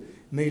reasonable,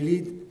 may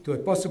lead to a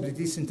possible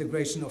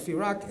disintegration of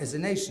Iraq as a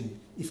nation,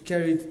 if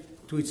carried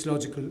to its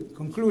logical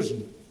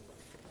conclusion.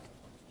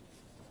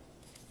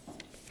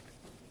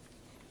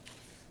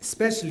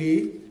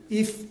 Especially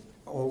if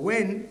or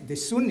when the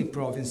Sunni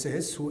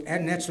provinces, who are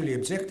naturally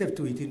objective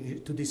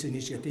to this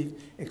initiative,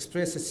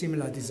 express a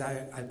similar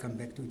desire. I'll come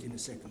back to it in a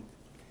second.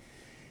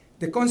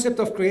 The concept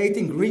of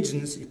creating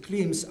regions,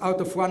 iqlims, out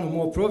of one or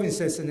more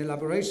provinces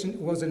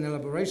was an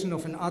elaboration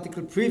of an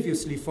article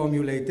previously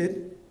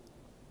formulated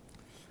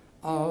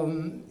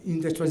in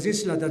the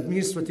Transitional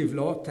Administrative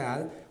Law,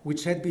 TAL,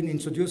 which had been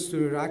introduced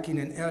to Iraq in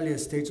an earlier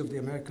stage of the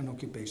American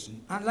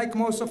occupation. Unlike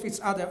most of its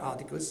other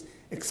articles,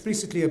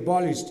 explicitly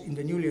abolished in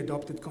the newly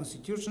adopted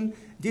Constitution,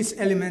 this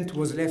element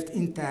was left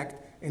intact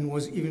and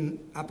was even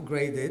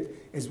upgraded,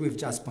 as we've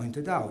just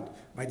pointed out.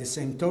 By the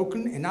same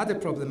token, another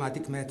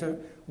problematic matter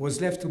was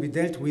left to be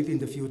dealt with in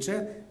the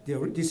future.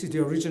 This is the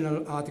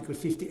original Article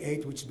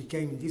 58, which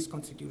became in this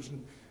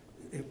Constitution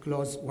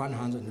Clause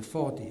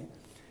 140.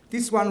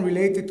 This one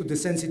related to the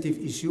sensitive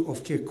issue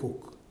of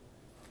Kirkuk.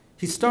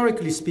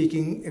 Historically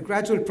speaking, a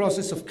gradual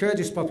process of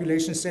Kurdish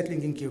population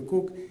settling in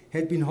Kirkuk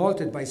had been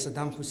halted by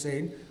Saddam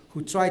Hussein,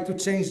 who tried to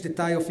change the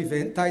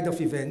tide of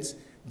events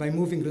by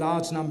moving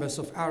large numbers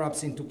of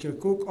Arabs into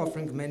Kirkuk,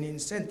 offering many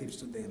incentives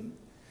to them.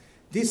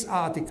 This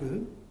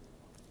article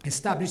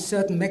established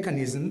certain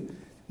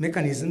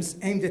mechanisms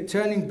aimed at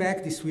turning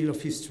back this wheel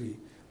of history,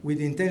 with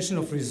the intention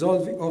of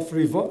resolving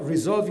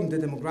the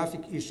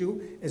demographic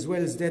issue as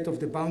well as that of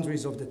the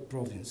boundaries of the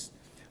province.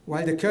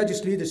 While the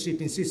Kurdish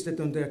leadership insisted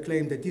on their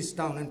claim that this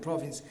town and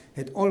province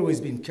had always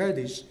been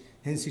Kurdish,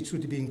 hence it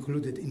should be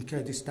included in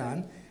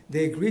Kurdistan,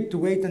 they agreed to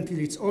wait until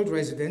its old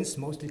residents,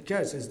 mostly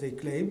Kurds as they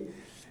claim,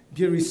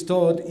 be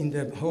restored in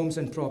their homes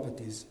and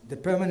properties. The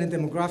permanent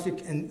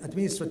demographic and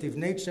administrative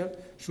nature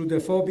should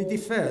therefore be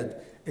deferred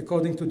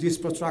according to this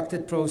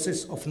protracted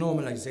process of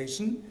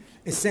normalization.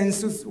 A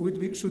census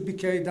should be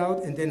carried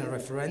out and then a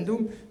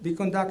referendum be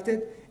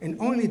conducted, and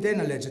only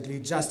then allegedly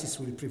justice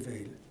will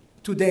prevail.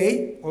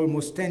 Today,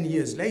 almost 10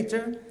 years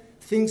later,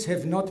 things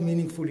have not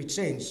meaningfully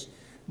changed.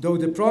 Though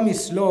the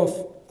promised law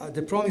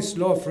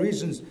of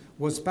regions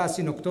was passed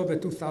in October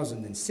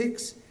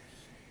 2006,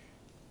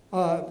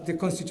 the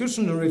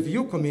Constitutional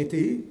Review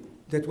Committee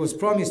that was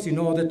promised in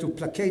order to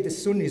placate the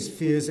Sunnis'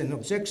 fears and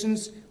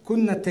objections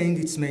couldn't attain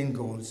its main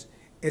goals.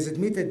 As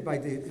admitted by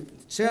the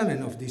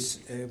chairman of this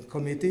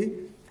committee,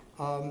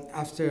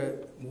 after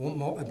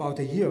about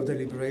a year of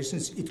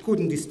deliberations, it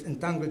couldn't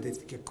disentangle the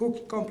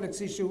Kirkuk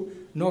complex issue,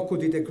 nor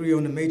could it agree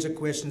on the major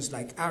questions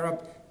like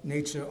Arab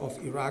nature of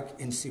Iraq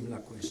and similar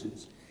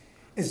questions.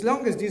 As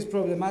long as these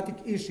problematic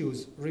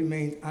issues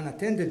remain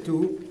unattended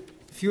to,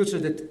 future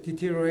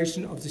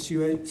deterioration of the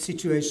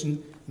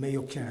situation may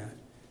occur.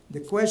 The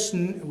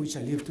question, which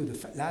I leave to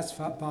the last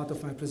part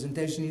of my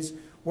presentation, is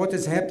what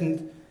has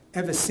happened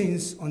ever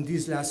since on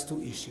these last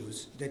two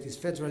issues, that is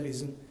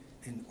federalism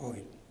and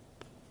oil.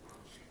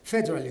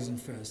 Federalism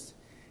first.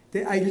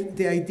 The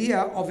idea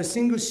of a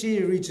single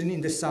Shia region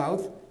in the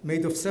south,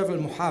 made of several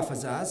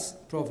muhafazas,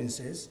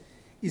 provinces,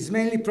 is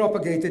mainly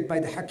propagated by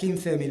the Hakim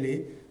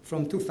family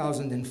from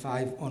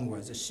 2005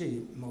 onwards, a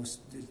Shia,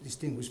 most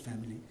distinguished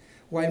family.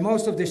 While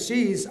most of the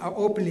Shias are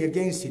openly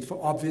against it for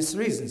obvious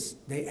reasons,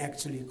 they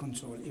actually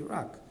control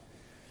Iraq.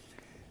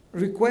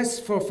 Requests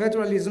for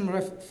federalism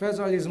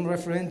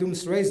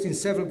referendums raised in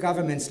several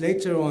governments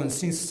later on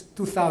since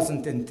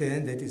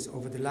 2010, that is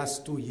over the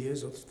last 2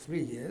 years or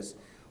 3 years,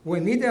 were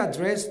neither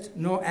addressed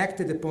nor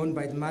acted upon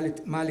by the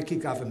Maliki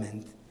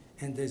government,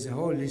 and there's a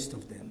whole list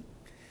of them.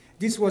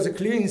 This was a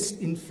clear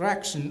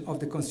infraction of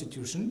the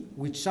Constitution,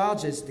 which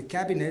charges the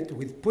cabinet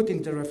with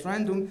putting the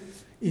referendum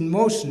in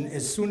motion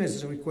as soon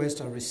as the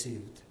requests are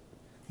received.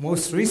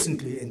 Most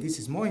recently, and this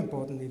is more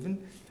important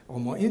even, or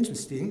more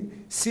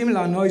interesting,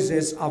 similar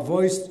noises are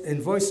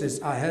voices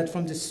are heard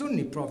from the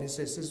Sunni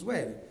provinces as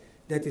well.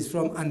 That is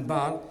from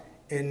Anbar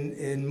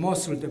and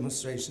Mosul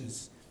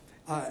demonstrations.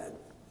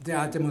 There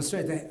are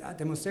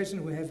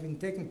demonstrations which have been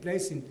taking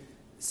place in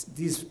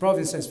these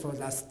provinces for the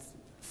last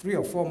 3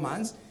 or 4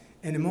 months,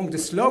 and among the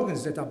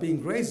slogans that are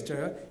being raised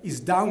there is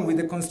 "Down with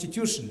the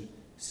Constitution,"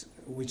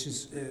 which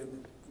is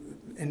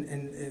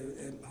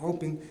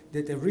hoping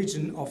that a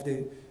region of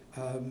the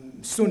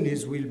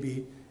Sunnis will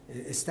be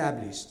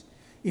established.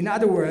 In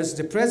other words,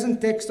 the present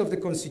text of the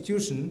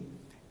Constitution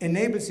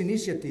enables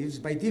initiatives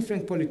by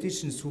different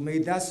politicians who may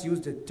thus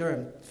use the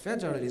term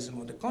federalism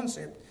or the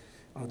concept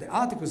or the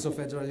articles of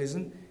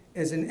federalism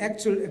as an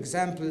actual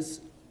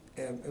examples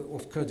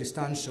of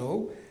Kurdistan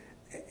show,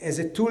 as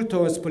a tool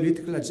towards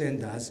political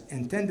agendas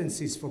and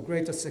tendencies for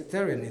greater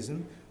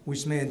sectarianism,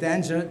 which may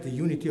endanger the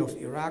unity of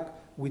Iraq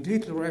with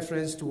little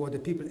reference to what the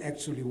people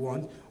actually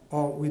want,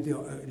 or with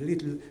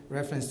little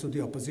reference to the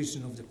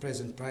opposition of the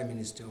present Prime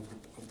Minister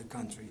of the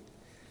country.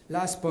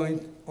 Last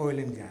point, oil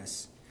and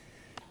gas.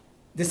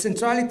 The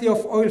centrality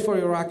of oil for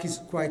Iraq is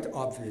quite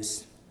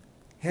obvious.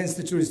 Hence,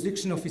 the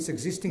jurisdiction of its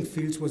existing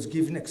fields was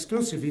given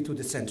exclusively to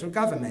the central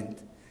government.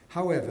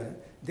 However,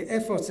 the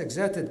efforts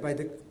exerted by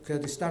the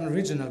Kurdistan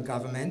regional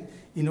government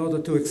in order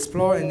to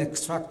explore and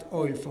extract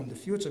oil from the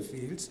future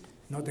fields,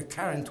 not the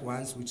current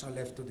ones which are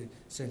left to the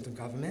central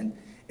government,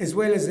 as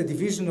well as the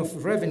division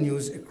of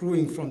revenues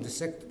accruing from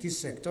this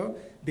sector,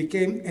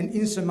 became an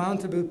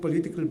insurmountable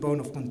political bone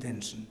of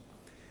contention.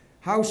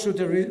 How should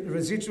the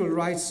residual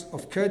rights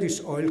of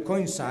Kurdish oil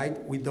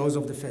coincide with those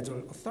of the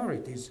federal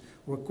authorities?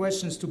 Were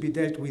questions to be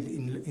dealt with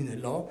in a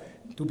law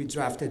to be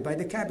drafted by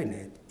the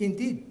cabinet.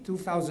 Indeed,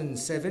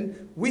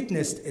 2007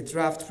 witnessed a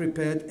draft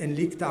prepared and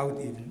leaked out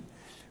even,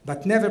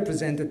 but never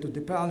presented to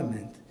the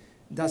parliament,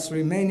 thus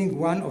remaining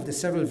one of the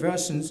several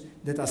versions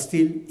that are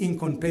still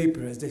ink on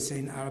paper, as they say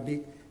in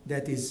Arabic,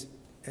 that is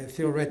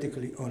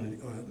theoretically only,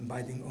 or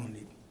binding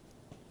only.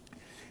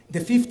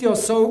 The 50 or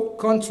so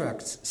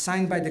contracts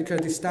signed by the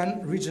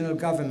Kurdistan regional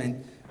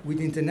government with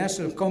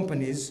international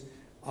companies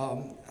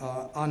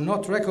are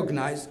not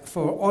recognized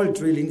for oil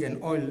drilling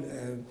and oil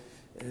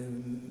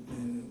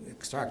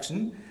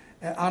extraction,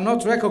 are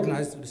not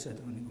recognized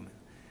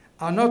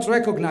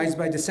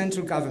by the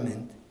central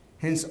government.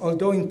 Hence,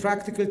 although in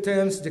practical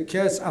terms the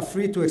Kurds are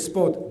free to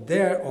export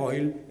their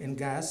oil and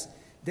gas,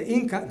 the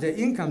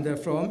income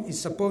therefrom is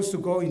supposed to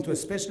go into a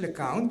special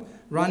account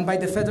run by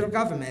the federal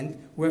government,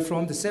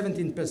 wherefrom the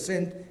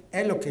 17%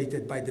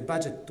 allocated by the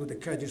budget to the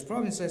Kurdish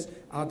provinces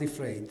are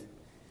defrayed.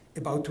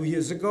 About 2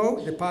 years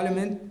ago, the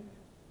parliament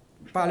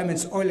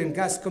Parliament's Oil and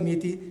Gas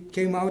Committee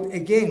came out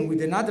again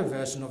with another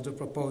version of the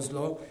proposed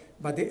law,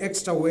 but the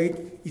extra weight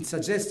it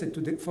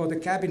suggested for the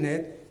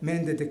cabinet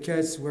meant that the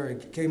Kurds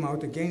came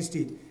out against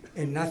it,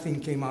 and nothing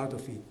came out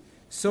of it.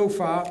 So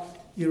far,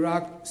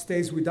 Iraq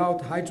stays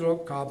without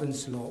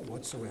hydrocarbons law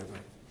whatsoever.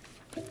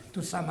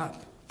 To sum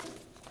up,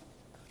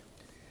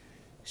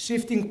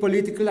 shifting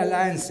political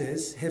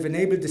alliances have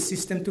enabled the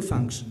system to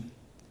function.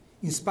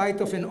 In spite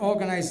of an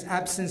organized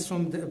absence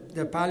from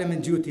the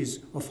parliament duties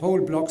of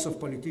whole blocks of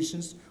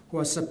politicians who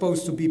are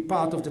supposed to be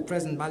part of the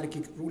present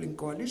Maliki ruling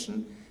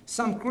coalition,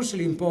 some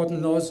crucially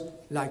important laws,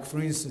 like for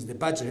instance the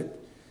budget,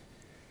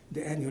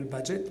 the annual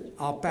budget,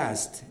 are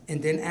passed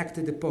and then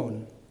acted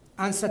upon.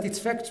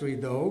 Unsatisfactory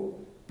though,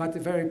 but a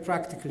very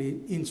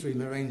practically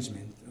interim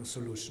arrangement or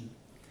solution.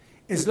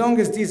 As long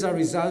as these are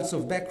results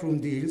of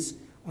backroom deals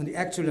on the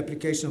actual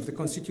application of the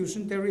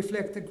Constitution, they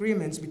reflect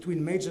agreements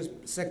between major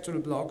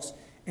sectoral blocks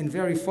and a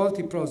very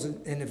faulty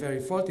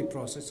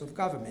process of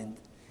government.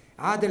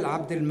 Adel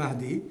Abdel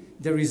Mahdi,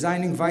 the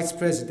resigning vice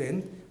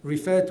president,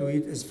 referred to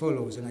it as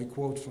follows, and I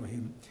quote from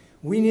him: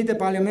 "We need a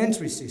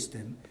parliamentary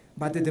system,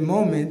 but at the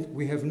moment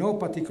we have no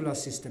particular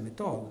system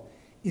at all.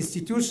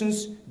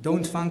 Institutions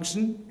don't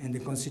function and the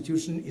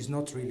Constitution is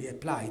not really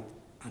applied,"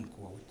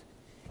 unquote.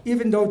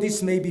 Even though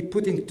this may be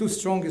putting too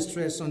strong a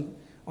stress on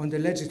the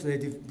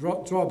legislative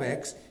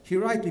drawbacks, he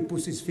rightly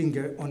puts his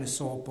finger on a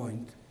sore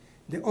point.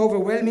 The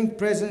overwhelming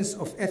presence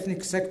of ethnic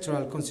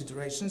sectoral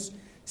considerations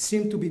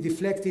seem to be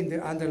deflecting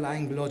the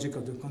underlying logic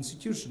of the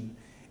Constitution,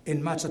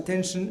 and much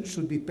attention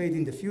should be paid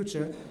in the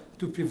future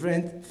to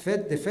prevent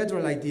the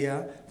federal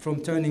idea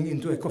from turning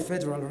into a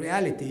co-federal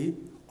reality,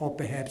 or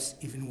perhaps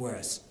even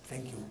worse.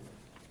 Thank you.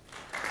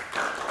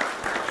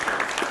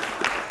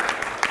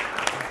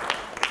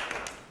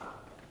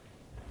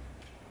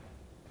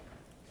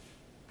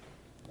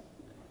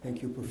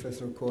 Thank you,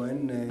 Professor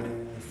Cohen.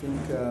 I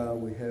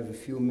think we have a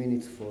few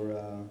minutes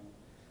for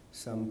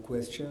some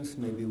questions.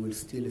 Maybe we'll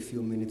steal a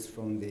few minutes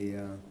from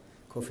the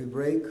coffee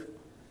break.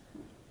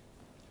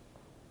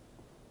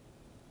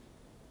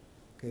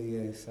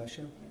 Okay,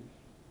 Sasha?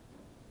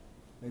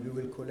 Maybe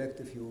we'll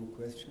collect a few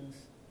questions.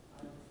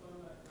 I refer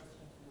my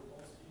question to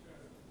all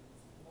speakers.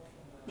 It's more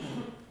from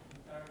a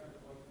comparative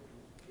point of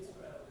view.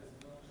 Israel is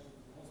not a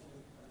Muslim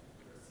country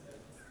per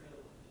se, but still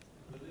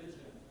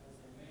religion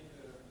as a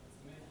major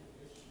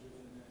issue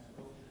in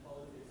local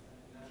politics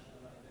and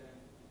national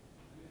identity.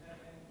 Do you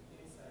have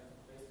any insight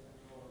based on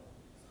your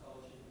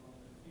scholarship on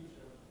the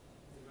future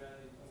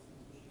Israeli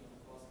constitutional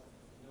process?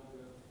 You know,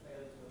 we have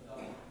failed to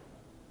adopt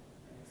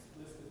an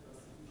explicit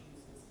constitution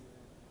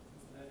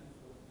since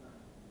 1949.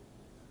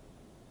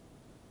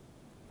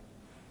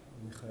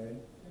 Michael?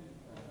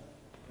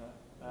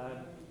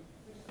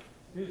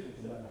 Excuse me,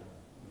 sir.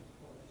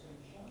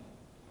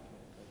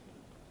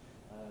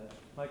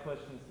 My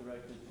question is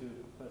directed to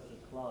Professor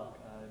Clark.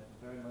 I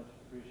very much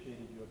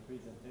appreciated your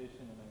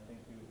presentation, and I think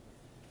you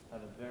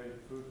have a very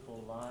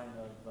fruitful line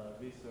of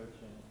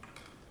researching.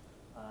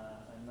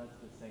 I'm not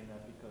just saying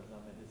that because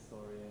I'm a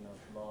historian of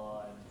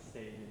law and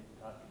stayed in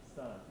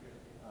Pakistan,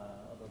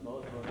 although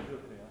both for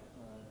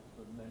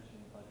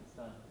mentioning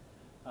Pakistan.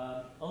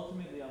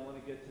 Ultimately, I want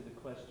to get to the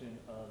question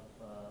of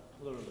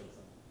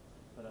pluralism,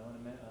 but I want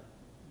to mention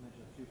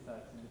a few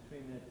facts in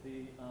between that.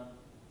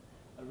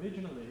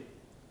 Originally,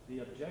 the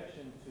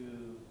objection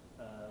to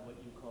what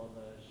you call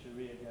the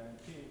Sharia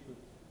guarantees was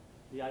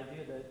the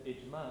idea that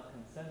ijma,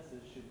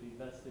 consensus, should be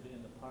vested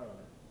in the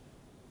parliament.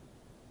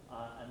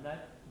 And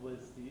that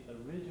was the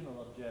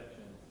original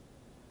objections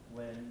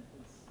when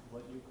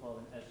what you call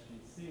an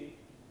SGC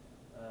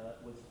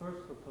was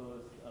first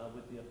proposed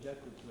with the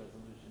objectives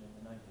resolution in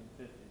the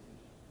 1950s,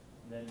 which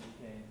then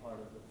became part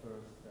of the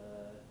first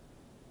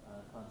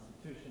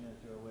Constitution, as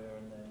you're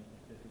aware, and then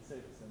 56,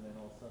 and then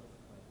all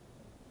subsequent.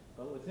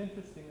 But what's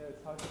interesting there,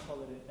 it's hard to call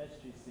it an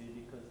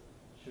SGC because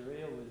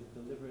Sharia was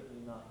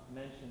deliberately not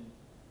mentioned.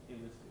 It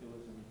was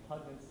a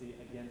repugnancy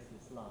against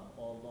Islam.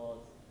 All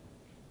laws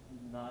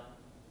not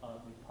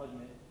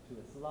repugnant to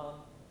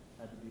Islam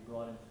had to be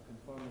brought into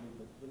conformity,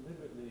 but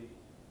deliberately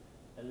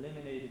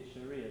eliminated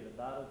Sharia. The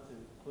battle to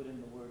put in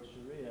the word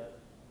Sharia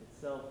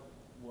itself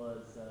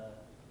was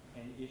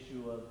an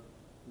issue of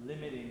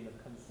limiting the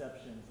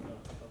conceptions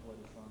of what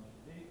Islam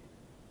should be,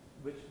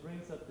 which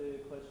brings up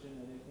the question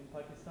that in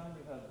Pakistan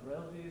you have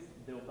Brelvis,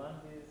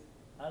 Deobandis,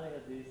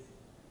 Aliyadis,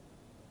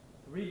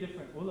 three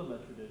different ulama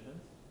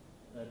traditions,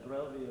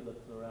 Brelvi of the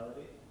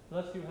plurality,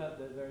 plus you have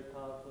the very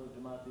powerful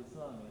Jamaat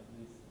Islami, at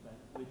least,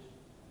 which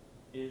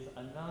is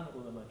a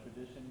non-ulama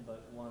tradition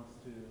but wants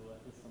to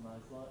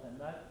Islamize law, and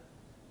that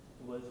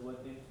was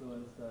what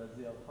influenced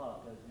Zia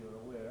al-Haq, as you're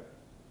aware.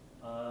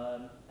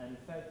 And in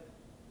fact,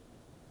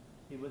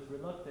 he was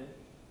reluctant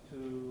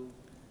to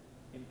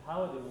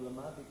empower the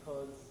ulama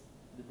because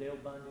the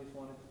Deobandis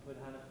wanted to put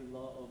Hanafi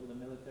law over the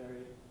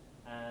military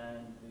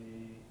and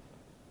the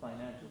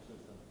financial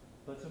system.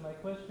 But so my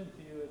question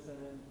to you is,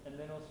 and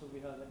then also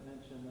we haven't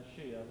mentioned the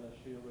Shia. The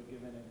Shia were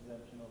given an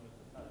exemption over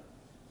the time.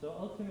 So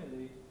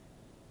ultimately,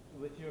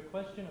 with your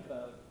question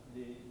about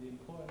the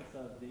importance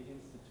of the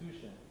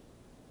institution,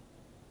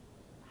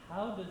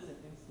 how does an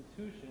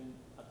institution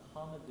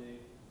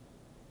accommodate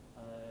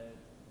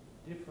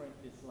different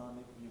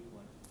Islamic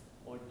viewpoints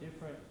or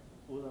different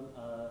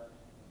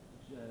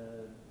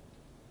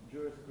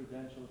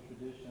jurisprudential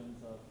traditions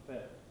of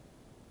fiqh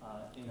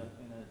in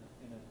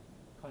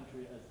a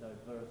country as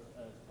diverse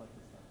as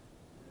Pakistan?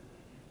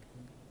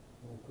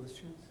 More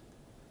questions?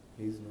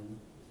 Please, Mama.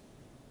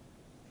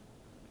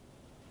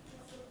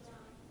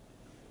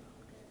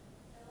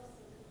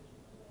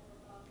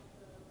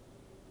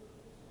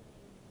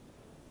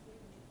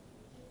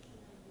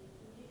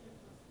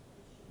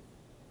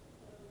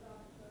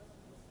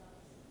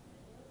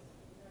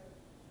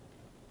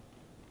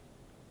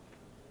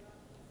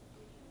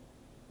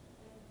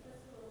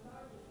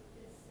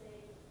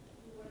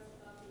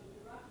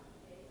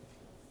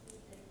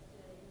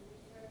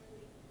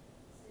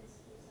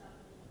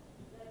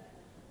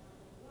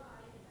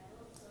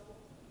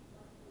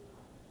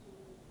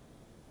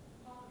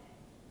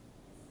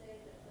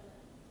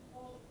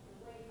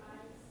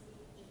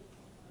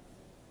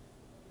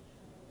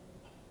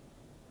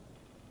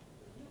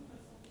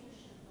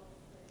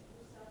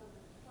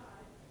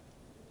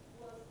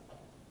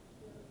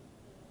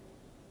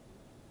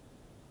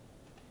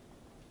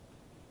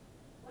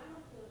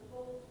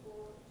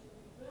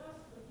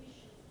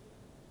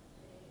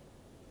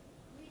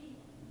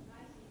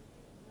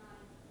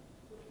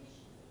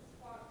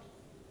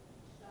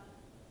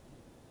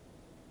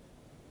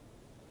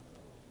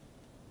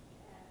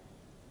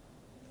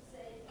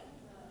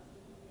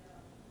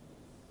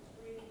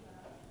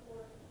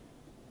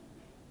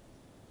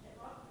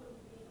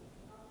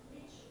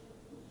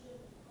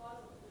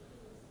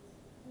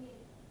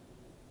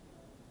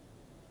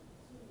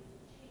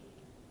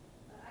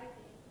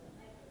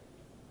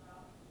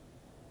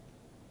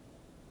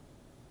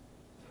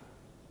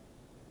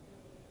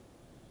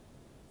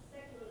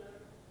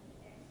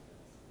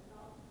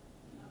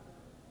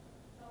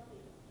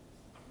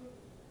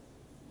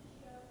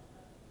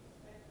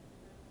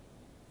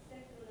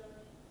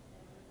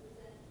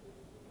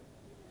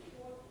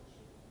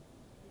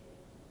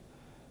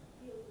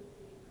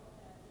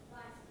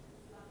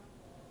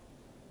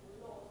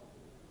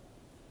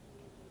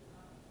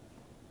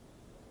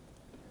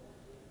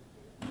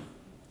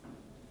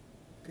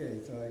 Okay,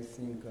 so I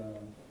think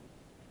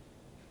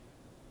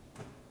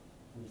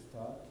we'll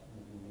start.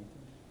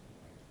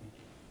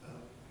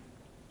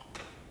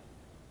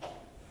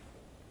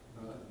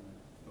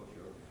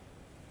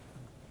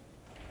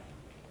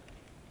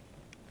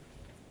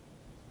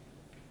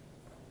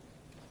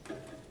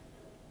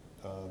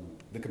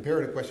 The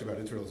comparative question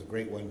about Israel is a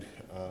great one.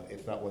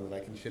 It's not one that I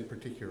can shed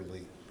particular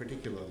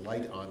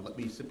light on. Let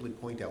me simply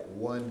point out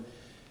one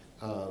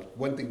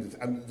thing.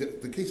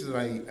 The cases that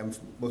I am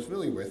most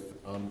familiar with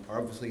are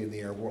obviously in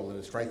the Arab world, and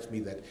it strikes me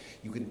that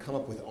you can come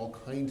up with all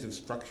kinds of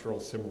structural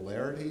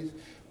similarities,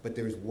 but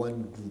there's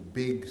one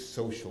big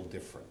social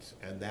difference,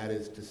 and that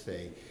is to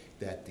say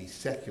that the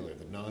secular,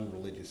 the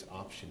non-religious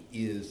option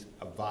is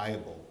a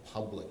viable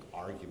public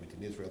argument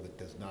in Israel that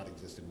does not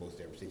exist in most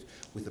Arab states,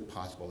 with the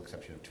possible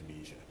exception of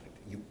Tunisia.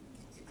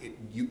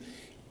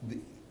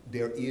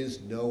 There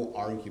is no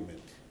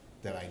argument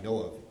that I know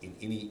of in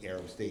any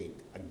Arab state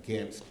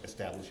against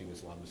establishing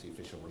Islam as the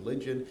official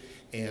religion,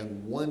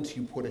 and once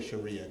you put a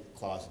Sharia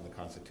clause in the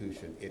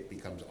Constitution, it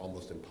becomes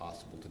almost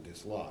impossible to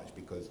dislodge,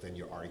 because then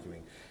you're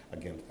arguing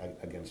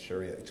against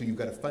Sharia. So you've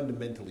got a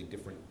fundamentally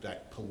different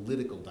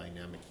political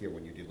dynamic here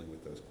when you're dealing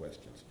with those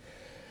questions.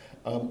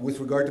 With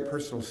regard to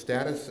personal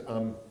status,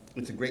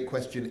 it's a great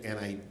question, and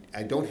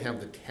I don't have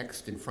the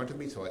text in front of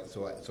me, so I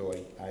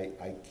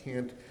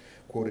can't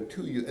quote it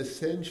to you.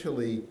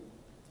 Essentially,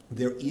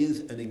 there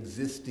is an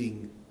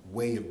existing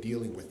way of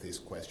dealing with this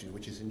question,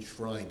 which is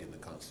enshrined in the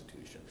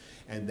Constitution,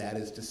 and that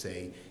is to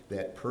say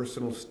that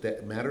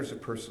matters of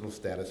personal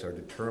status are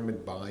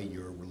determined by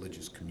your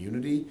religious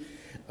community.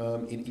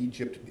 In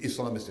Egypt,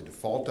 Islam is the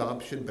default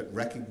option, but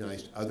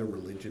recognized other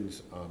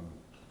religions,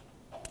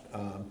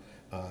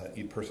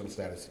 personal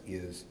status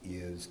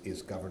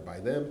is governed by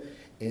them,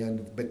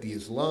 but the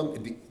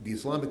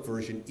Islamic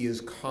version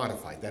is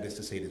codified. That is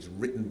to say, it is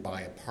written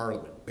by a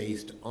parliament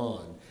based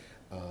on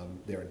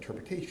their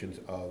interpretations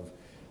of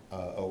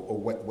or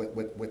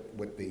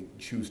what they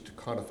choose to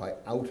codify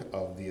out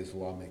of the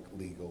Islamic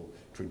legal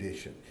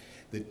tradition.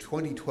 The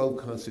 2012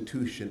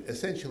 Constitution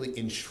essentially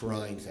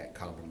enshrines that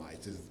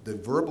compromise. The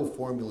verbal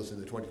formulas in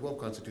the 2012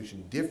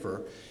 Constitution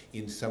differ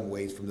in some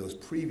ways from those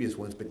previous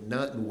ones, but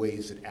not in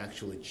ways that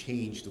actually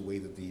change the way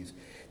that these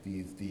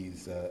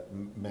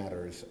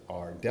matters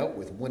are dealt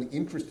with. One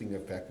interesting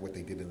effect, what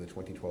they did in the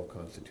 2012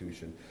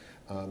 Constitution,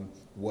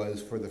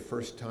 was for the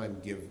first time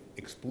give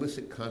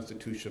explicit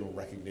constitutional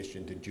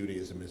recognition to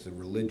Judaism as a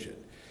religion.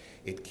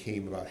 It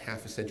came about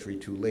half a century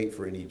too late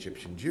for any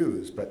Egyptian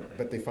Jews,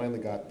 but they finally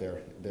got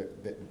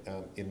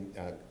in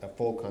a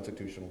full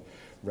constitutional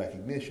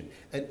recognition.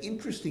 An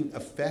interesting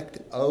effect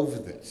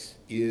of this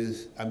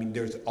is, I mean,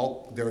 there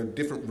are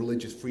different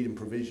religious freedom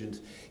provisions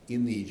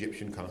in the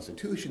Egyptian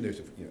Constitution. There's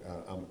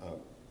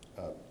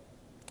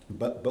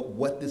But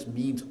what this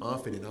means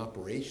often in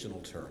operational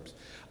terms,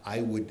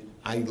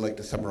 I'd like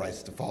to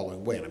summarize it the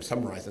following way, and I'm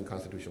summarizing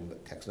constitutional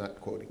text, not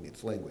quoting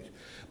its language.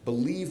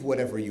 Believe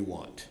whatever you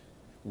want.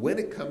 When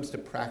it comes to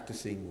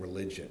practicing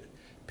religion,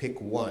 pick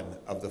one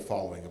of the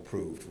following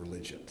approved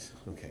religions,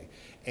 okay?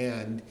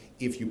 And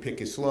if you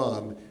pick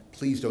Islam,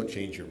 please don't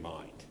change your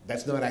mind.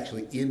 That's not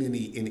actually in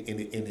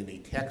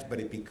any text, but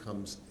it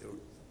becomes,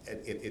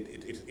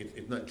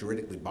 it's not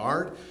juridically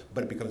barred,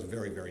 but it becomes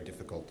very, very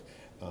difficult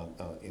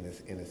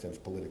in a sense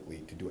politically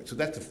to do it. So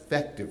that's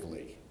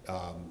effectively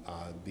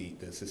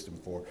the system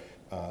for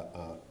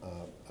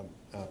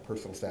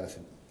personal status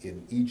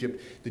in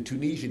Egypt. The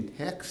Tunisian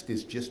text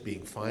is just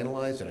being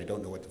finalized, and I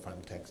don't know what the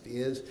final text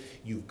is.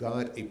 You've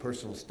got a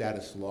personal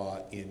status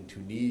law in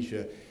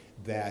Tunisia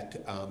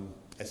that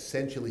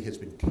essentially has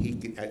been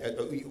taken,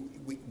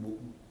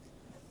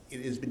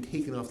 it has been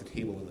taken off the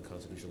table in the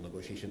constitutional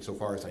negotiation, so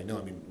far as I know.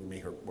 I mean, we may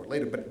hear more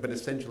later, but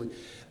essentially,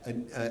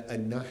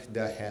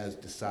 Nahda has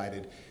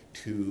decided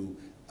to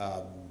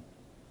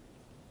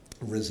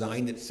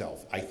resign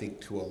itself, I think,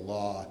 to a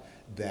law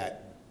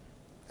that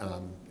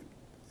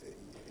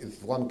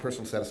Islamic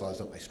personal status law is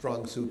not my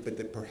strong suit, but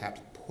that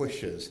perhaps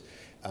pushes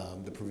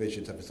the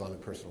provisions of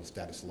Islamic personal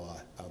status law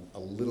a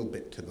little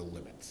bit to the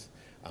limits.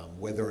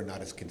 Whether or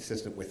not it's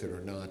consistent with it or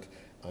not,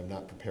 I'm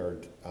not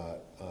prepared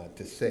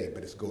to say,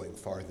 but it's going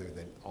farther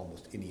than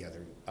almost any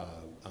other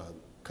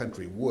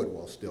country would,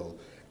 while still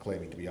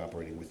claiming to be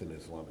operating within an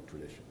Islamic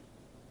tradition.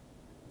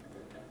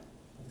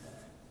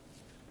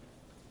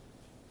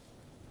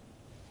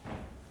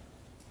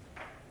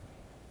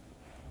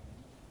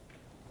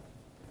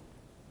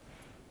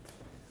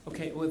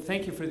 Okay, well,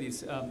 thank you for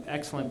these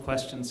excellent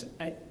questions.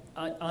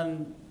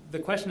 On the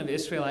question of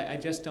Israel, I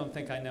just don't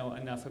think I know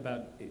enough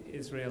about the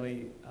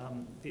Israeli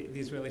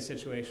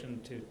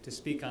situation to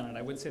speak on it.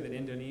 I would say that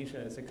Indonesia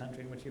is a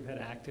country in which you've had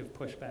active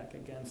pushback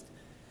against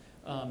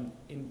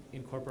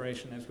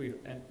incorporation,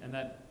 and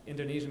that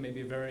Indonesia may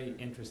be a very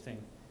interesting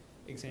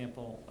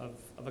example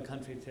of a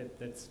country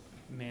that's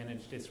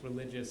managed its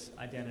religious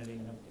identity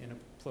in a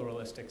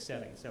pluralistic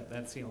setting. So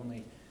that's the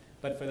only.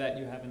 But for that,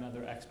 you have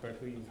another expert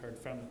who you've heard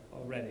from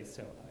already.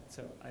 So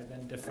I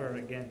then defer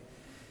again.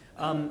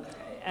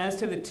 As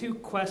to the two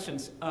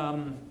questions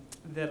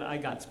that I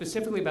got,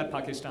 specifically about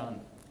Pakistan,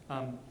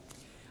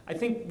 I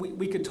think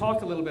we could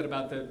talk a little bit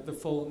about the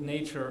full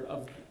nature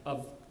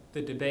of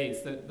the debates.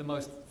 The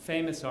most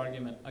famous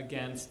argument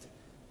against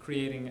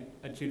creating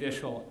a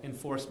judicial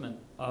enforcement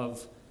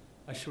of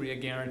a Sharia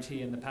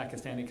guarantee in the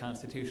Pakistani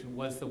constitution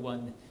was the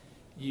one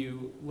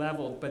you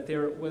leveled, but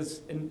there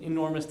was an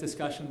enormous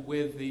discussion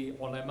with the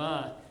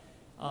ulama.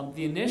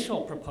 The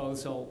initial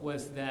proposal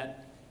was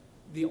that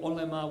the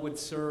ulama would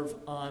serve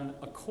on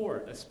a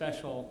court, a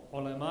special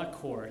ulama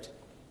court,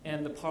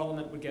 and the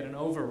parliament would get an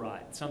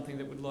override, something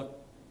that would look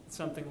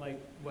something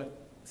like what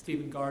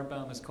Stephen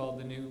Gardbaum has called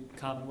the new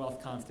Commonwealth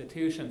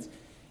constitutions.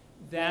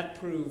 That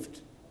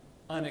proved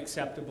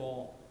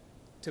unacceptable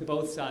to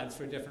both sides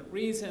for different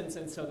reasons,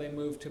 and so they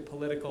moved to a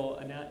political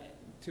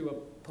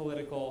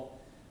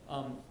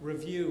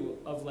review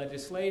of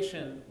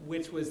legislation,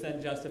 which was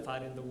then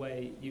justified in the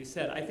way you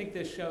said. I think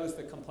this shows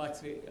the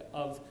complexity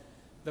of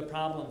the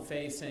problem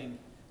facing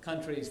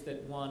countries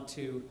that want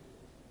to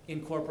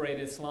incorporate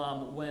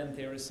Islam when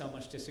there is so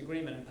much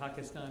disagreement, and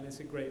Pakistan is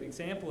a great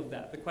example of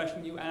that. The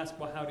question you asked,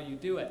 well, how do you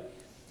do it?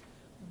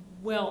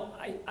 Well,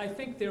 I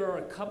think there are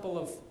a couple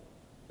of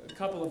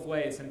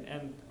ways,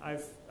 and I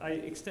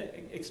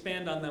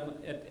expand on them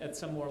at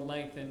some more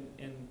length in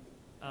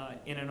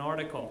an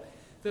article.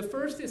 The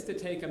first is to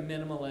take a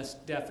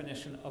minimalist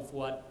definition of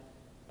what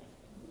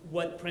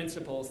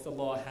principles the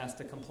law has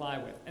to comply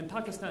with. And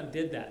Pakistan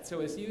did that.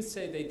 So as you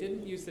say, they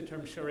didn't use the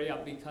term Sharia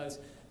because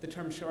the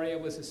term Sharia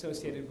was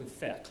associated with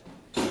fiqh.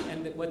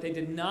 And that what they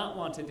did not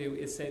want to do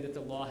is say that the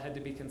law had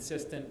to be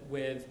consistent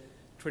with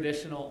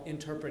traditional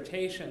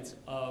interpretations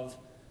of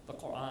the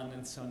Quran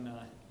and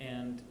Sunnah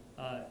and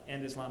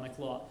Islamic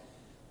law.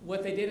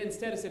 What they did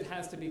instead is it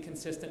has to be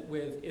consistent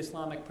with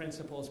Islamic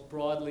principles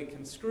broadly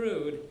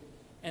construed,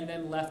 and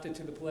then left it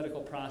to the political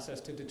process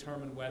to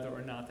determine whether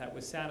or not that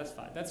was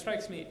satisfied. That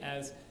strikes me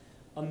as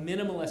a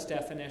minimalist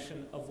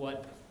definition of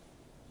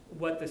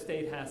what the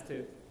state has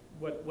to,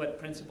 what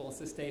principles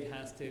the state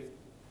has to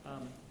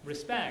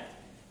respect,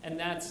 and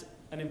that's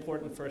an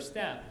important first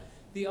step.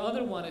 The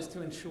other one is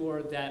to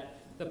ensure that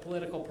the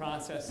political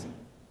process,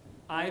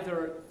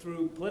 either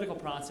through political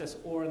process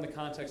or in the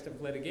context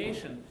of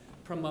litigation,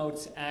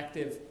 promotes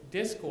active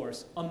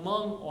discourse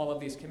among all of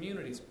these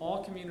communities.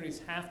 All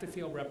communities have to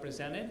feel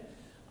represented,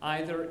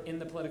 either in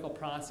the political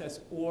process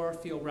or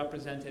feel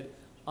represented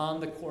on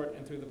the court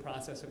and through the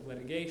process of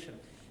litigation.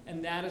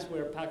 And that is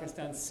where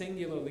Pakistan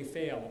singularly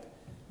failed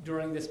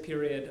during this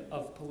period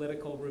of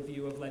political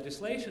review of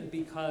legislation,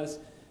 because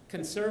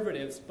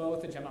conservatives,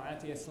 both the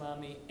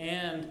Jamaat-e-Islami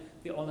and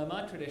the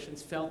ulama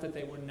traditions, felt that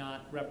they were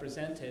not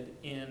represented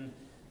in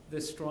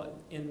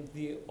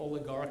the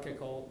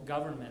oligarchical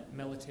government,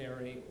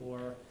 military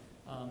or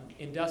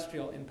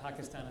industrial, in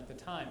Pakistan at the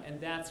time.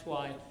 And that's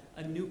why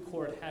a new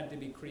court had to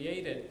be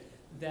created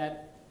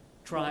that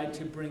tried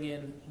to bring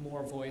in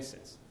more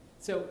voices.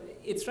 So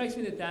it strikes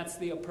me that that's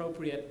the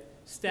appropriate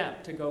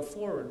step to go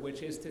forward,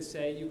 which is to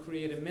say you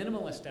create a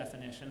minimalist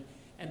definition,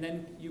 and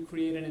then you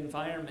create an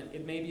environment.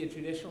 It may be a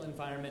judicial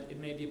environment, it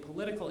may be a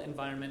political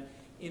environment,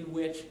 in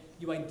which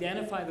you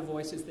identify the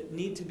voices that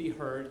need to be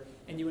heard,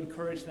 and you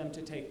encourage them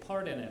to take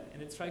part in it.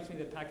 And it strikes me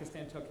that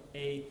Pakistan took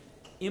an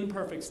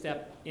imperfect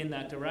step in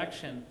that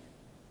direction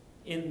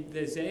in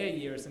the Zia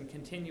years and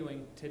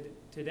continuing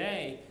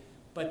today,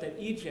 but that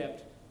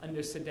Egypt,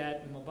 under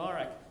Sadat and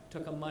Mubarak,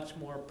 took a much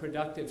more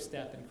productive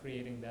step in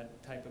creating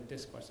that type of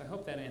discourse. I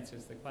hope that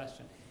answers the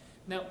question.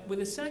 Now, with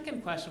the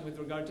second question with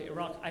regard to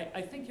Iraq,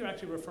 I think you're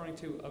actually referring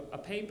to a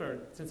paper,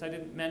 since I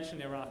didn't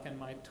mention Iraq in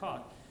my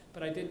talk,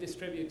 but I did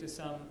distribute to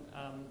some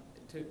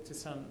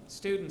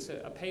students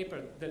a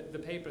paper, the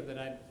paper that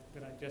I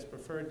just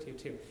referred to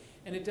too.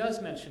 And it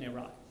does mention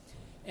Iraq.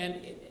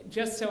 And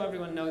just so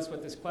everyone knows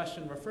what this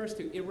question refers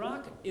to,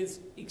 Iraq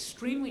is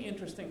extremely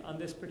interesting on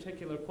this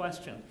particular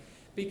question,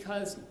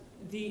 because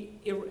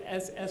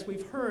as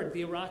we've heard,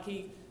 the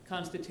Iraqi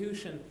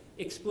constitution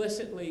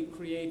explicitly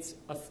creates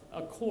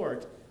a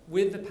court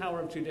with the power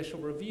of judicial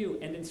review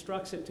and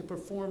instructs it to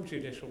perform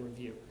judicial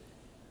review.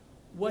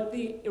 What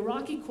the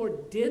Iraqi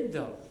court did,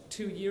 though,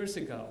 2 years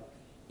ago,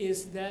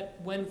 is that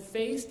when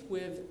faced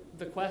with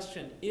the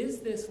question, is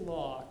this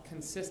law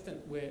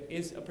consistent with,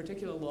 is a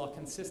particular law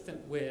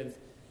consistent with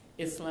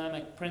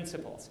Islamic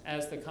principles,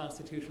 as the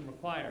Constitution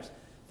requires,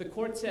 the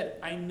court said,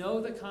 I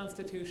know the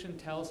Constitution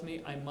tells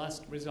me I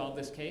must resolve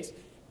this case,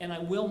 and I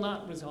will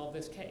not resolve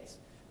this case,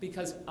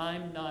 because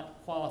I'm not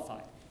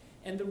qualified.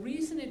 And the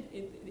reason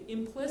it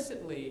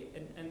implicitly,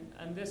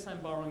 and this I'm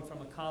borrowing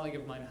from a colleague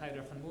of mine,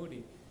 Haider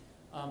Hammoudi,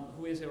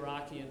 who is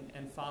Iraqi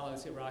and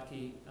follows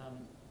Iraqi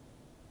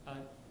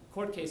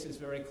court cases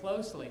very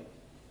closely,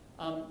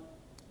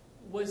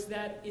 was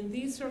that in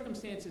these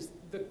circumstances,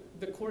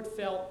 the court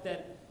felt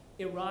that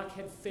Iraq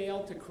had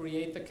failed to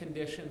create the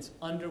conditions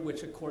under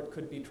which a court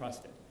could be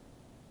trusted.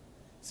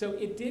 So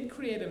it did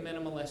create a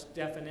minimalist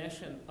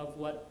definition of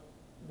what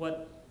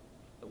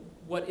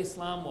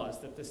Islam was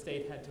that the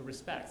state had to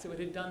respect. So it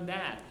had done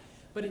that,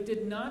 but it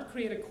did not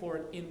create a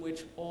court in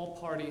which all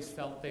parties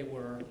felt they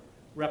were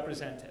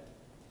represented.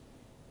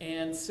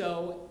 And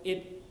so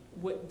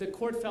the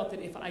court felt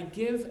that if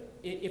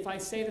I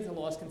say that the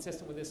law is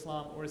consistent with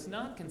Islam or is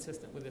not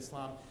consistent with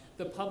Islam,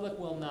 the public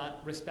will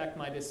not respect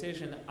my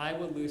decision. I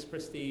will lose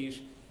prestige,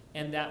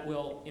 and that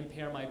will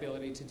impair my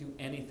ability to do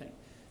anything.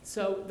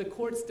 So the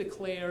courts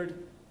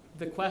declared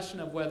the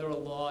question of whether a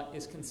law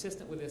is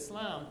consistent with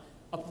Islam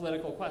a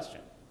political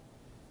question,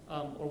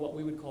 or what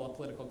we would call a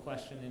political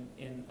question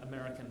in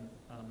American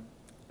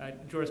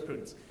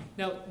jurisprudence.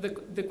 Now,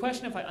 the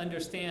question, if I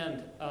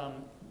understand,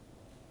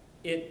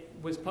 it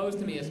was posed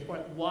to me as,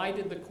 why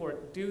did the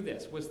court do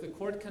this? Was the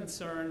court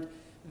concerned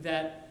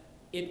that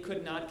it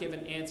could not give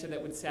an answer that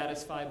would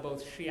satisfy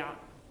both Shia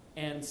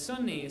and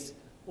Sunnis,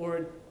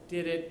 or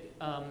did it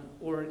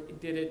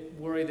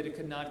worry that it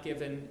could not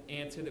give an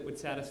answer that would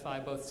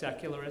satisfy both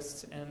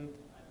secularists and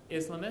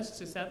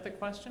Islamists? Is that the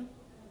question?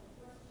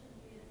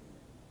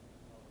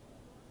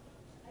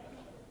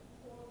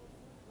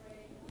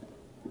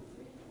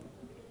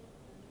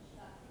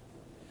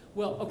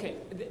 Well, okay,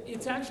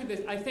 it's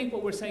actually, I think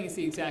what we're saying is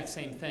the exact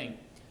same thing.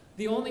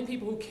 The only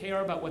people who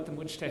care about what the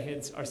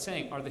mujtahids are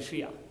saying are the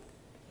Shia.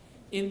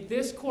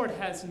 This court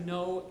has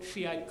no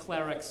Shiite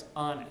clerics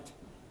on it.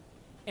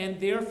 And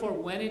therefore,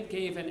 when it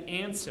gave an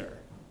answer,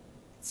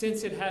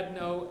 since it had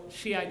no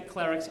Shiite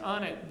clerics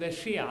on it, the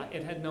Shia,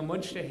 it had no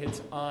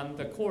mujtahids on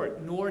the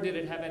court, nor did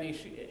it have any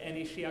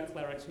Shia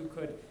clerics who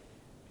could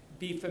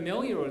be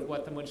familiar with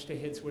what the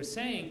mujtahids were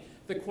saying,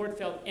 the court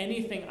felt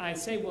anything I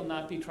say will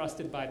not be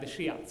trusted by the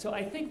Shia. So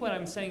I think what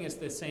I'm saying is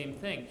the same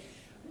thing.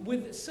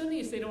 With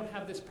Sunnis, they don't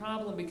have this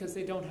problem because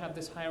they don't have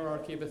this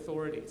hierarchy of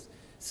authorities.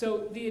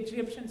 So the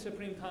Egyptian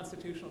Supreme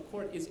Constitutional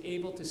Court is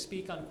able to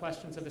speak on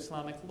questions of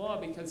Islamic law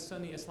because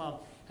Sunni Islam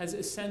has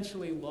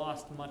essentially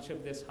lost much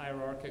of this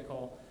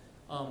hierarchical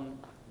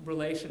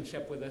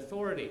relationship with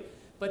authority.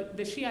 But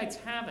the Shiites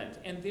haven't,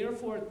 and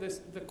therefore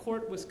the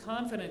court was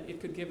confident it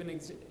could give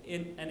an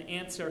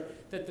answer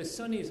that the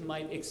Sunnis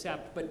might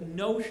accept, but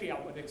no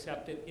Shia would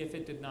accept it if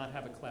it did not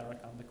have a cleric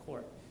on the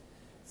court.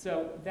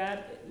 So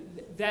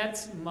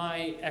that's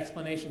my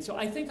explanation. So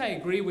I think I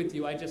agree with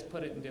you, I just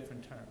put it in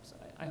different terms.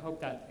 I hope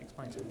that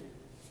explains it.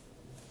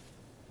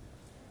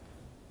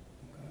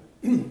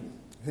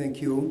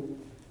 Thank you.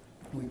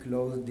 We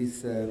close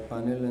this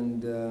panel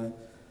and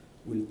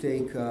we'll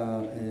take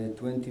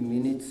 20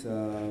 minutes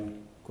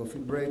coffee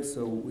break,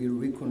 so we'll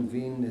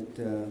reconvene at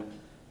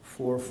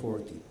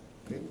 4:40.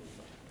 Okay?